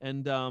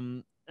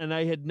 And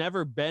I had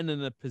never been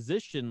in a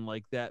position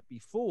like that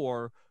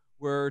before,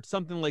 where it's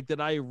something like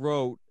that I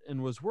wrote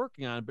and was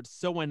working on, but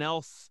someone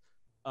else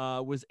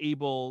was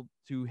able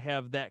to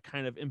have that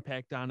kind of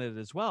impact on it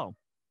as well.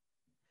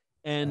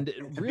 And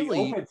to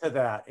really be open to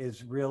that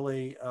is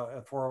really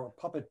for a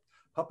puppet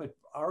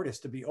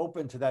artist to be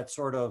open to that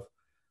sort of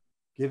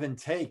give and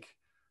take.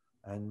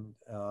 And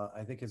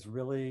I think it's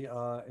really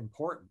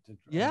important.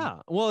 Yeah.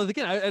 Well,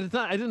 again,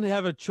 I didn't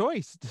have a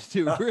choice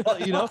to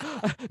really,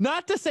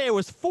 not to say I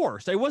was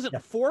forced. I wasn't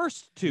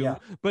forced to,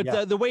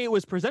 but the way it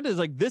was presented is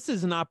like, this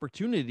is an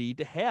opportunity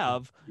to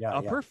have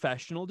a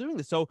professional doing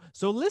this. So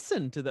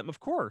listen to them, of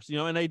course,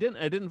 and I didn't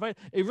invite.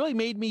 It really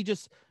made me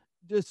just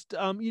just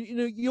you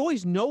know, you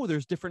always know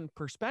there's different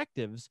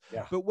perspectives,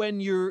 Yeah. but when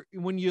you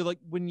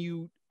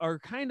are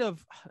kind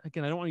of,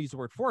 again, I don't want to use the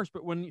word forced,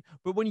 but when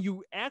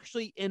you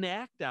actually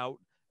enact out,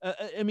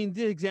 I mean,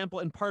 the example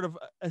and part of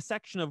a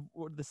section of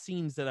the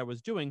scenes that I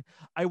was doing,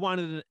 I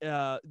wanted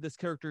this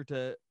character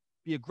to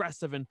be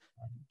aggressive and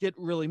get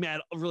really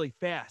mad really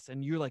fast,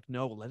 and you're like,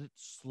 no, let it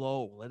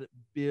slow, let it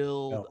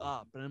build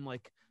up. And I'm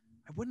like,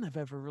 I wouldn't have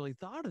ever really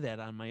thought of that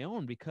on my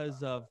own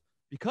because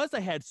I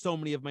had so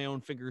many of my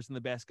own fingers in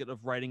the basket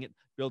of writing it,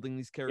 building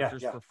these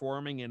characters,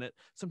 performing in it.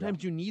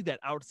 Sometimes you need that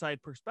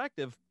outside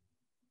perspective,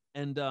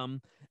 and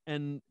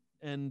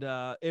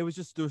it was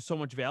just, there was so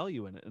much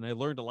value in it, and I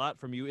learned a lot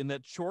from you in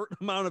that short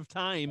amount of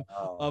time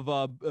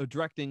of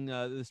directing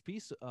this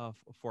piece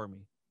for me.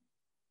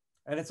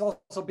 And it's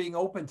also being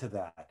open to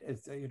that.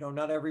 It's, you know,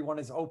 not everyone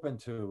is open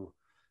to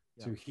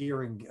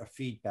hearing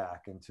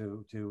feedback and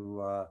to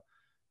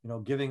you know,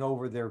 giving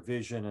over their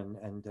vision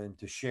and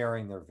to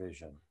sharing their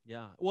vision.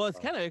 Yeah. Well, it's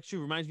kind of actually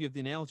reminds me of the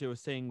analogy I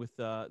was saying with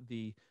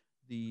the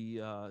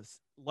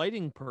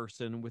lighting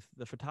person with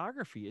the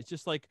photography. It's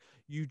just like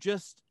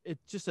it's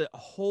just a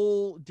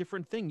whole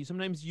different thing.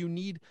 Sometimes you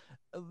need,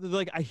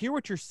 like, I hear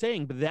what you're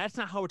saying, but that's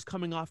not how it's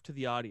coming off to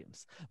the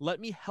audience. Let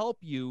me help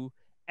you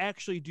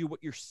actually do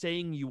what you're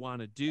saying you want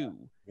to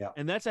do. Yeah.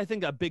 And that's, I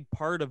think, a big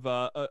part of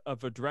a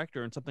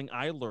director, and something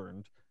I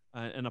learned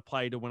and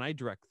apply to when I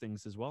direct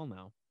things as well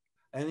now.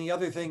 And the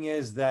other thing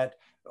is that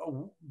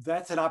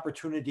that's an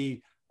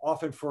opportunity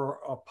often for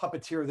a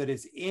puppeteer that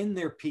is in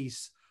their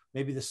piece,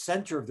 maybe the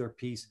center of their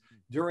piece,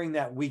 during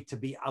that week, to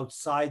be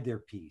outside their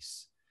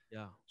piece.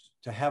 Yeah.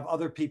 To have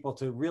other people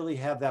to really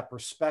have that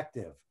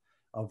perspective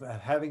of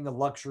having the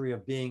luxury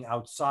of being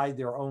outside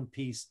their own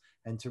piece,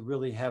 and to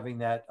really having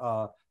that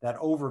that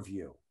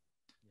overview.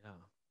 Yeah.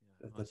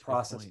 That the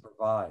process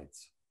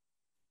provides.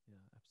 Yeah,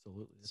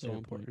 absolutely. That's so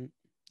important.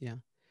 Yeah.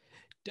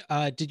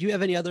 Did you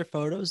have any other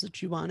photos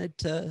that you wanted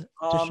to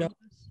show us?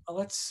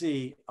 Let's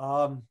see.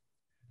 I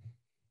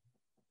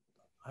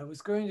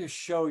was going to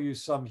show you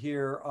some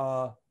here.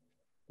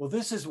 Well,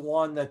 this is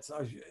one that's,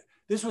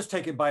 this was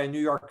taken by a New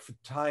York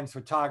Times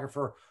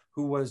photographer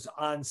who was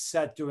on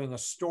set doing a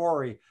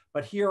story,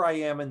 but here I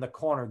am in the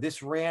corner.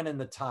 This ran in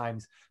the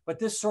Times, but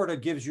this sort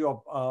of gives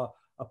you a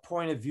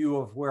point of view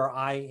of where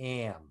I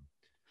am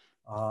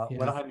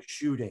when I'm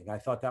shooting. I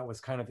thought that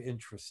was kind of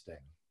interesting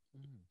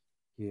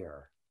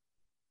here.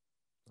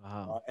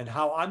 Wow. And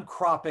how I'm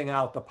cropping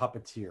out the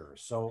puppeteers.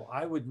 So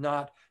I would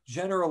not,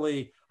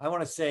 generally, I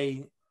want to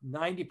say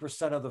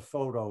 90% of the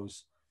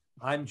photos,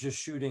 I'm just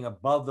shooting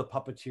above the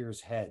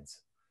puppeteers' heads,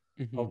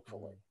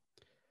 hopefully.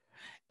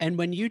 And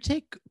when you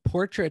take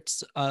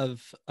portraits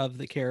of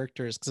the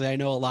characters, because I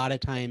know a lot of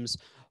times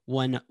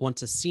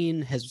once a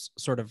scene has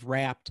sort of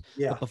wrapped,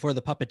 but before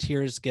the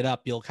puppeteers get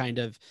up, you'll kind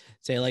of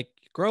say, like,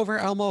 Grover,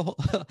 Elmo,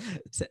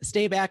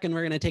 stay back, and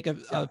we're going to take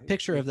a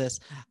picture of this.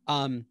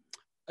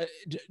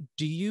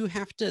 Do you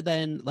have to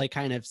then, like,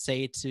 kind of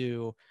say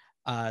to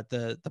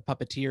the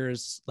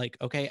puppeteers, like,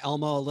 okay,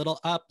 Elmo, a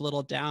little up,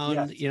 little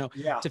down, you know,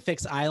 to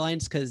fix eye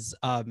lines? Because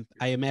I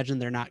imagine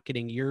they're not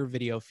getting your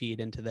video feed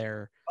into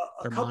their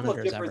couple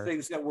of different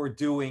things that we're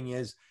doing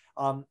is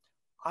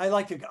I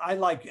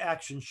like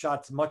action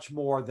shots much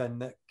more than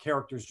the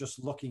characters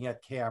just looking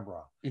at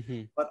camera,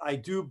 but I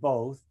do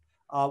both.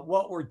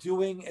 What we're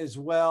doing as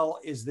well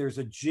is there's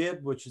a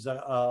jib, which is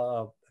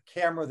a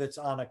camera that's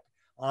on a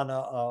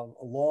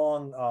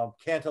long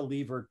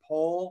cantilevered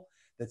pole.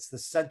 That's the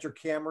center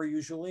camera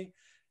usually.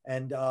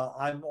 And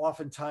I'm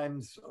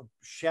oftentimes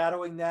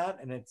shadowing that,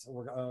 and it's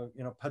you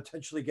know,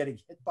 potentially getting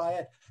hit by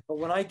it. But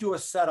when I do a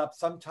setup,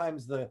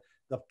 sometimes the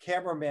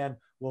cameraman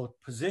will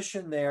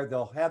position there.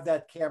 They'll have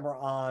that camera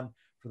on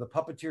for the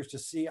puppeteers to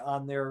see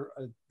on their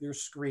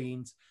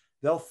screens.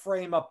 They'll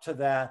frame up to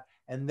that,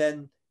 and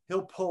then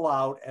he'll pull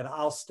out, and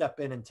I'll step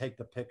in and take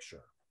the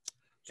picture.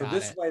 So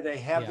this way they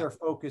have their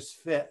focus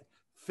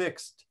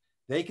fixed.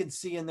 They can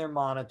see in their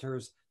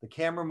monitors. The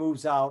camera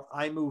moves out.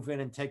 I move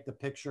in and take the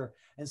picture.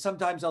 And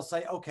sometimes I'll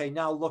say, okay,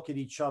 now look at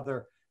each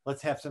other.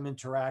 Let's have some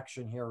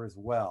interaction here as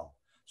well.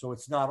 So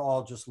it's not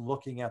all just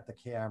looking at the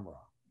camera.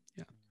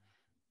 Yeah.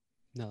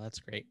 No, that's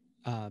great.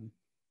 Here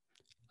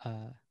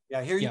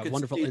you can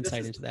wonderful see,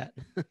 insight into that.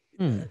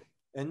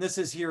 And this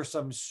is here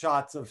some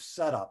shots of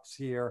setups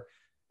here.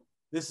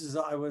 This is,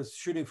 I was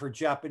shooting for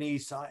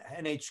Japanese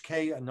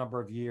NHK a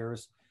number of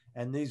years.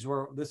 And this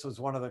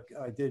was one of the,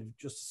 I did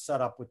just set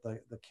up with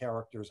the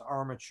characters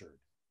armatured.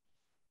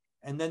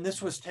 And then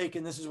this was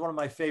taken, this is one of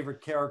my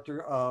favorite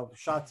character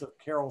shots of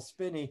Carol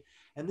Spinney.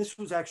 And this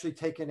was actually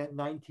taken at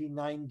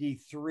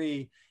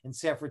 1993 in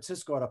San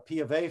Francisco at a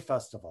P of A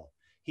festival.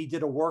 He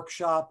did a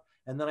workshop,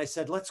 and then I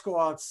said, let's go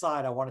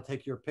outside. I want to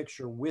take your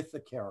picture with the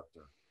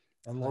character.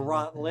 And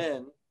Laurent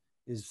Lynn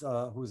is,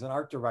 who was an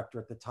art director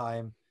at the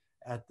time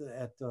at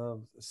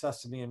the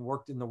Sesame and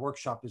worked in the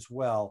workshop as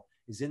well,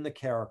 is in the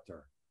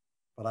character.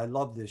 But I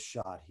love this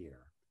shot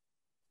here.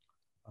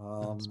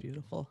 That's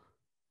beautiful.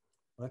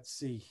 Let's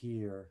see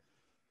here.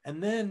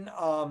 And then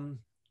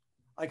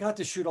I got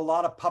to shoot a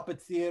lot of puppet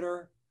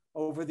theater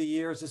over the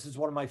years. This is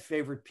one of my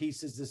favorite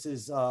pieces. This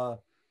is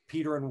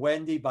Peter and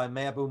Wendy by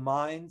Mabu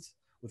Mines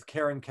with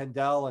Karen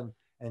Kendall,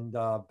 and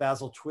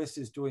Basil Twist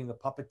is doing the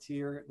puppet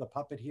here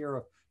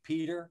of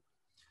Peter.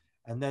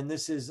 And then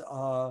this is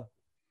Herman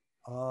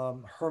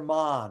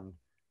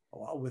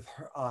with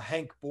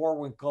Henk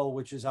Boerwinkle,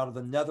 which is out of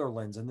the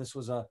Netherlands. And this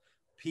was a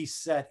piece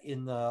set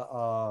in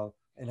a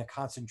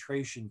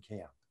concentration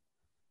camp.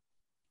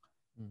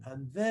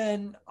 And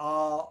then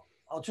I'll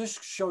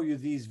just show you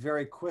these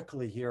very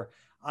quickly here.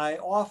 I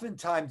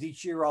oftentimes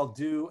each year I'll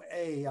do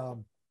a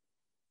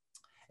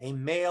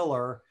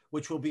mailer,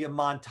 which will be a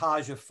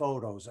montage of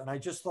photos. And I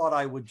just thought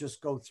I would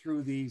just go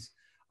through these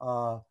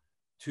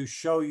to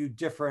show you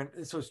different.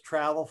 This was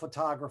travel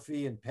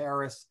photography in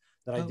Paris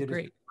that I did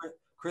great. a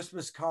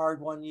Christmas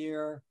card one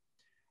year.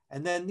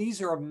 And then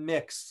these are a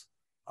mix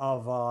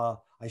of,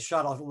 I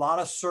shot a lot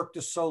of Cirque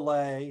du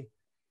Soleil.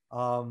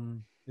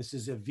 This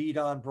is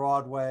Evita on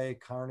Broadway,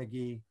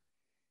 Carnegie.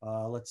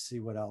 Let's see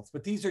what else.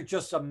 But these are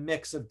just a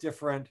mix of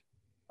different,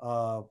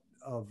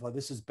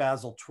 this is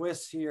Basil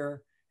Twist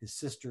here, his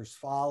Sister's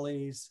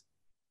Follies.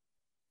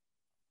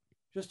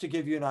 Just to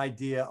give you an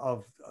idea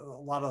of a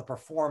lot of the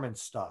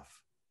performance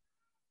stuff.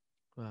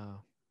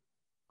 Wow.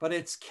 But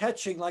it's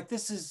catching, like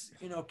this is,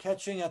 you know,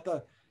 catching at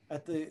the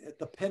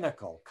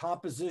pinnacle,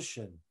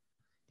 composition.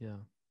 Yeah.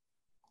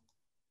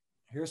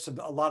 Here's a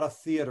lot of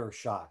theater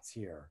shots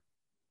here.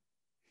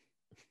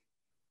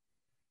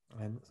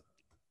 And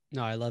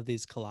no, I love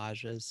these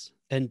collages,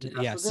 and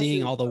yeah, so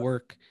seeing all the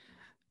work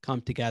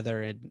come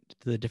together and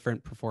the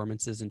different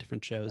performances and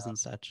different shows and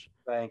such.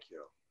 Thank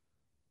you.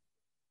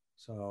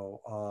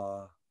 So,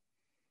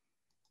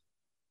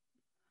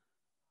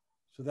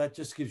 so that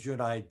just gives you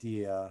an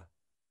idea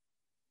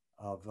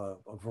of a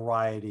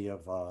variety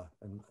of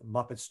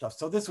Muppet stuff.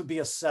 So this would be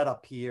a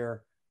setup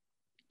here.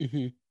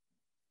 Mm-hmm.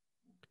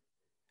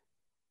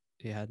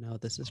 Yeah, no,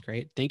 this is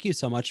great. Thank you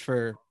so much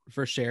for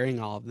sharing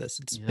all of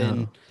this. It's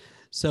been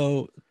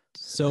so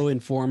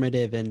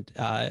informative, and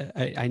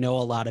I know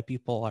a lot of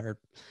people are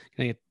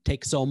going to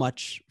take so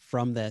much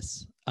from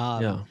this.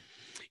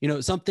 You know,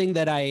 something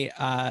that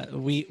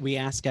we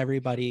ask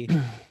everybody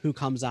who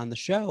comes on the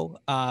show,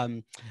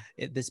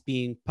 this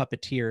being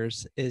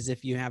Puppeteers, is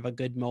if you have a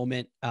good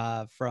moment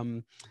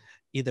from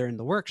either in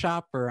the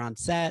workshop or on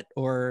set,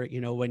 or,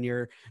 you know, when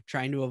you're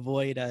trying to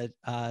avoid a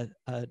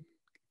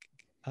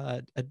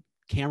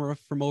camera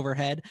from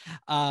overhead.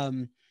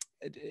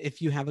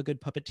 If you have a good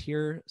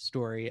puppeteer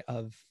story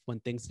of when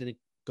things didn't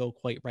go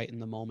quite right in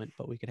the moment,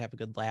 but we could have a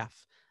good laugh,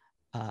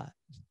 have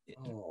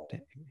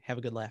a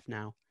good laugh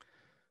now.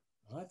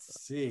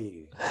 Let's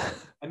see.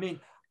 I mean,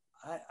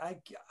 I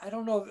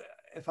don't know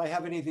if I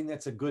have anything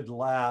that's a good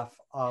laugh.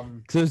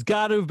 There's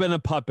got to have been a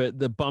puppet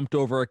that bumped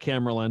over a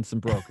camera lens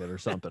and broke it or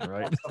something,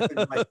 right? Something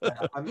like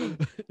that. I mean,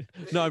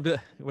 no, I'm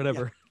just,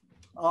 whatever.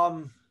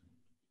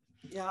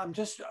 Yeah, I'm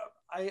just.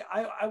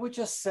 I would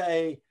just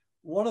say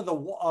one of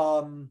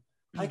the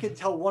I could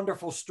tell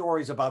wonderful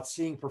stories about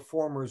seeing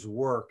performers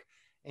work,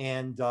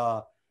 and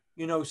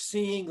you know,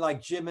 seeing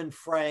like Jim and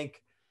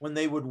Frank when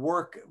they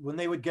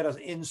would get an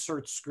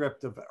insert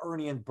script of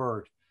Ernie and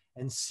Bert,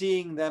 and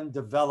seeing them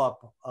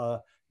develop.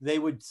 They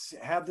would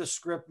have the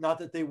script, not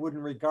that they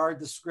wouldn't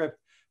regard the script,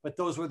 but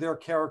those were their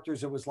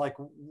characters. It was like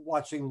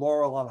watching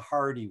Laurel and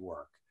Hardy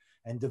work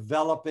and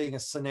developing a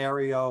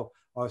scenario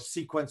or a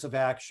sequence of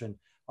action.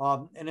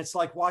 And it's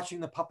like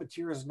watching the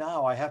Puppeteers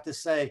now. I have to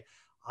say,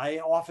 I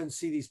often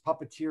see these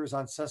Puppeteers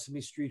on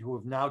Sesame Street who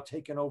have now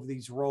taken over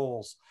these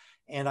roles.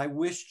 And I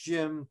wish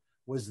Jim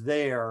was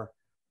there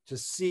to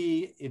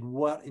see in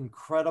what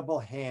incredible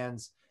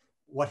hands,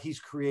 what he's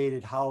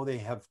created, how they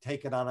have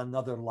taken on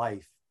another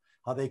life,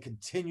 how they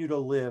continue to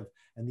live,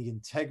 and the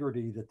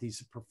integrity that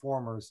these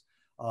performers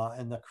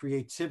and the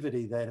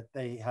creativity that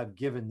they have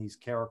given these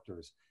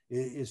characters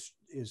is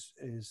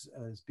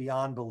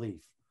beyond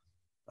belief.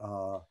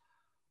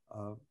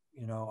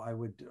 You know,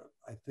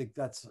 I think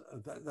that's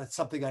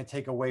something I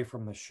take away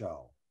from the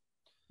show.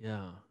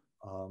 Yeah.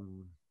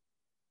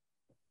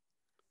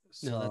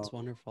 No, that's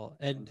wonderful.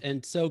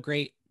 And so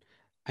great.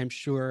 I'm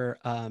sure,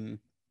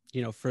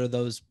 you know, for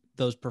those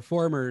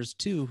performers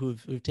too,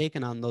 who've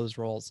taken on those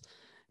roles,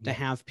 to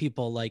have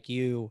people like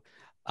you,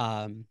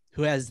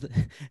 who has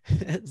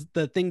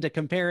the thing to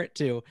compare it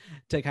to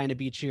kind of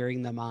be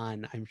cheering them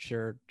on, I'm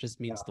sure just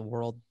means the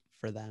world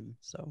for them.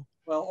 So,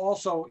 well,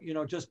 also, you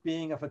know, just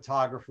being a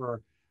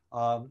photographer,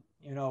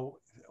 you know,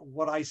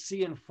 what I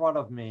see in front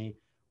of me,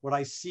 what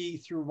I see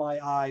through my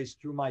eyes,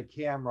 through my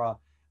camera,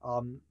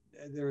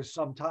 there's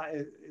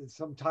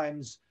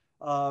sometimes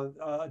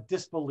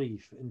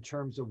disbelief in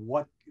terms of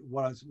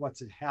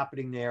what's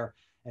happening there,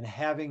 and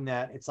having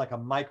that, it's like a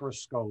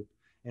microscope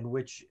in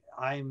which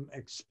I'm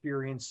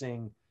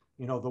experiencing,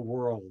 you know, the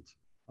world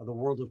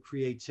of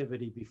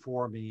creativity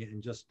before me,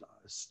 and just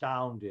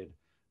astounded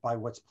by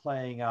what's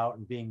playing out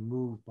and being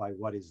moved by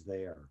what is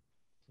there.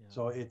 Yeah.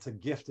 So it's a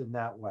gift in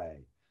that way.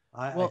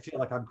 I feel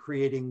like I'm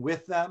creating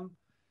with them,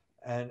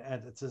 and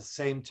at the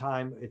same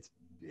time,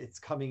 it's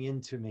coming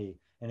into me,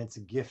 and it's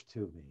a gift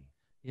to me.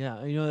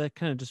 Yeah, that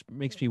kind of just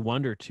makes me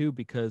wonder too,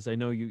 because I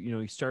know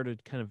you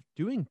started kind of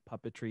doing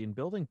puppetry and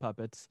building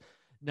puppets.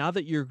 Now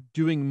that you're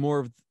doing more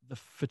of the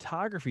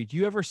photography, do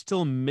you ever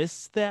still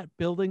miss that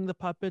building the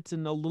puppets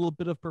and a little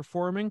bit of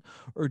performing,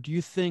 or do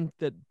you think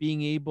that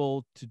being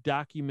able to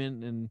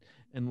document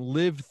and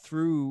live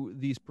through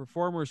these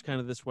performers kind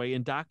of this way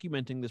and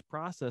documenting this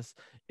process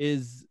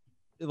is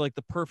like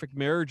the perfect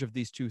marriage of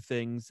these two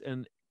things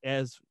and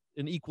as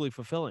an equally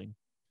fulfilling?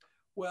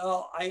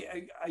 Well,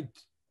 I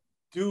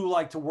do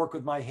like to work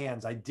with my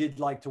hands. I did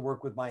like to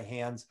work with my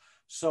hands.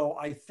 So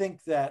I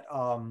think that,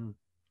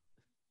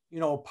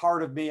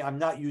 part of me, I'm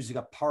not using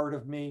a part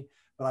of me,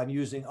 but I'm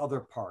using other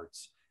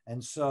parts.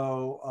 And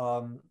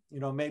so,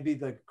 maybe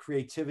the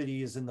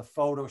creativity is in the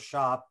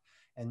Photoshop,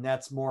 and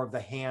that's more of the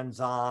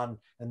hands-on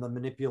and the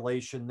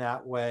manipulation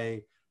that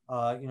way,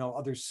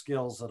 other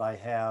skills that I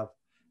have.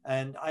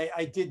 And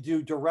I did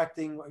do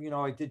directing,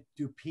 I did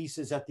do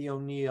pieces at the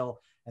O'Neill,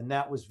 and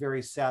that was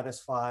very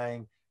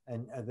satisfying,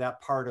 and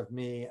that part of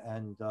me.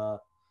 And, I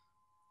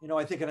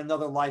think in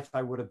another life,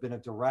 I would have been a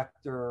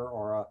director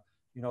or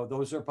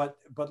those are, but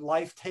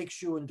life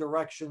takes you in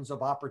directions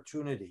of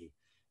opportunity,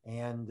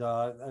 and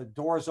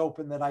doors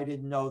open that I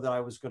didn't know that I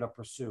was going to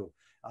pursue.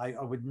 I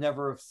would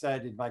never have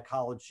said in my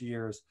college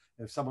years,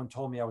 if someone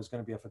told me I was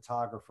going to be a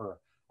photographer,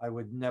 I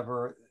would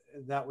never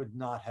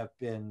have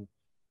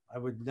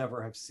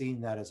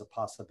seen that as a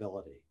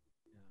possibility.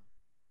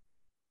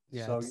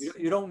 Yeah, So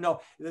you don't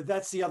know.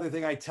 That's the other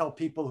thing I tell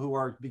people who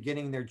are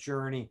beginning their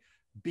journey: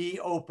 be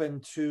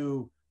open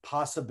to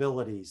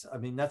possibilities. I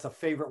mean, that's a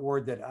favorite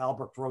word that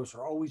Albert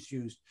Grosser always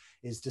used,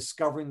 is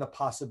discovering the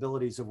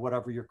possibilities of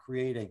whatever you're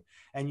creating.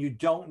 And you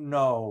don't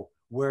know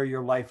where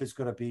your life is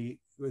going to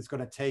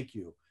take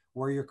you,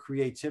 where your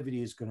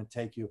creativity is going to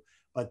take you.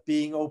 But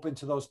being open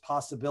to those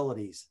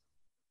possibilities,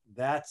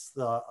 that's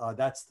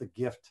the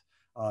gift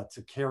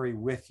to carry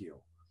with you.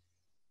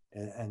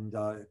 And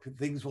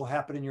things will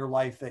happen in your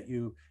life that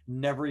you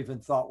never even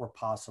thought were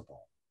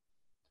possible.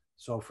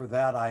 So for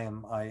that, I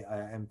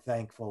am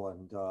thankful,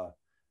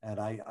 and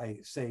I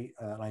say,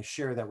 and I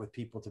share that with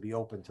people, to be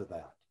open to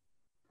that.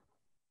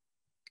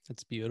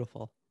 That's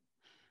beautiful.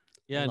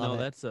 Yeah, no,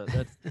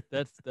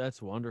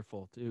 that's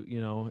wonderful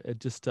too. It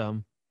just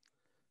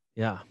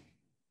yeah.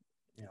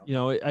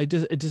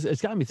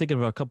 It's got me thinking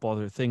about a couple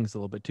other things a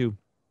little bit too.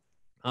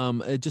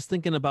 Just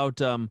thinking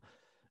about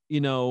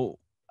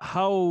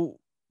how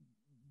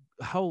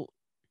how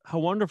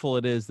wonderful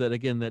it is that,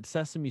 again, that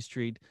Sesame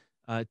Street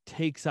has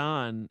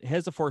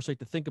the foresight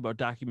to think about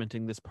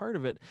documenting this part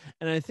of it.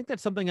 And I think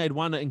that's something I'd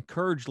want to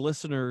encourage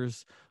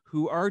listeners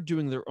who are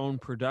doing their own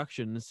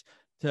productions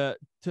to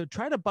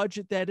try to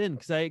budget that in,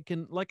 because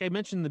like I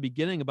mentioned in the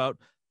beginning about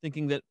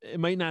thinking that it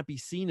might not be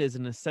seen as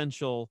an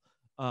essential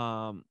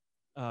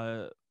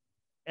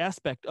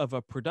aspect of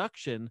a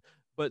production,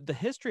 but the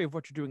history of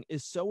what you're doing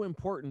is so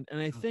important.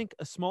 And I think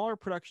smaller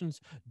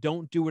productions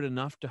don't do it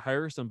enough to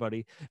hire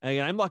somebody.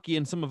 And I'm lucky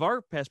in some of our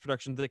past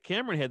productions that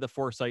Cameron had the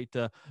foresight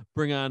to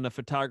bring on a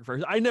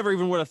photographer. I never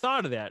even would have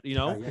thought of that.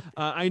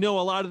 I know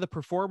a lot of the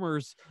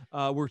performers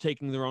were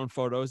taking their own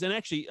photos, and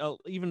actually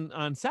even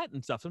on set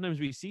and stuff. Sometimes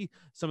we see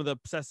some of the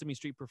Sesame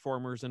Street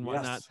performers and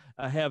whatnot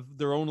have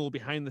their own little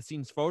behind the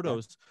scenes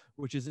photos,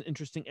 which is an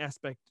interesting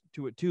aspect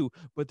to it too.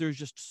 But there's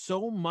just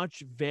so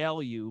much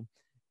value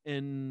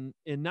in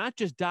not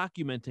just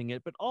documenting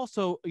it, but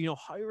also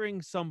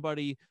hiring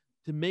somebody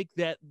to make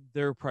that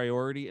their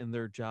priority and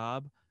their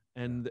job,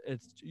 and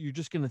you're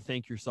just going to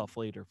thank yourself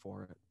later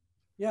for it.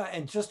 Yeah,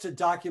 and just to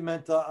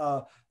document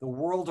the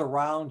world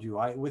around you.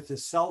 With the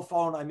cell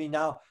phone, I mean,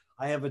 now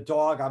I have a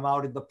dog. I'm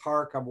out in the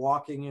park. I'm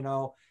walking,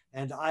 and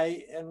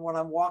when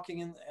I'm walking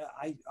in,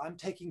 I'm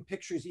taking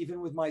pictures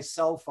even with my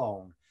cell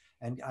phone,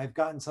 and I've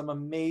gotten some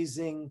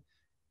amazing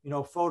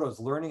photos,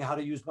 learning how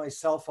to use my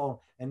cell phone,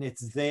 and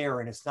it's there,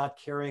 and it's not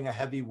carrying a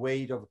heavy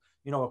weight of,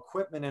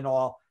 equipment and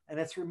all. And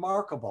it's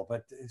remarkable,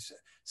 but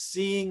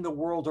seeing the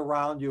world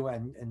around you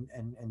and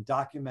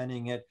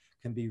documenting it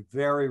can be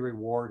very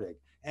rewarding,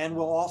 and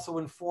will also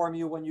inform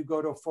you when you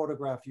go to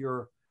photograph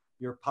your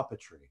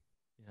puppetry.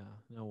 Yeah,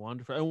 no,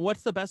 wonderful. And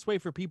what's the best way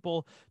for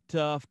people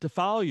to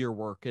follow your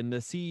work and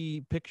to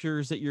see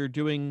pictures that you're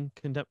doing?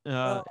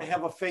 I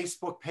have a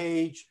Facebook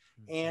page,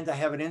 and I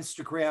have an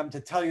Instagram.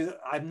 To tell you that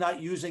I'm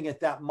not using it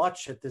that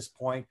much at this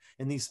point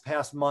in these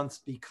past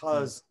months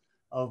because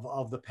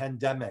of the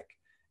pandemic.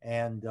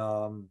 And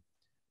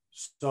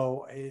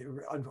so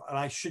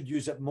I should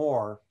use it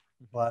more.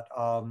 But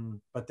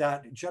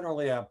that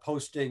generally I'm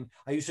posting.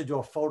 I used to do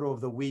a photo of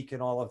the week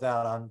and all of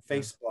that on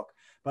Facebook.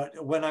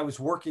 But when I was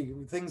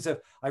working,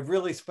 I've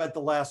really spent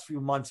the last few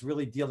months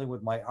really dealing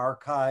with my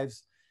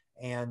archives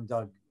and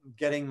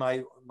getting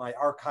my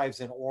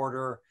archives in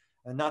order.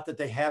 And not that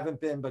they haven't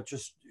been, but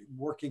just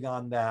working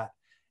on that.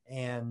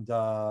 And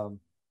so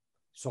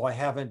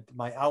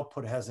my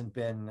output hasn't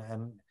been,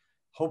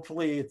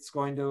 hopefully it's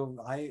going to,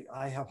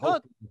 I have Oh,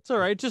 hope. it's all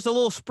right. Just a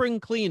little spring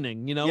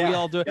cleaning, we Yeah,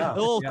 all do yeah, a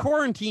little yeah.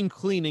 quarantine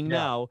cleaning Yeah.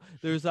 now.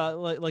 There's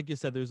like you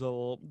said, there's a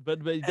little,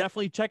 but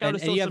definitely check out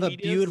his And social you have a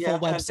medias. beautiful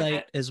Yeah,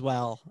 website as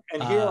well.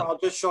 And here, I'll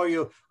just show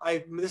you,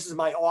 this is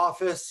my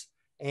office,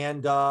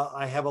 and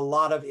I have a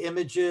lot of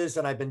images,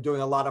 and I've been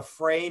doing a lot of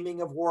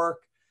framing of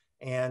work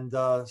and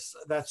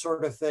that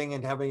sort of thing,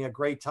 and having a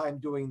great time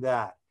doing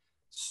that.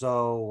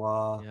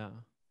 So Yeah.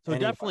 So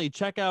anyway. definitely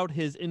check out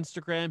his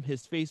Instagram,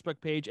 his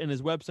Facebook page, and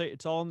his website.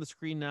 It's all on the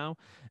screen now,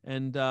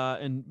 and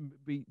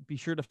be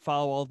sure to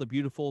follow all the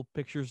beautiful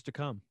pictures to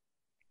come.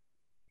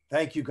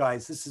 Thank you,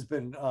 guys. This has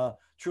been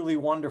truly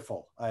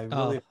wonderful. I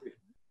really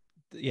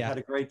had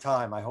a great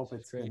time. I hope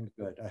it's been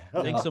good.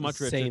 Thanks so much,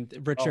 Richard.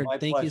 Same. Richard,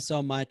 thank pleasure. you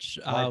so much.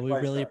 We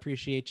really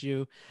appreciate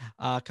you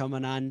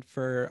coming on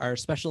for our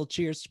special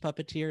Cheers to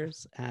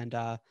Puppeteers, and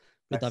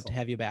we'd love to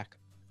have you back.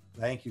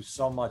 Thank you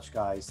so much,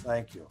 guys.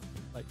 Thank you.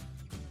 Bye.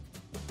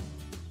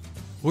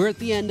 We're at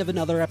the end of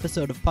another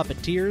episode of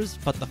Puppeteers,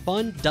 but the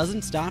fun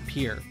doesn't stop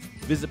here.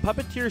 Visit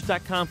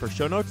puppeteers.com for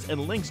show notes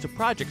and links to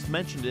projects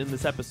mentioned in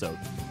this episode.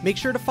 Make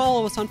sure to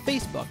follow us on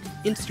Facebook,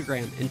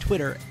 Instagram, and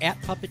Twitter at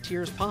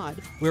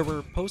PuppeteersPod, where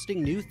we're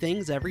posting new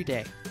things every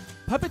day.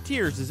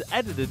 Puppeteers is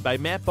edited by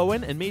Matt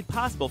Bowen and made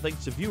possible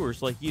thanks to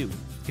viewers like you.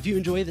 If you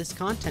enjoy this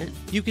content,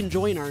 you can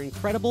join our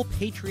incredible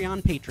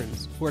Patreon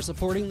patrons who are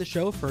supporting the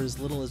show for as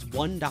little as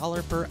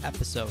 $1 per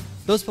episode.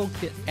 Those folks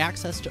get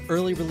access to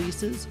early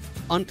releases,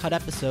 uncut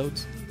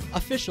episodes,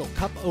 official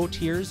Cup O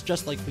tiers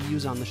just like we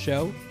use on the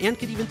show, and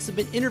could even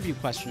submit interview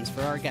questions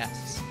for our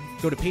guests.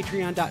 Go to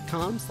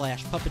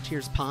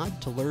patreon.com/puppeteerspod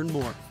to learn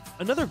more.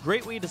 Another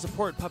great way to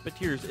support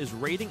Puppeteers is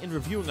rating and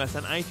reviewing us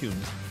on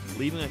iTunes,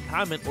 leaving a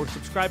comment or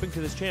subscribing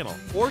to this channel,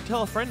 or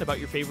tell a friend about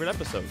your favorite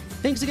episode.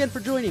 Thanks again for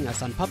joining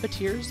us on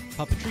Puppeteers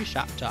Puppetry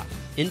Shop Talk,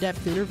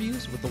 in-depth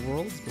interviews with the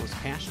world's most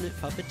passionate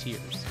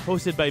puppeteers.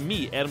 Hosted by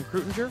me, Adam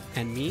Krutinger.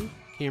 And me,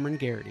 Cameron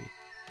Garrity.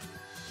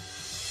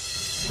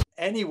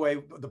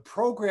 Anyway, the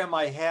program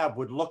I have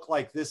would look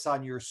like this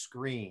on your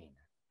screen.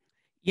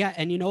 Yeah,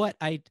 and you know what?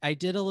 I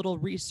did a little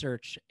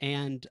research,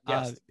 and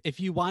if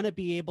you want to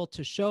be able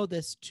to show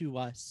this to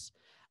us,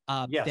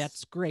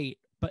 that's great.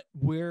 But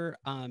we're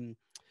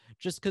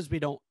just because we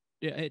don't,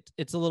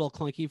 it's a little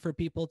clunky for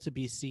people to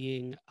be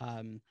seeing,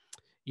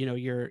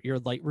 your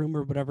Lightroom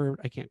or whatever.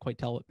 I can't quite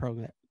tell what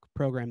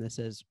program this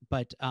is,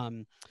 but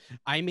I'm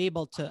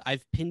able to.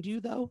 I've pinned you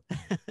though,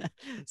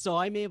 so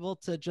I'm able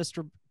to just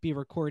be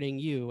recording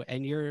you,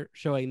 and you're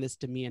showing this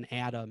to me and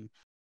Adam.